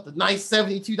fuck up the nice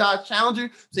 72 Dodge Challenger.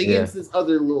 So he gets this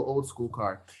other little old school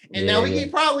car. And now we can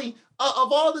probably,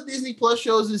 of all the Disney Plus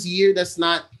shows this year, that's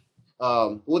not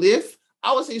What If,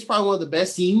 I would say it's probably one of the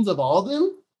best scenes of all of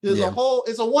them. There's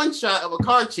it's a one shot of a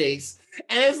car chase.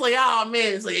 And it's like, oh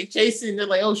man, it's like they're chasing. They're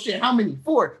like, oh shit, how many?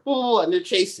 4. And they're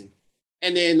chasing.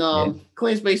 And then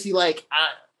Clint's basically like,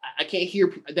 I can't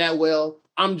hear that well.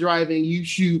 I'm driving, you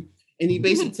shoot. And he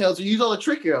basically tells her, use all the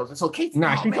trick arrows. And so Kate's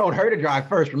she told her to drive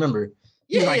first, remember?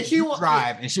 She wants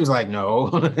drive. And she was like, no.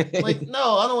 Like,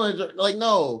 no, I don't want to. Like,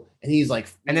 no. And he's like,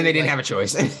 and then they didn't have a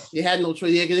choice. They had no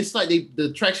choice. Yeah, because it's like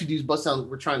the tracksuit dudes bust out,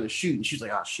 were trying to shoot. And she's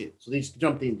like, oh shit. So they just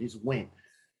jumped in and just went.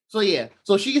 So yeah.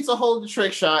 So she gets a hold of the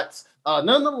trick shots. None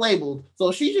of them labeled.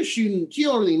 So she's just shooting. She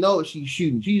don't really know what she's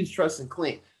shooting. She's just trusting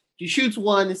Clint. She shoots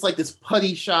one. It's like this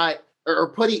putty shot. or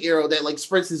putty arrow that like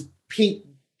spreads this pink,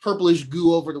 purplish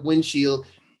goo over the windshield.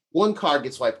 One car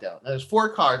gets wiped out. Now, there's 4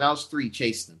 cars. Now it's 3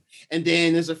 chasing them. And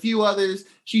then there's a few others.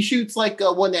 She shoots like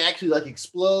one that actually like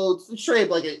explodes. Straight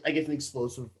like I guess an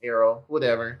explosive arrow,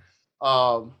 whatever.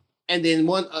 And then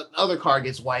one other car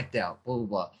gets wiped out. Blah blah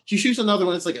blah. She shoots another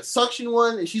one. It's like a suction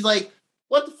one, and she's like,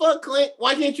 "What the fuck, Clint?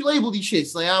 Why can't you label these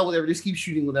shits?" Like, whatever. Just keep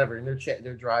shooting, whatever. And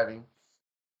they're driving.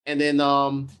 And then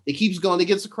it keeps going. It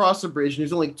gets across the bridge, and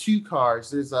there's only 2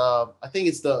 cars. There's I think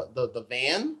it's the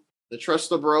van. The Trust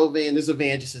the Bro van. There's a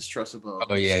van just says Trust the Bro.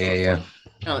 Oh yeah.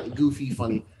 Kind of goofy,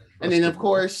 funny. And then of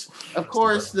course,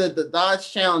 the Dodge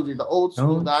Challenger, the old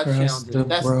school Dodge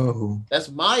Challenger.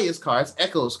 That's Maya's car. That's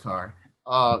Echo's car.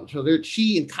 So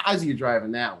she and Kazi are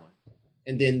driving that one.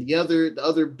 And then the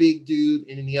other big dude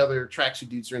and then the other tracksuit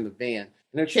dudes are in the van. And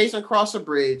they're chasing across a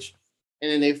bridge. And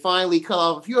then they finally cut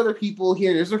off a few other people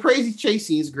here. And there's a crazy chase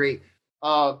scene. It's great.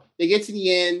 They get to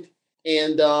the end.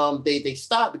 And they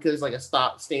stop because it's like a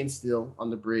standstill on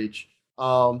the bridge.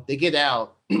 They get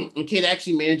out, and Kate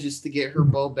actually manages to get her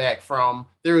bow back from.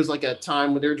 There was like a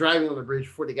time when they were driving on the bridge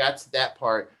before they got to that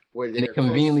part where they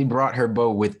conveniently brought her bow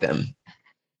with them.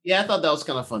 Yeah, I thought that was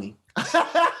kind of funny.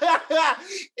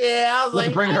 Yeah, I was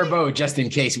like, bring her bow just in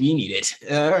case we need it.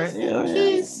 All right,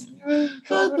 I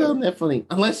found that funny.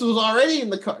 Unless it was already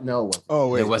in the car. No, it wasn't. Oh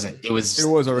wait, it wasn't. It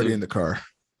was already in the car.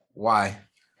 Why?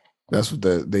 That's what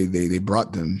they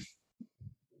brought them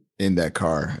in that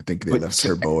car. I think they left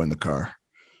her bow in the car.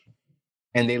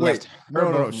 And they left her.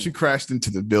 No. She crashed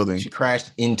into the building. She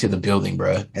crashed into the building,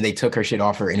 bro. And they took her shit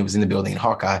off her, and it was in the building. And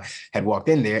Hawkeye had walked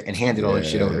in there and handed all that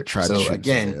shit over. So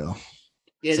again,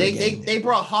 they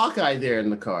brought Hawkeye there in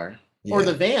the car or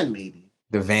the van, maybe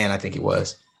the van. I think it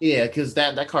was. Yeah, because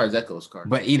that car is Echo's car.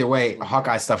 But either way,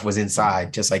 Hawkeye stuff was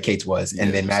inside, just like Kate's was,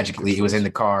 and then magically it was in the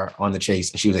car on the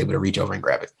chase, and she was able to reach over and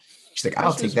grab it. She's like,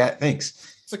 "I'll take that,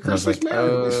 thanks." It's a Christmas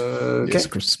miracle. It's a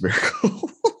Christmas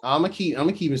miracle. I'm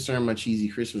gonna keep inserting my cheesy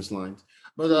Christmas lines,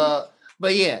 but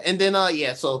yeah, and then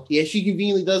so she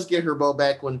conveniently does get her bow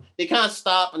back when they kind of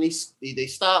stop and they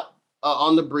stop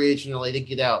on the bridge and they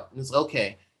get out, and it's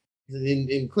okay.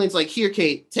 And Clint's like, "Here,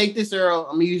 Kate, take this arrow.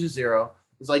 I'm gonna use this arrow."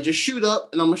 It's like, just shoot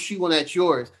up, and I'm gonna shoot one at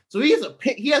yours. So he has a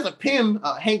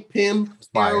Hank Pym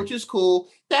arrow, which is cool.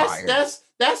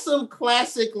 That's some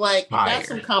classic, that's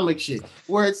some comic shit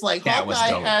where it's like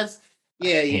Hawkeye has,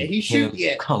 he shoot,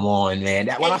 Come on, man.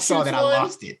 When I saw that, I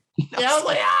lost it. I was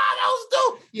like, that was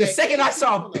dope. The second I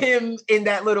saw Pym in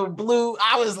that little blue,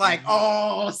 I was like,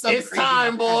 oh, it's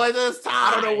time, boys. It's time.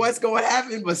 I don't know what's going to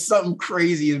happen, but something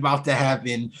crazy is about to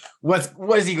happen. What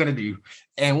is he going to do?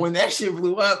 And when that shit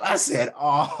blew up, I said,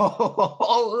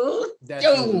 oh, that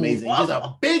was amazing. Just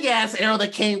a big ass arrow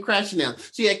that came crashing down.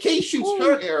 So Kate shoots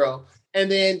her arrow, and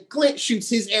then Clint shoots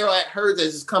his arrow at hers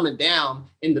as it's coming down.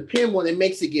 And the Pym one, it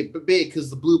makes it get big because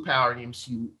the blue power names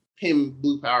Pym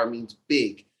blue power means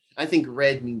big. I think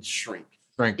red means shrink.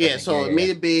 It made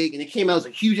it big, and it came out as a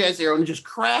huge ass arrow, and it just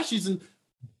crashes and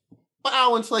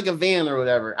into like a van or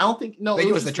whatever. I think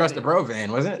it was the Trust the Bro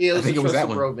van, wasn't it? Yeah, I think it was that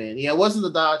one. Bro van. Yeah, it wasn't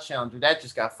the Dodge Challenger. That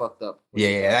just got fucked up.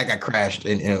 Yeah, that got crashed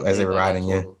as they were riding.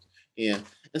 Yeah.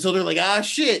 And so they're like,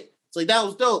 shit. It's like, that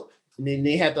was dope. And then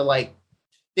they had to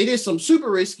they did some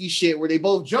super risky shit where they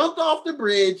both jumped off the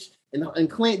bridge, and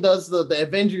Clint does the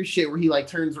Avengers shit where he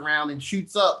turns around and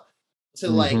shoots up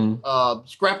to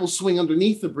grapple swing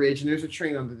underneath the bridge, and there's a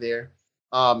train under there.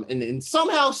 And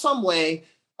somehow, some way,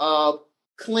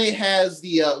 Clint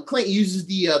uses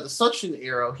the suction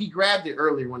arrow. He grabbed it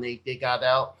earlier when they got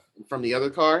out from the other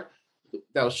car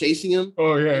that was chasing him.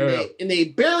 Oh yeah, and they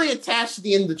barely attached to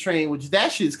the end of the train, which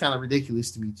that shit is kind of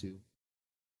ridiculous to me too.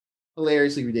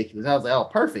 Hilariously ridiculous. I was like, oh,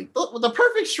 perfect. With the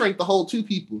perfect strength to hold 2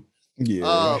 people.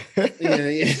 Yeah.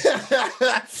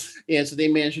 Yeah. So they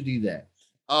managed to do that.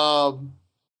 So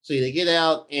they get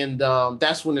out, and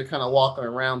that's when they're kind of walking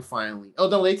around finally. Oh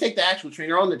no, they take the actual train.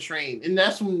 They're on the train, and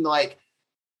that's when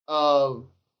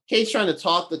Kate's trying to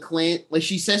talk to Clint.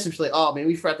 She says something, she's like, "Oh man,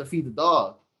 we forgot to feed the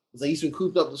dog." It's like he's been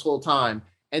cooped up this whole time,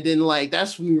 and then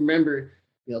that's when we remember,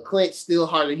 Clint's still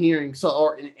hard of hearing.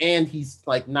 And he's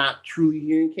not truly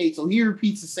hearing Kate, so he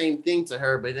repeats the same thing to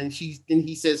her. But then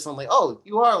he says something like, "Oh,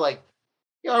 you are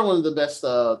one of the best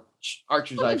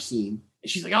archers I've seen." And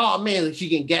she's like, "Oh man," she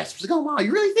getting gassed. She's like, "Oh wow,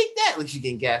 you really think that?" She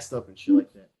getting gassed up and shit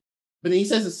like that. But then he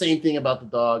says the same thing about the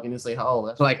dog, and it's like, "Oh,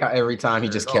 that's how every time he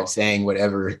just kept saying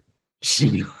whatever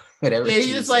she." Yeah,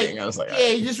 he just saying, I was like, yeah,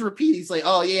 he just repeats. He's like,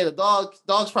 "Oh yeah, the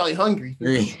dog's probably hungry."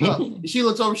 And she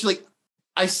looks over, she's like,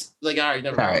 all right,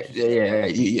 never mind. All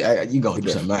right, yeah, you going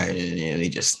through something. And he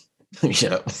just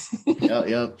shut up.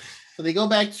 Yep. So they go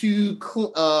back to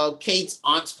Kate's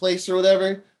aunt's place or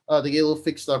whatever. They get a little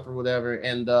fixed up or whatever,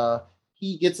 and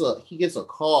he gets a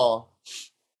call.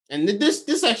 And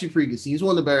this actually pretty good scene. It's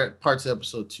one of the better parts of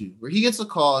episode 2, where he gets a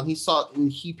call and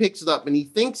he picks it up and he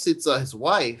thinks it's his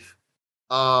wife.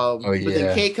 But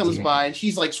then Kate comes by and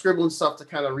she's like scribbling stuff to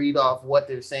kind of read off what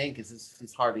they're saying because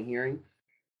it's hard of hearing.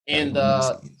 And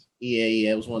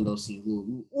it was one of those scenes,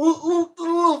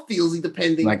 little feelsy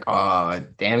depending. Like, oh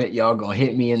damn it, y'all gonna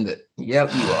hit me in the.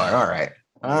 Yep, you are. All right.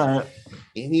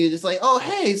 And he was just like, oh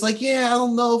hey, it's like, yeah, I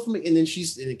don't know if me. And then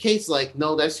Kate's like,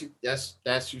 no, that's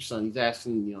your son. He's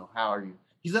asking, how are you?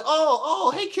 He's like,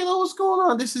 oh, hey kiddo, what's going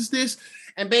on? This is this.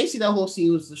 And basically that whole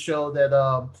scene was to show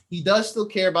that he does still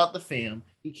care about the fam.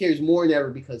 He cares more than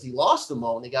ever because he lost them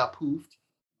all and they got poofed.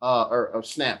 Or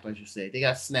snapped, I should say. They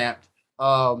got snapped.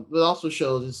 But it also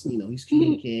shows us, he's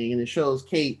communicating, and it shows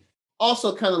Kate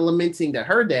also kind of lamenting that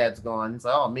her dad's gone. It's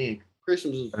like, oh man,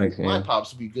 Christmas my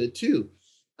pops would be good too.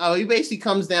 He basically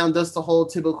comes down, does the whole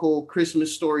typical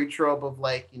Christmas story trope of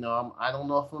like, I don't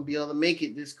know if I'm gonna be able to make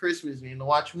it this Christmas, man, to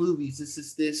watch movies.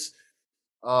 This.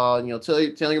 Tell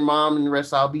your mom and the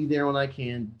rest, I'll be there when I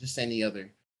can, just any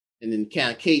other. And then kind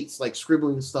of Kate's like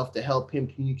scribbling the stuff to help him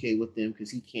communicate with them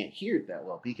because he can't hear it that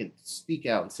well, but he can speak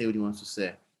out and say what he wants to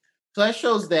say. So that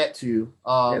shows that too.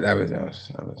 That was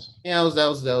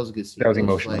a good scene. That was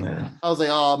emotional, man. I was like,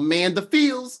 oh man, the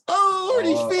feels. Oh,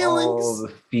 these feelings. Oh,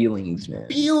 the feelings, man.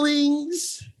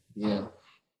 Feelings. Yeah.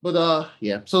 But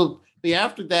So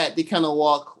after that, they kind of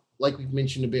walk, like we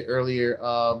mentioned a bit earlier.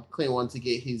 Clint wanted to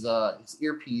get his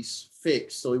earpiece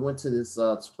fixed, so he went to this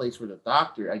place where the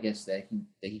doctor, I guess, that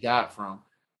he got from.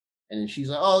 And then she's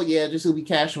like, oh yeah, just it'll be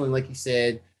casual, like he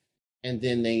said. And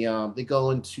then they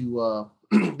go into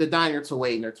the diner to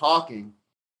wait, and they're talking.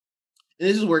 And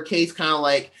this is where Kate's kind of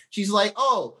like, she's like,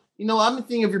 oh, I've been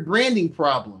thinking of your branding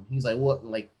problem. He's like, what?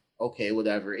 Like, okay,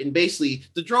 whatever. And basically,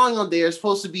 the drawing on there is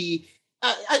supposed to be,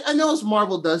 I know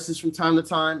Marvel does this from time to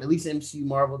time, at least MCU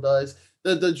Marvel does.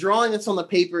 The drawing that's on the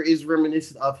paper is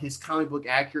reminiscent of his comic book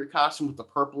accurate costume with the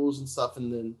purples and stuff,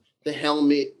 and then the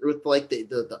helmet with like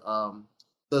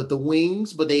the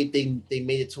wings, but they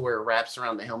made it to where it wraps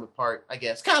around the helmet part, I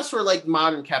guess. Kind of sort of like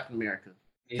modern Captain America.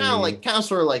 Kind of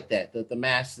sort of like that. The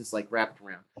mask is like wrapped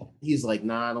around. He's like,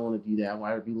 nah, I don't want to do that.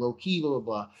 Why would it be low key, blah, blah,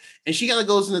 blah. And she kind of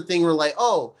goes in the thing where like,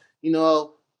 oh,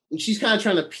 she's kind of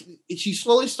trying to, she's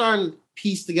slowly starting to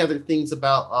piece together things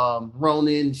about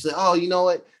Ronan. She's like, oh, you know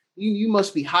what? You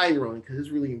must be hiding Ronan because it's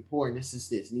really important. This is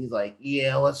this. And he's like,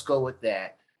 yeah, let's go with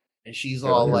that. And she's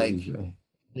all like,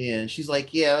 yeah, and she's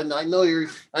like, yeah, I know you're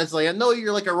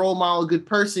like a role model, good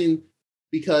person,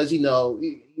 because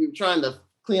you're trying to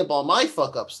clean up all my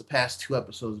fuck ups the past 2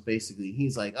 episodes, basically.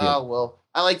 He's like, oh well,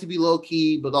 I like to be low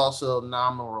key, but also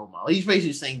I'm a role model. He's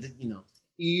basically saying that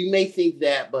you may think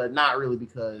that, but not really,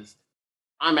 because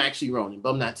I'm actually Ronan, but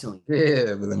I'm not telling you.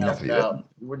 Yeah, but I'm not.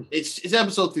 It's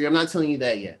episode 3. I'm not telling you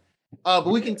that yet. But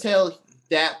we can tell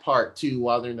that part too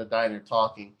while they're in the diner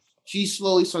talking. She's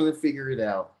slowly starting to figure it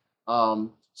out.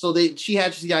 So she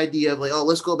hatches the idea of like, oh,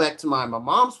 let's go back to my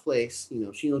mom's place.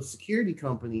 She owns a security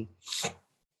company.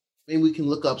 Maybe we can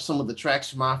look up some of the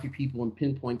Traction Mafia people and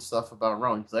pinpoint stuff about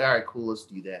Ronan. He's like, all right, cool, let's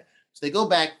do that. So they go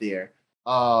back there.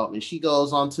 And she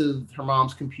goes onto her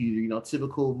mom's computer,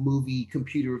 typical movie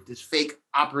computer with this fake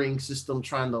operating system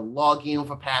trying to log in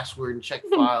with a password and check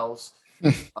files.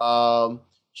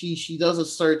 She does a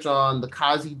search on the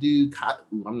Kazi dude.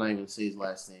 I'm not even gonna say his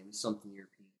last name. It's something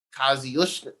European. Kazi,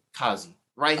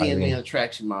 right-hand man of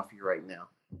Traction Mafia right now.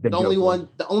 The only one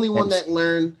that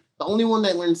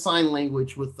learned sign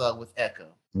language with Echo,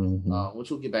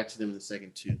 which we'll get back to them in a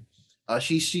second too.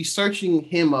 She's searching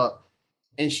him up,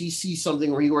 and she sees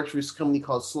something where he works for this company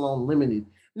called Sloan Limited.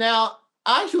 Now,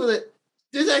 this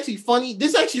is actually funny. This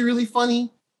is actually really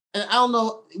funny, and I don't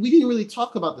know. We didn't really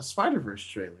talk about the Spider-Verse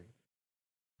trailer.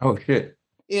 Oh shit!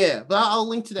 Yeah, but I'll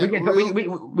link to that. We can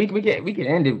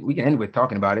end it. We can end with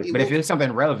talking about it. But if it's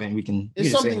something relevant, we can.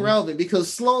 It's something relevant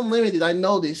because Sloan Limited. I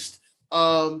noticed.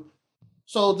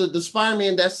 So the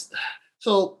Spider-Man there's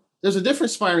a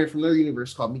different Spider-Man from their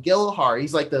universe called Miguel O'Hara.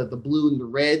 He's like the blue and the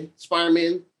red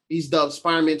Spider-Man. He's dubbed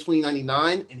Spider-Man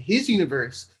 2099. In his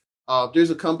universe, there's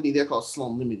a company there called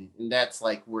Sloan Limited, and that's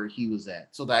like where he was at.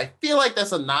 So I feel like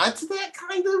that's a nod to that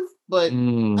kind of, but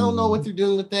I don't know what they're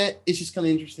doing with that. It's just kind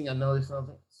of interesting. I noticed. I was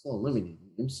like, Sloan Limited,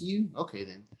 MCU? Okay,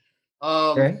 then.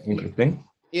 Okay, interesting.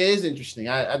 Yeah, it is interesting.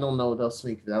 I don't know what else to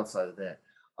make outside of that.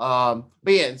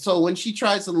 But yeah, so when she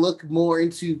tries to look more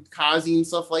into Kazi and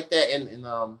stuff like that,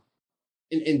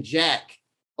 and Jack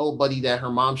old buddy that her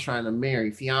mom's trying to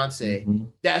marry, fiance,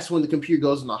 that's when the computer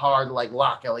goes in the hard like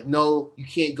lockout. Like, no, you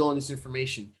can't go on this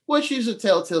information. Which is a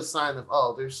telltale sign of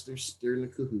they're in the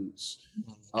cahoots.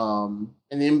 And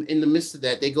then in the midst of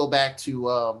that, they go back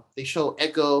to they show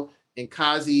Echo and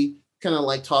Kazi kind of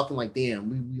like talking like, damn,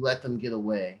 we let them get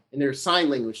away. And they're sign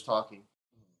language talking.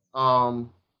 And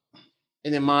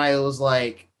then Maya was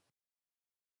like,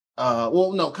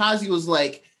 Kazi was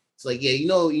like, it's like, yeah, you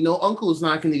know, Uncle's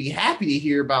not going to be happy to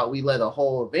hear about we let a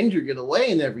whole Avenger get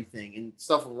away and everything and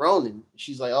stuff with Ronan.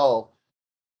 She's like, oh,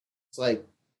 it's like,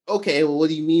 okay, well, what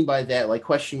do you mean by that? Like,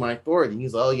 questioning my authority. And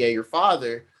he's like, oh yeah, your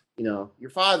father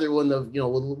wouldn't have,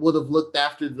 would have looked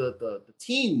after the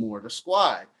team more, the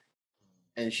squad.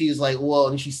 And she's like, well,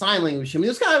 and she sign language. I mean,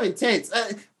 it's kind of intense.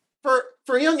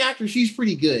 For a young actor, she's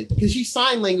pretty good because she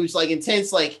sign language like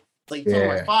intense, like yeah.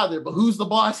 My father, but who's the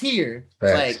boss here?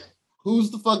 Like, who's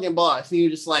the fucking boss? And you're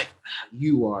just like,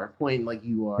 you are, pointing like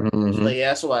you are. She's like, yeah,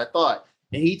 that's what I thought.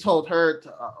 And he told her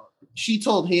she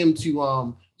told him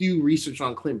to do research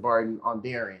on Clint Barton on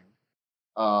Darren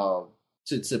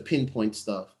to pinpoint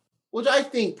stuff, which I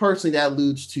think personally that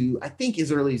alludes to, I think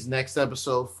as early as next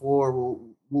episode 4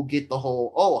 we'll get the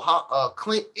whole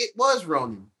Clint, it was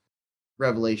Ronan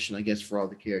revelation, I guess, for all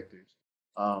the characters.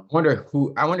 I wonder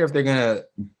if they're gonna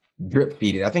drip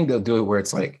feed it. I think they'll do it where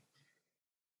it's like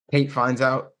Kate finds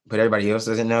out, but everybody else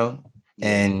doesn't know.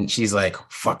 And she's like,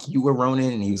 fuck, you were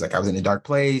Ronan. And he was like, I was in a dark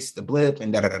place, the blip,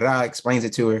 and explains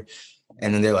it to her.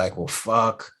 And then they're like, well,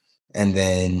 fuck. And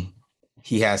then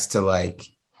he has to like,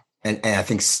 and I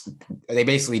think they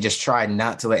basically just try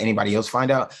not to let anybody else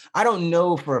find out. I don't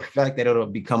know for a fact that it'll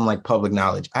become like public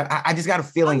knowledge. I just got a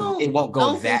feeling it won't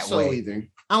go that way. Either.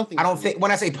 I don't think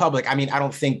when I say public, I mean, I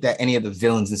don't think that any of the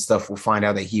villains and stuff will find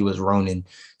out that he was Ronan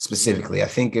specifically. I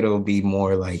think it'll be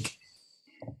more like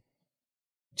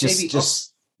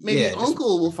maybe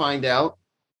Uncle will find out.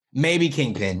 Maybe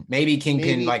Kingpin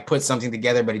like put something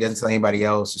together, but he doesn't tell anybody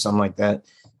else or something like that.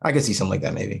 I could see something like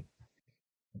that maybe.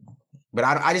 But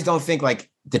I just don't think like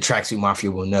the Tracksuit Mafia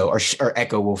will know or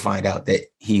Echo will find out that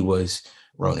he was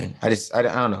Ronan. I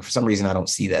don't know. For some reason, I don't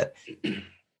see that.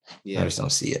 Yeah. I just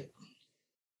don't see it.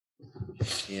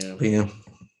 Yeah.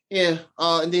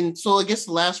 And then, so I guess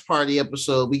the last part of the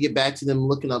episode, we get back to them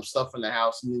looking up stuff in the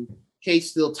house, and then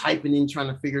Kate's still typing in,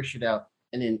 trying to figure shit out.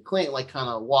 And then Clint like kind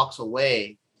of walks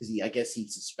away because I guess he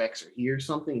suspects her here or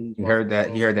something. He heard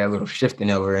that little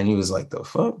shifting over, and he was like, "The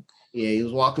fuck." Yeah, he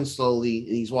was walking slowly,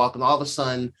 and he's walking. All of a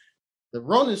sudden, the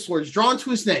Ronin sword is drawn to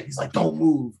his neck. He's like, "Don't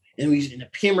move." And he's in the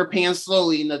camera pans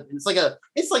slowly, and it's like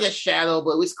a shadow,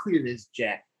 but it's clear there's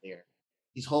Jack there.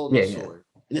 He's holding the sword.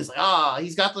 And it's like,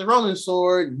 he's got the Ronin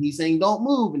sword, and he's saying, "Don't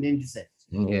move," and then he says,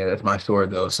 "Yeah, that's my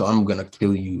sword, though. So I'm gonna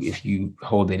kill you if you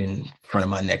hold it in front of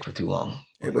my neck for too long."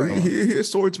 Yeah, but he's a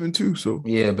swordsman too, so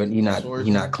yeah, but he's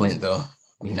not Clint though.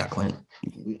 He's not Clint.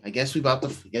 I guess we're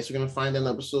gonna find in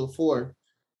episode 4.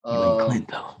 Clint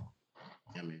though.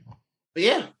 Yeah, man. But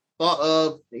yeah,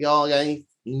 y'all got any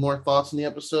more thoughts on the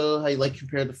episode? How you like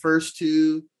compare the first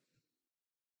two?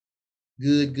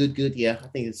 Good. Yeah, I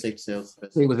think it's safe to say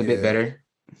it was a bit better.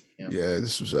 Yeah,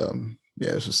 this was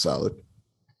solid.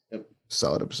 Yep.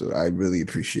 Solid episode. I really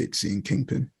appreciate seeing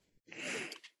Kingpin.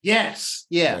 Yes.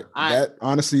 Yeah. That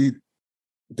honestly,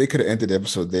 they could have ended the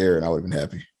episode there and I would have been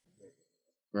happy.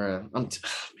 Right.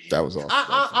 That was awesome.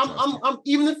 I'm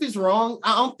even if it's wrong,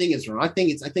 I don't think it's wrong. I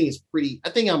think it's pretty. I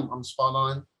think I'm spot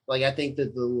on. Like, I think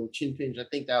that the little chin pinch, I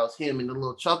think that was him, and the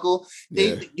little chuckle.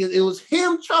 It was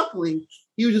him chuckling.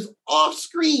 He was just off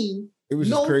screen. It was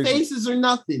no faces or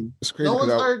nothing. It's crazy. No one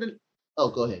heard. Oh,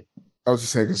 go ahead. I was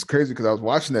just saying it's crazy because I was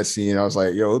watching that scene. And I was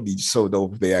like, "Yo, it'd be so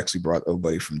dope if they actually brought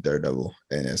everybody from Daredevil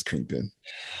and as Kingpin."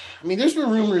 I mean, there's been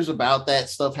rumors about that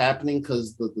stuff happening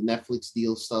because the Netflix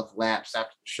deal stuff lapsed after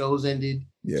the shows ended.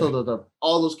 Yeah. So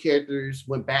all those characters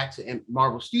went back to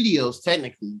Marvel Studios,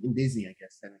 technically, in Disney, I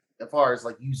guess, technically, as far as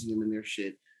like using them in their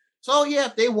shit. So yeah,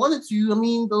 if they wanted to, I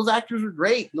mean, those actors are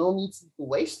great. No need to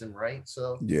waste them, right?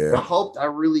 So yeah, all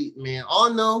I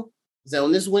know is that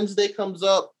when this Wednesday comes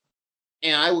up,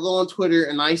 and I will go on Twitter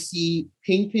and I see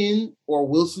Kingpin or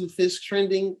Wilson Fisk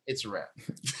trending, it's a wrap.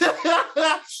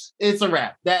 It's a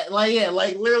wrap. That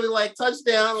literally like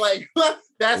touchdown, like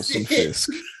that's Wilson it. Fisk.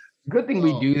 Good thing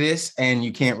we do this, and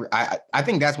you can't. I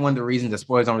think that's one of the reasons that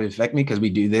spoilers don't really affect me, because we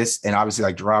do this, and obviously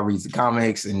like Gerard reads the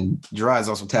comics, and Gerard is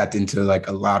also tapped into like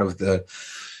a lot of the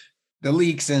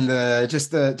leaks and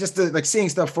just the like seeing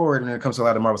stuff forward when it comes to a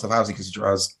lot of Marvel stuff, obviously because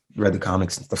Gerard's read the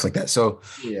comics and stuff like that. So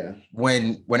yeah,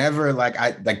 whenever like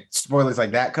I like spoilers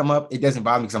like that come up, it doesn't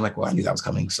bother me because I'm like, well, I knew that was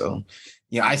coming. So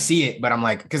I see it, but I'm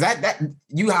like, because that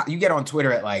you get on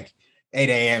Twitter at like 8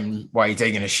 a.m. while you're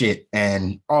taking a shit,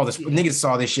 and all this niggas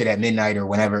saw this shit at midnight or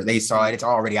whenever they saw it. It's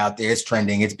already out there. It's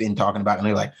trending. It's been talking about it, and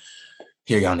they're like,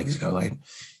 here y'all niggas go. Like,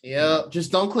 yeah,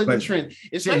 just don't click the trend.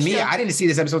 Especially me, I didn't see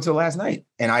this episode till last night,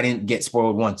 and I didn't get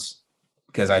spoiled once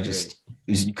because I just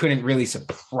couldn't really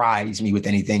surprise me with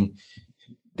anything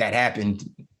that happened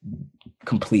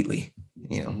completely,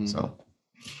 you know. Mm-hmm. So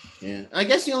yeah, I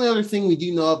guess the only other thing we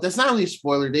do know of that's not really a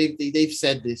spoiler. They've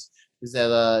said this is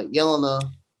that Yelena,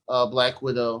 Black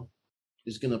Widow,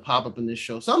 is gonna pop up in this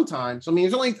show sometime. So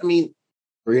there's only 3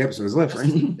 episodes left,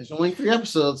 right? There's only 3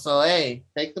 episodes, so hey,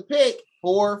 take the pick.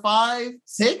 4, 5,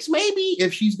 6, maybe,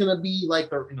 if she's gonna be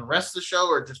like in the rest of the show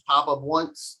or just pop up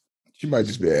once. She might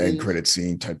just be an end credit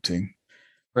scene type thing.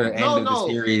 For the end of the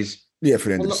series. Yeah, for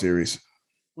the end of the series.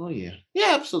 Oh yeah.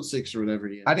 Yeah, episode 6 or whatever.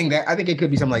 Yeah. I think it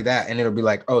could be something like that. And it'll be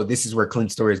like, oh, this is where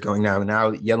Clint's story is going now.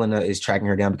 Now Yelena is tracking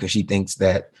her down because she thinks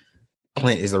that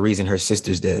Clint is the reason her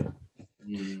sister's dead.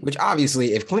 Which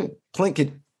obviously, if Clint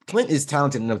is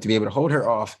talented enough to be able to hold her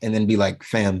off and then be like,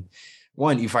 fam,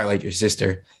 one, you fight like your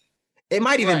sister. It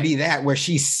might even be that where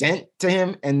she's sent to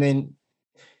him and then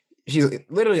she's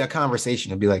literally a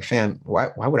conversation to be like, fam, why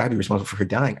would I be responsible for her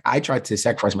dying? I tried to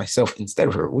sacrifice myself instead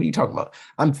of her. What are you talking about?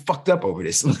 I'm fucked up over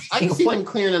this. I can see them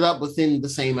clearing it up within the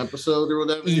same episode or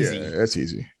whatever. Easy. Yeah, that's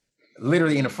easy.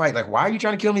 Literally in a fight, like, why are you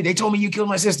trying to kill me? They told me you killed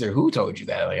my sister. Who told you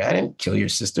that? Like, I didn't kill your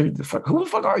sister. Who the fuck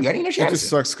are you? I didn't know she had a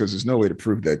sister. It just sucks because there's no way to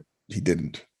prove that he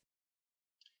didn't.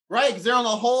 Right, because they're on a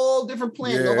whole different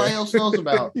planet nobody else knows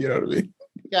about. You know what I mean?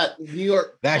 Got New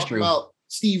York. That's true. About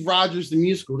Steve Rogers, the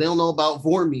musical. They don't know about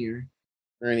Vormir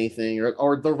or anything,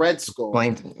 or the Red Skull.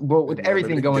 Well, with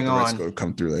everything going on, Red Skull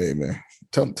come through. Hey man,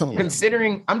 tell them.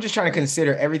 Considering, I'm just trying to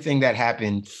consider everything that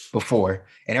happened before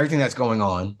and everything that's going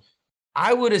on.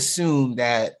 I would assume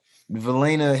that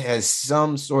Yelena has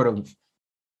some sort of.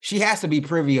 She has to be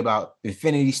privy about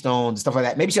Infinity Stones and stuff like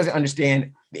that. Maybe she doesn't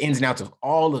understand the ins and outs of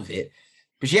all of it,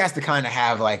 but she has to kind of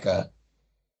have like a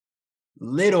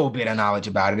little bit of knowledge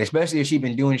about it, especially if she's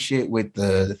been doing shit with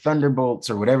the Thunderbolts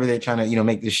or whatever they're trying to,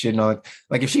 make this shit and all.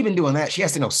 Like if she's been doing that, she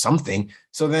has to know something.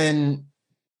 So then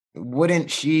wouldn't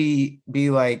she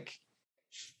be like,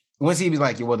 once he be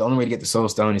like, well, the only way to get the Soul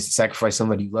Stone is to sacrifice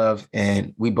somebody you love.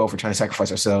 And we both were trying to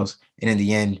sacrifice ourselves. And in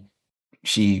the end,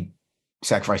 she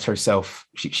sacrificed herself.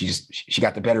 She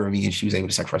got the better of me and she was able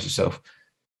to sacrifice herself.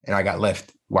 And I got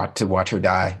left to watch her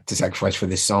die, to sacrifice for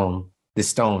this stone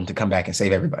to come back and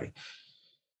save everybody.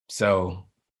 So,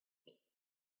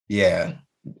 yeah,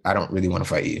 I don't really want to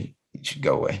fight you. You should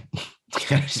go away.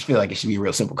 I just feel like it should be a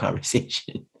real simple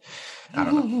conversation. I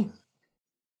don't know.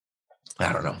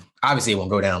 Obviously, it won't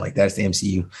go down like that. It's the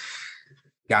MCU.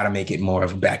 Got to make it more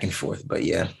of a back and forth. But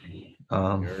yeah.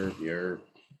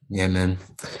 Yeah, man.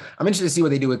 I'm interested to see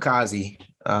what they do with Kazi.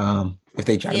 If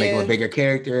they try to make him a bigger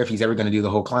character, if he's ever going to do the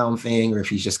whole clown thing, or if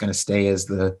he's just going to stay as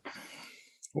the...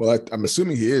 Well, I'm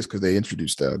assuming he is because they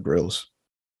introduced Grills.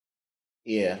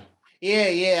 Yeah.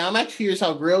 I'm actually curious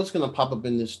how Grills going to pop up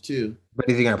in this too. But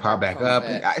is he going to pop back up?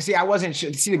 I wasn't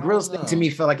sure. See, the Grills thing to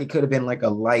me felt like it could have been like a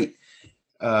light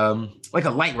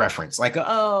reference, like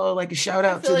a shout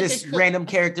out to this random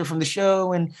character from the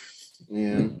show and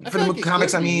for the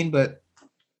comics. But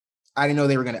I didn't know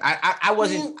they were gonna. I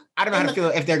wasn't. I don't know how to feel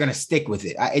if they're gonna stick with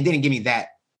it. It didn't give me that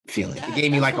feeling. It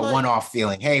gave me like a one-off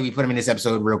feeling. Hey, we put him in this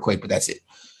episode real quick, but that's it.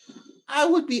 I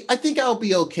think I'll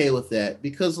be okay with that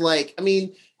because,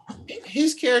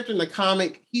 his character in the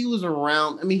comic, he was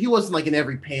around. He wasn't like in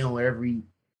every panel or every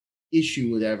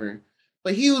issue, whatever,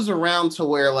 but he was around to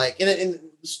where and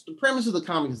the premise of the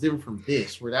comic is different from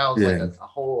this, where that was a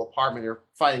whole apartment. They're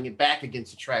fighting it back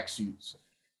against the tracksuits,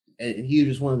 and he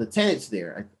was just one of the tenants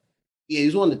there. He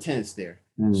was one of the tenants there.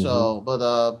 Mm-hmm. So, but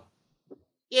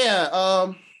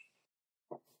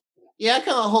I kind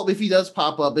of hope if he does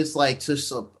pop up, it's like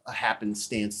just a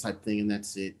happenstance type thing, and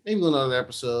that's it. Maybe another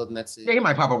episode, and that's it. Yeah, he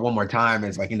might pop up one more time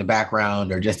as like in the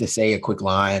background or just to say a quick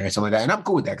line or something like that. And I'm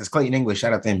cool with that because Clayton English,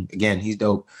 shout out to him again, he's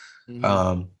dope.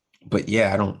 Mm-hmm. But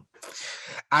yeah,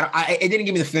 it didn't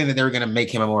give me the feeling that they were going to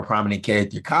make him a more prominent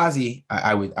character. Kazi,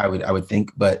 I would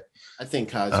think, but I think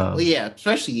Kazi,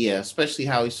 especially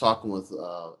how he's talking with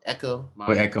Echo,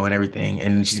 with Echo and everything,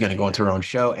 and she's going to go into her own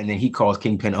show, and then he calls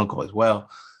Kingpin uncle as well.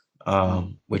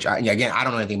 Which I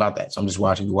don't know anything about that, so I'm just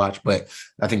watching to watch, but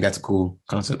I think that's a cool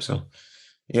concept. So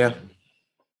yeah,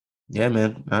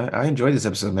 man, I enjoyed this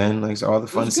episode, man. Like all the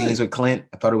fun scenes with Clint,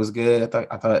 I thought it was good.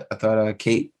 I thought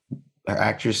Kate, our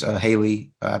actress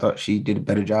Haley, I thought she did a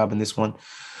better job in this one.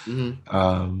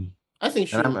 Mm-hmm. I think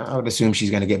she. I would assume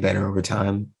she's going to get better over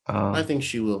time. I think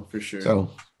she will for sure. So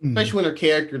especially when her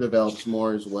character develops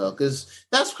more as well, because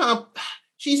that's kind of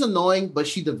she's annoying, but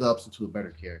she develops into a better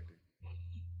character.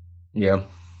 Yeah.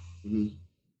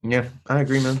 Mm-hmm. Yeah, I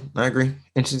agree, man. I agree.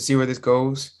 Interested to see where this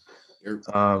goes.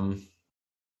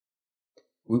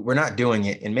 We're not doing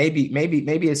it, and maybe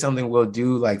it's something we'll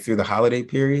do like through the holiday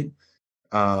period.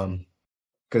 Because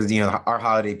our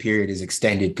holiday period is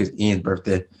extended because Ian's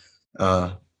birthday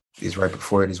is right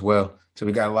before it as well. So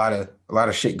we got a lot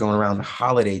of shit going around the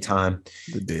holiday time.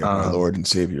 The day of our Lord and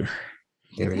Savior.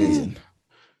 There it is.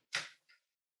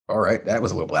 All right, that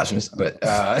was a little blasphemous, but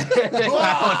well,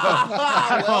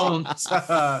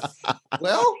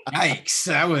 yikes!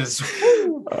 That was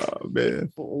oh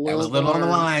man, that was a little on the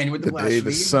line with the day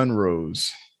the sun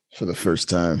rose for the first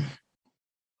time.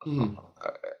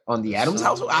 On the Addams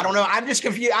household? I don't know. I'm just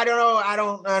confused. I don't know.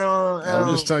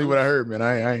 I'm just telling you what I heard, man.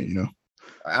 I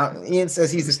Ian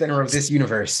says he's the center of this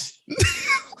universe.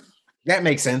 That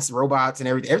makes sense. Robots and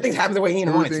everything. Everything's happening the way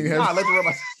Ian wanted to. Let the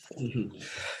robots.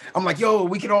 I'm like, yo,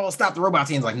 we can all stop the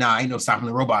robots. Ian's like, nah, ain't no stopping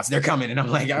the robots. They're coming. And I'm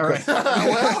like, all right.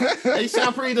 Well, they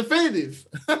sound pretty definitive.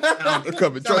 They're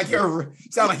coming.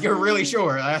 Sound like you're really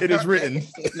sure. It is written.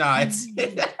 Nah, it's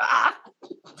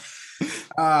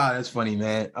that's funny,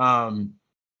 man.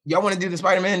 Y'all want to do the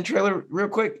Spider-Man trailer real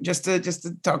quick, just to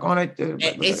talk on it?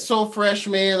 It's so fresh,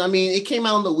 man. I mean, it came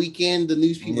out on the weekend. The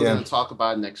news people are going to talk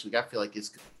about it next week. I feel like it's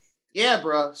good. Yeah,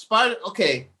 bro. Spider-Verse.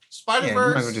 Yeah, you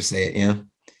might as well just say it. Yeah.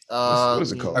 What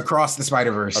is it called? Across the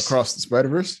Spider-Verse. Across the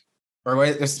Spider-Verse? Or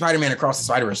wait, there's Spider-Man Across the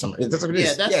Spider-Verse. That's what it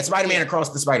is. Yeah, Spider-Man Across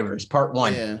the Spider-Verse, Part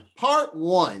 1. Yeah, Part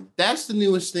 1. That's the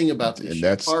newest thing about this. And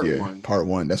that's Part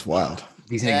 1. That's wild.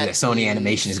 These niggas at Sony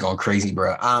Animation is going crazy,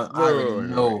 bro. I already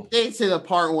know. They said the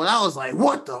Part 1. I was like,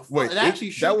 what the fuck? Wait,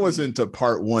 that wasn't the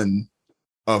Part 1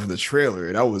 of the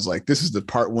trailer. That was like, this is the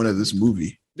Part 1 of this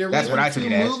movie. That's what I took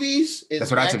it as. Movies is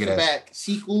that's what I took it as. Back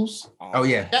sequels. Oh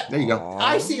yeah, there you go.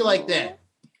 I see it like that.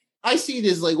 I see it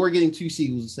as like we're getting 2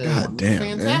 sequels instead of 1. Damn,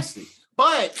 fantastic.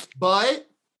 Man.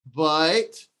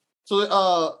 But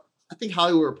so I think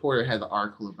Hollywood Reporter had the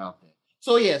article about that.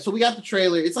 So yeah, so we got the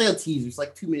trailer. It's like a teaser. It's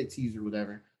like 2-minute teaser or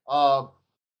whatever.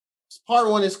 Part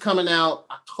 1 is coming out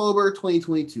October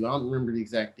 2022. I don't remember the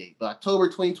exact date, but October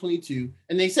 2022.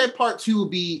 And they said Part 2 will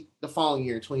be the following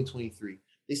year, 2023.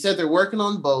 They said they're working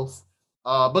on both.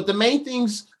 But the main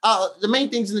things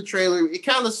in the trailer, it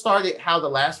kind of started how the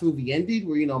last movie ended,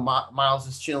 where Miles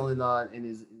is chilling in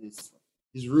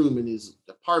his room in his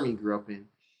apartment he grew up in,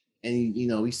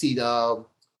 and we see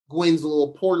Gwen's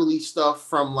little portally stuff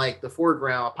from like the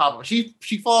foreground pop up. She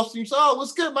falls through. So, oh,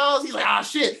 what's good, Miles? He's like, oh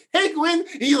shit, hey Gwen.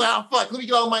 And he's like, oh fuck, let me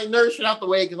get all my nerd shit out the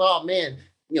way, because oh man,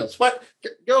 girls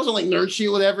are like nerd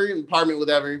shit, whatever, in the apartment,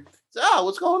 whatever. So, oh,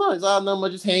 what's going on? He's like, oh, no,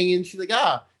 I'm just hanging. She's like,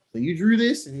 so you drew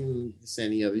this? And this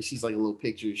and the other. She's like a little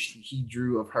picture he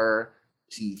drew of her.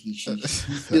 He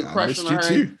did crush on her.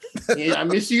 Too. Yeah, I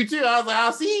miss you too. I was like,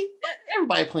 I'll see.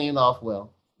 Everybody playing off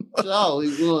well. So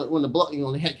when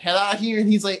the head out here, and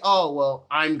he's like, oh well,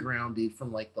 I'm grounded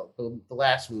from like the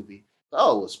last movie.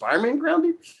 Oh, was Spider-Man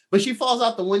grounded? But she falls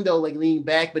out the window, like leaning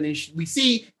back. But then we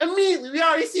see immediately, we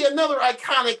already see another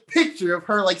iconic picture of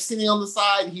her like sitting on the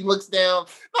side. And he looks down.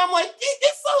 I'm like,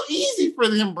 it's so easy for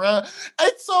them, bro.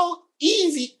 It's so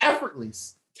easy,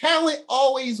 effortless. Talent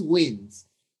always wins.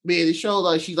 Man, it showed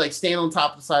like she's like standing on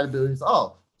top of the side of the building.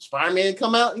 Oh, Spider-Man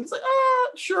come out, and he's like,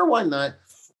 sure, why not?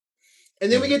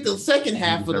 And then we get the second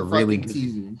half of the fucking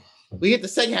teaser. We get the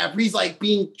second half where he's like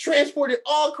being transported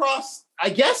all across, I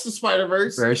guess, the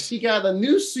Spider-Verse. He got a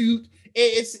new suit.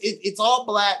 It's all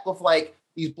black with like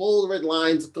these bold red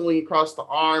lines going across the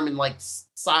arm and like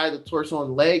side of the torso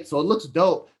and leg. So it looks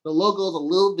dope. The logo is a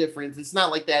little different. It's not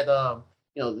like that,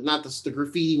 not the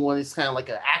graffiti one. It's kind of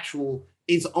like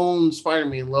its own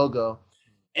Spider-Man logo.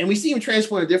 And we see him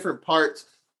transport to different parts.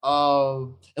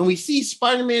 And we see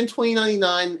Spider-Man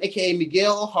 2099, aka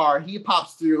Miguel O'Hara. He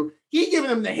pops through. He giving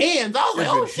him the hands. I was like,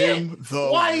 oh shit!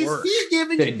 Why is he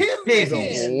giving him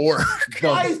the work?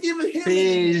 Why is he giving him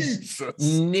business?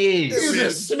 He's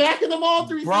just smacking them all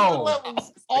through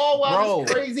levels. All while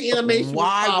this crazy animation.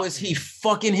 Why was he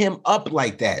fucking him up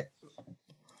like that?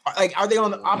 Like, are they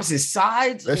on the opposite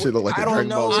sides? That shit look like I don't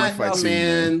know, fight scene,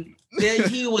 man. Then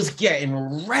he was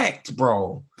getting wrecked,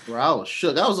 bro. I was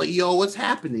shook. I was like, yo, what's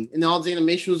happening? And all the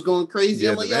animation was going crazy.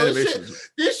 I'm like, yo,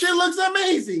 this shit looks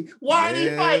amazing. Why are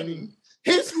they fighting?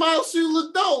 His smile suit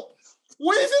look dope.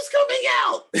 When is this coming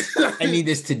out? I need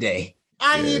this today.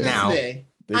 I need this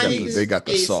today. They got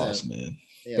the sauce, man.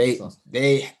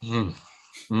 Damn.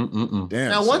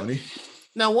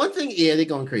 Now one thing, they're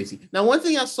going crazy. Now one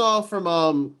thing I saw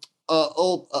from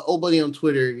old buddy on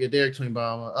Twitter, Derek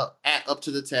Twinbaum, at Up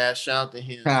to the Task. Shout out to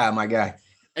him. My guy.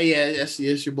 Yeah, yes,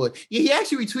 your boy. Yeah, he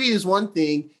actually retweeted this one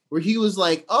thing where he was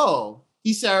like,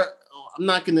 he said, I'm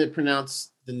not going to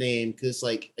pronounce the name because,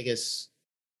 like, I guess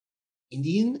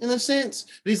Indian in a sense.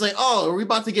 But he's like, oh, are we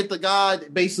about to get the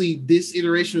god? Basically, this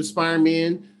iteration of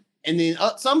Spider-Man. And then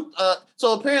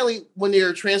so apparently when they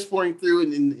were transporting through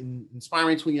in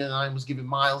Spider-Man 29 was giving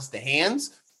Miles the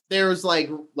hands, there was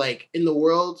like in the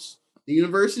worlds, the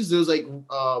universes, there was like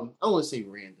I don't want to say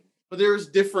random, but there was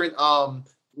different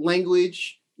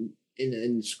language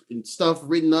and stuff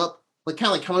written up, like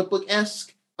kind of like comic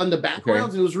book-esque on the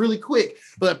backgrounds. Okay. It was really quick.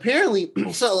 But apparently,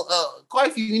 so quite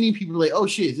a few Indian people were like, oh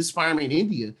shit, is this Spider-Man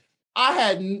India?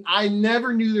 I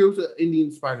never knew there was an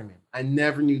Indian Spider-Man. I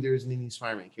never knew there was an Indian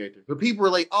Spider-Man character. But people were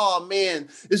like, oh man,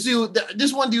 this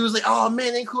one dude was like, oh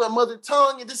man, they include my mother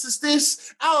tongue and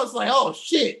this. I was like, oh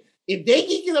shit, if they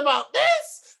geeking about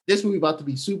this movie about to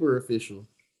be super official.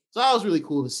 So that was really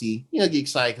cool to see. Get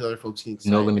excited because other folks get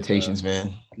excited. No limitations,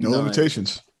 man. No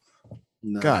limitations.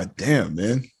 None. God damn,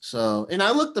 man. So, and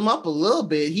I looked him up a little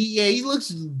bit. He looks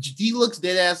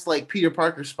dead ass like Peter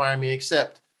Parker Spider-Man,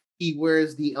 except he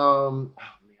wears the I'm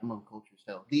on culture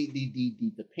still.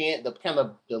 The pant, the kind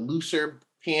of the looser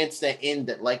pants that end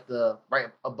at like the right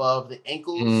above the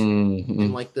ankles,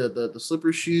 and like the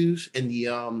slipper shoes, and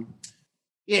the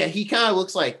he kind of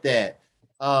looks like that.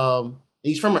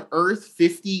 He's from an Earth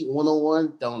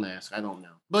 50-101. Don't ask, I don't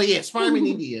know. But yeah, Spider-Man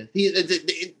India.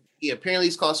 Apparently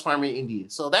it's called Spider-Man India.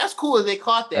 So that's cool that they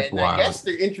caught that. That's and wild. I guess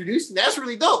they're introducing. That's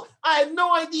really dope. I had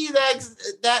no idea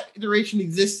that iteration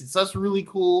existed. So that's really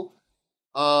cool.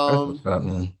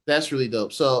 That's really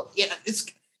dope. So yeah,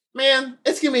 it's gonna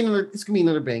be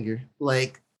another banger.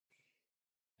 Like,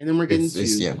 and then we're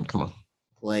getting come on.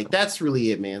 Like that's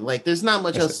really it, man. Like, there's not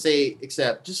much else to say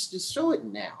except just show it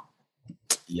now.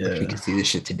 Yeah, you can see this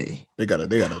shit today. They got a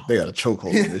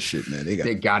chokehold on this shit, man.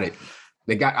 They got it.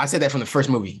 I said that from the first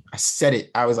movie. I said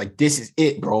it. I was like, this is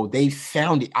it, bro. They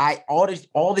found it.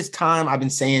 All this time I've been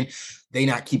saying they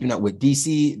not keeping up with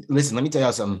DC. Listen, let me tell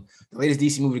y'all something. The latest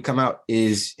DC movie to come out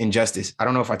is Injustice. I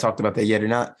don't know if I talked about that yet or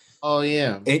not. Oh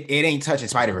yeah. It ain't touching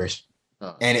Spider-Verse.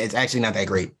 And it's actually not that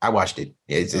great. I watched it.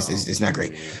 It's not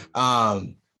great.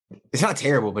 It's not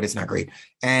terrible, but it's not great.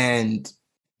 And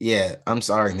yeah, I'm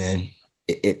sorry, man.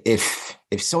 If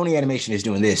Sony Animation is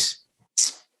doing this,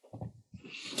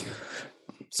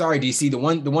 sorry, DC. The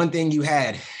one thing you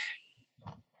had,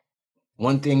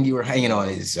 one thing you were hanging on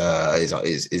is. I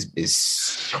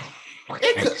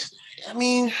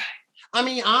mean,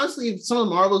 honestly, some of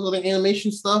Marvel's other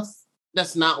animation stuff,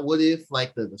 that's not What If,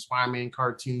 like the Spider-Man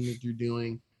cartoon that you're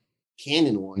doing,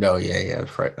 canon one. No, yeah,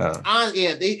 right.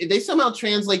 They somehow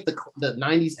translate the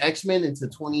 90s X-Men into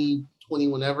 2020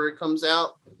 whenever it comes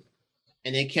out,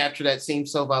 and they capture that same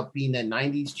stuff about being that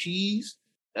 90s cheese.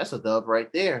 That's a dub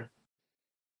right there.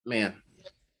 Man.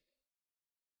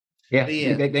 Yeah.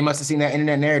 They must have seen that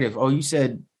internet narrative. Oh, you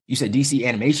said DC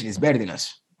animation is better than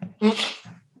us. All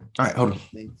right, hold on.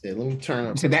 Let me turn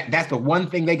up. So that's the one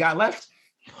thing they got left?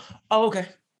 Oh, okay.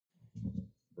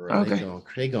 Bro, okay.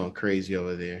 They going crazy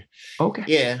over there. Okay.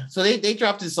 Yeah. So they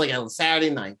dropped this like on Saturday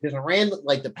night. There's a random,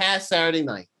 like the past Saturday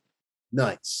night.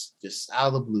 Nuts. Just out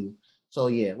of the blue. So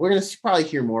yeah, we're gonna probably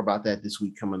hear more about that this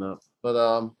week coming up.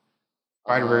 But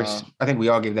Spider-Verse, I think we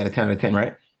all gave that a 10 out of 10,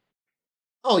 right?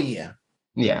 Oh yeah.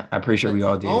 Yeah, I'm pretty sure we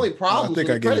all did. The only problem, I think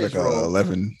I gave it like a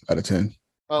 11 out of 10.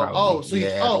 I think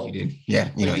you did.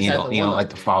 Yeah, you don't like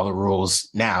to follow the rules.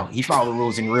 Now he followed the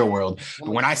rules in the real world.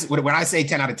 But when I say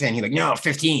 10 out of 10, he's like, no,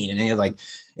 15, and then he's like,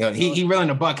 he willing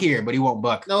to buck here, but he won't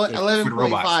buck. No,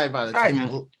 11.5 out of 10.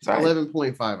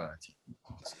 11.5 out of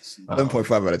 10.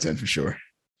 11.5 out of 10 for sure.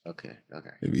 Okay.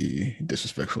 It'd be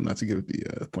disrespectful not to give it the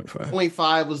 0.5.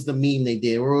 0.5 was the meme they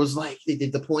did, where it was like they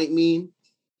did the point meme.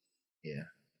 Yeah,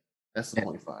 that's the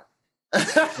 0.5.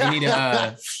 They need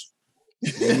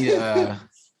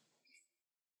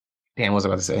damn, what was I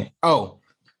about to say? Oh,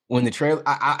 when the trailer,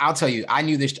 I'll tell you, I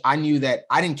knew this. I knew that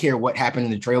I didn't care what happened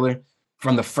in the trailer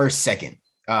from the first second.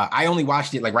 I only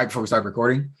watched it like right before we started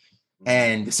recording,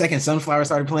 and the second Sunflower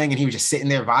started playing, and he was just sitting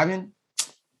there vibing.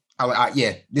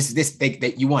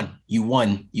 You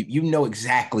won. You know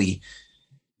exactly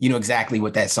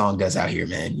what that song does out here,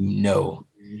 man.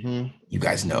 You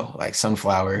guys know, like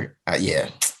Sunflower.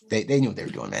 They knew what they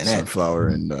were doing, man. Sunflower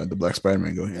and the Black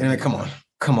Spider-Man go ahead. And come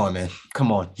on, man.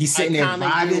 Come on. He's sitting there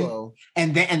vibing,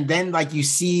 and then like you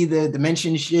see the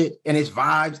dimension shit and his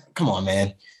vibes. Come on,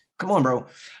 man. Come on, bro.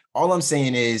 All I'm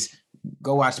saying is,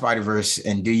 go watch Spider-Verse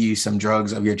and do you some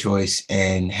drugs of your choice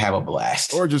and have a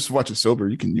blast. Or just watch it sober.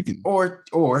 You can or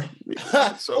or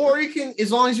you can,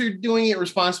 as long as you're doing it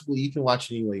responsibly, you can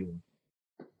watch it any way you want.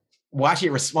 Watch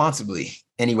it responsibly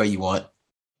any way you want.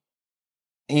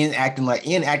 Ian acting like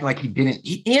he didn't.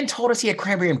 Ian told us he had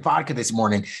cranberry and vodka this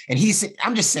morning, and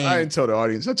I'm just saying. I didn't tell the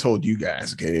audience. I told you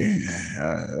guys. Okay,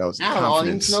 that was now the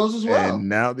audience knows as well. And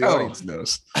now the audience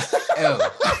knows.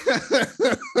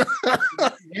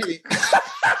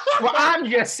 Well, I'm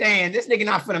just saying, this nigga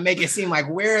not gonna make it seem like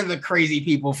we're the crazy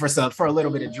people for a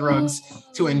little bit of drugs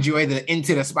to enjoy the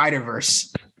Into the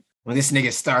Spider-Verse. When this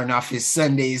nigga's starting off his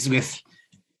Sundays with.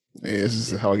 Yeah, this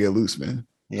is how I get loose, man.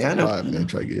 Yeah, I know. Pod, man.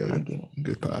 Try to get a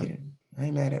good pod. Yeah. I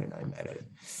ain't mad at it.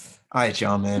 All right,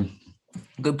 y'all, man.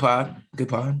 Good pod. I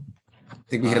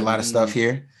think we hit a lot of stuff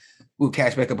here. We'll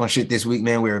catch back up on shit this week,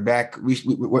 man. We're back.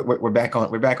 We're back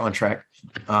on track.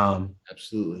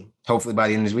 Absolutely. Hopefully by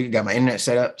the end of this week, I got my internet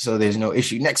set up, so there's no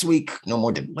issue next week. No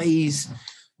more delays.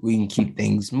 We can keep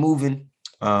things moving.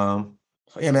 Yeah,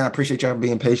 man. I appreciate y'all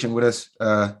being patient with us.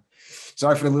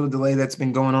 Sorry for the little delay that's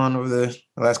been going on over the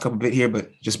last couple bit here,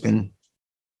 but just been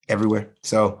everywhere.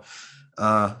 So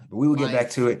but we will get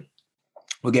back to it.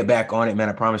 We'll get back on it, man.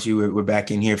 I promise you, we're back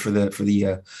in here for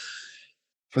the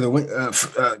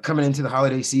coming into the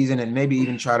holiday season, and maybe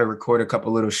even try to record a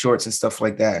couple little shorts and stuff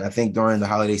like that. And I think during the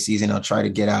holiday season, I'll try to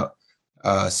get out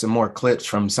some more clips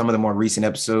from some of the more recent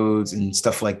episodes and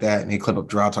stuff like that. Maybe clip up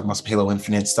Draw, talking about some Halo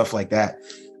Infinite, stuff like that.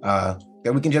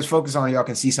 That we can just focus on. Y'all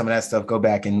can see some of that stuff. Go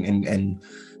back and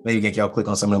maybe get y'all click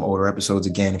on some of them older episodes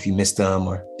again if you missed them,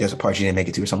 or there's a part you didn't make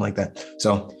it to or something like that.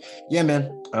 So yeah,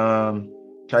 man.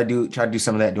 Try to do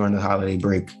some of that during the holiday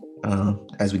break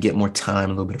as we get more time,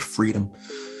 a little bit of freedom.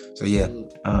 So yeah,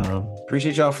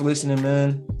 appreciate y'all for listening,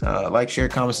 man. Like, share,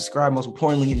 comment, subscribe. Most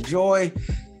importantly, enjoy.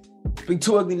 Big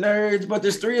Two Ugly Nerds, but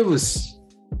there's three of us.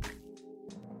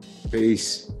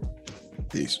 Peace.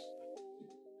 Peace.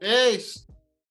 Peace.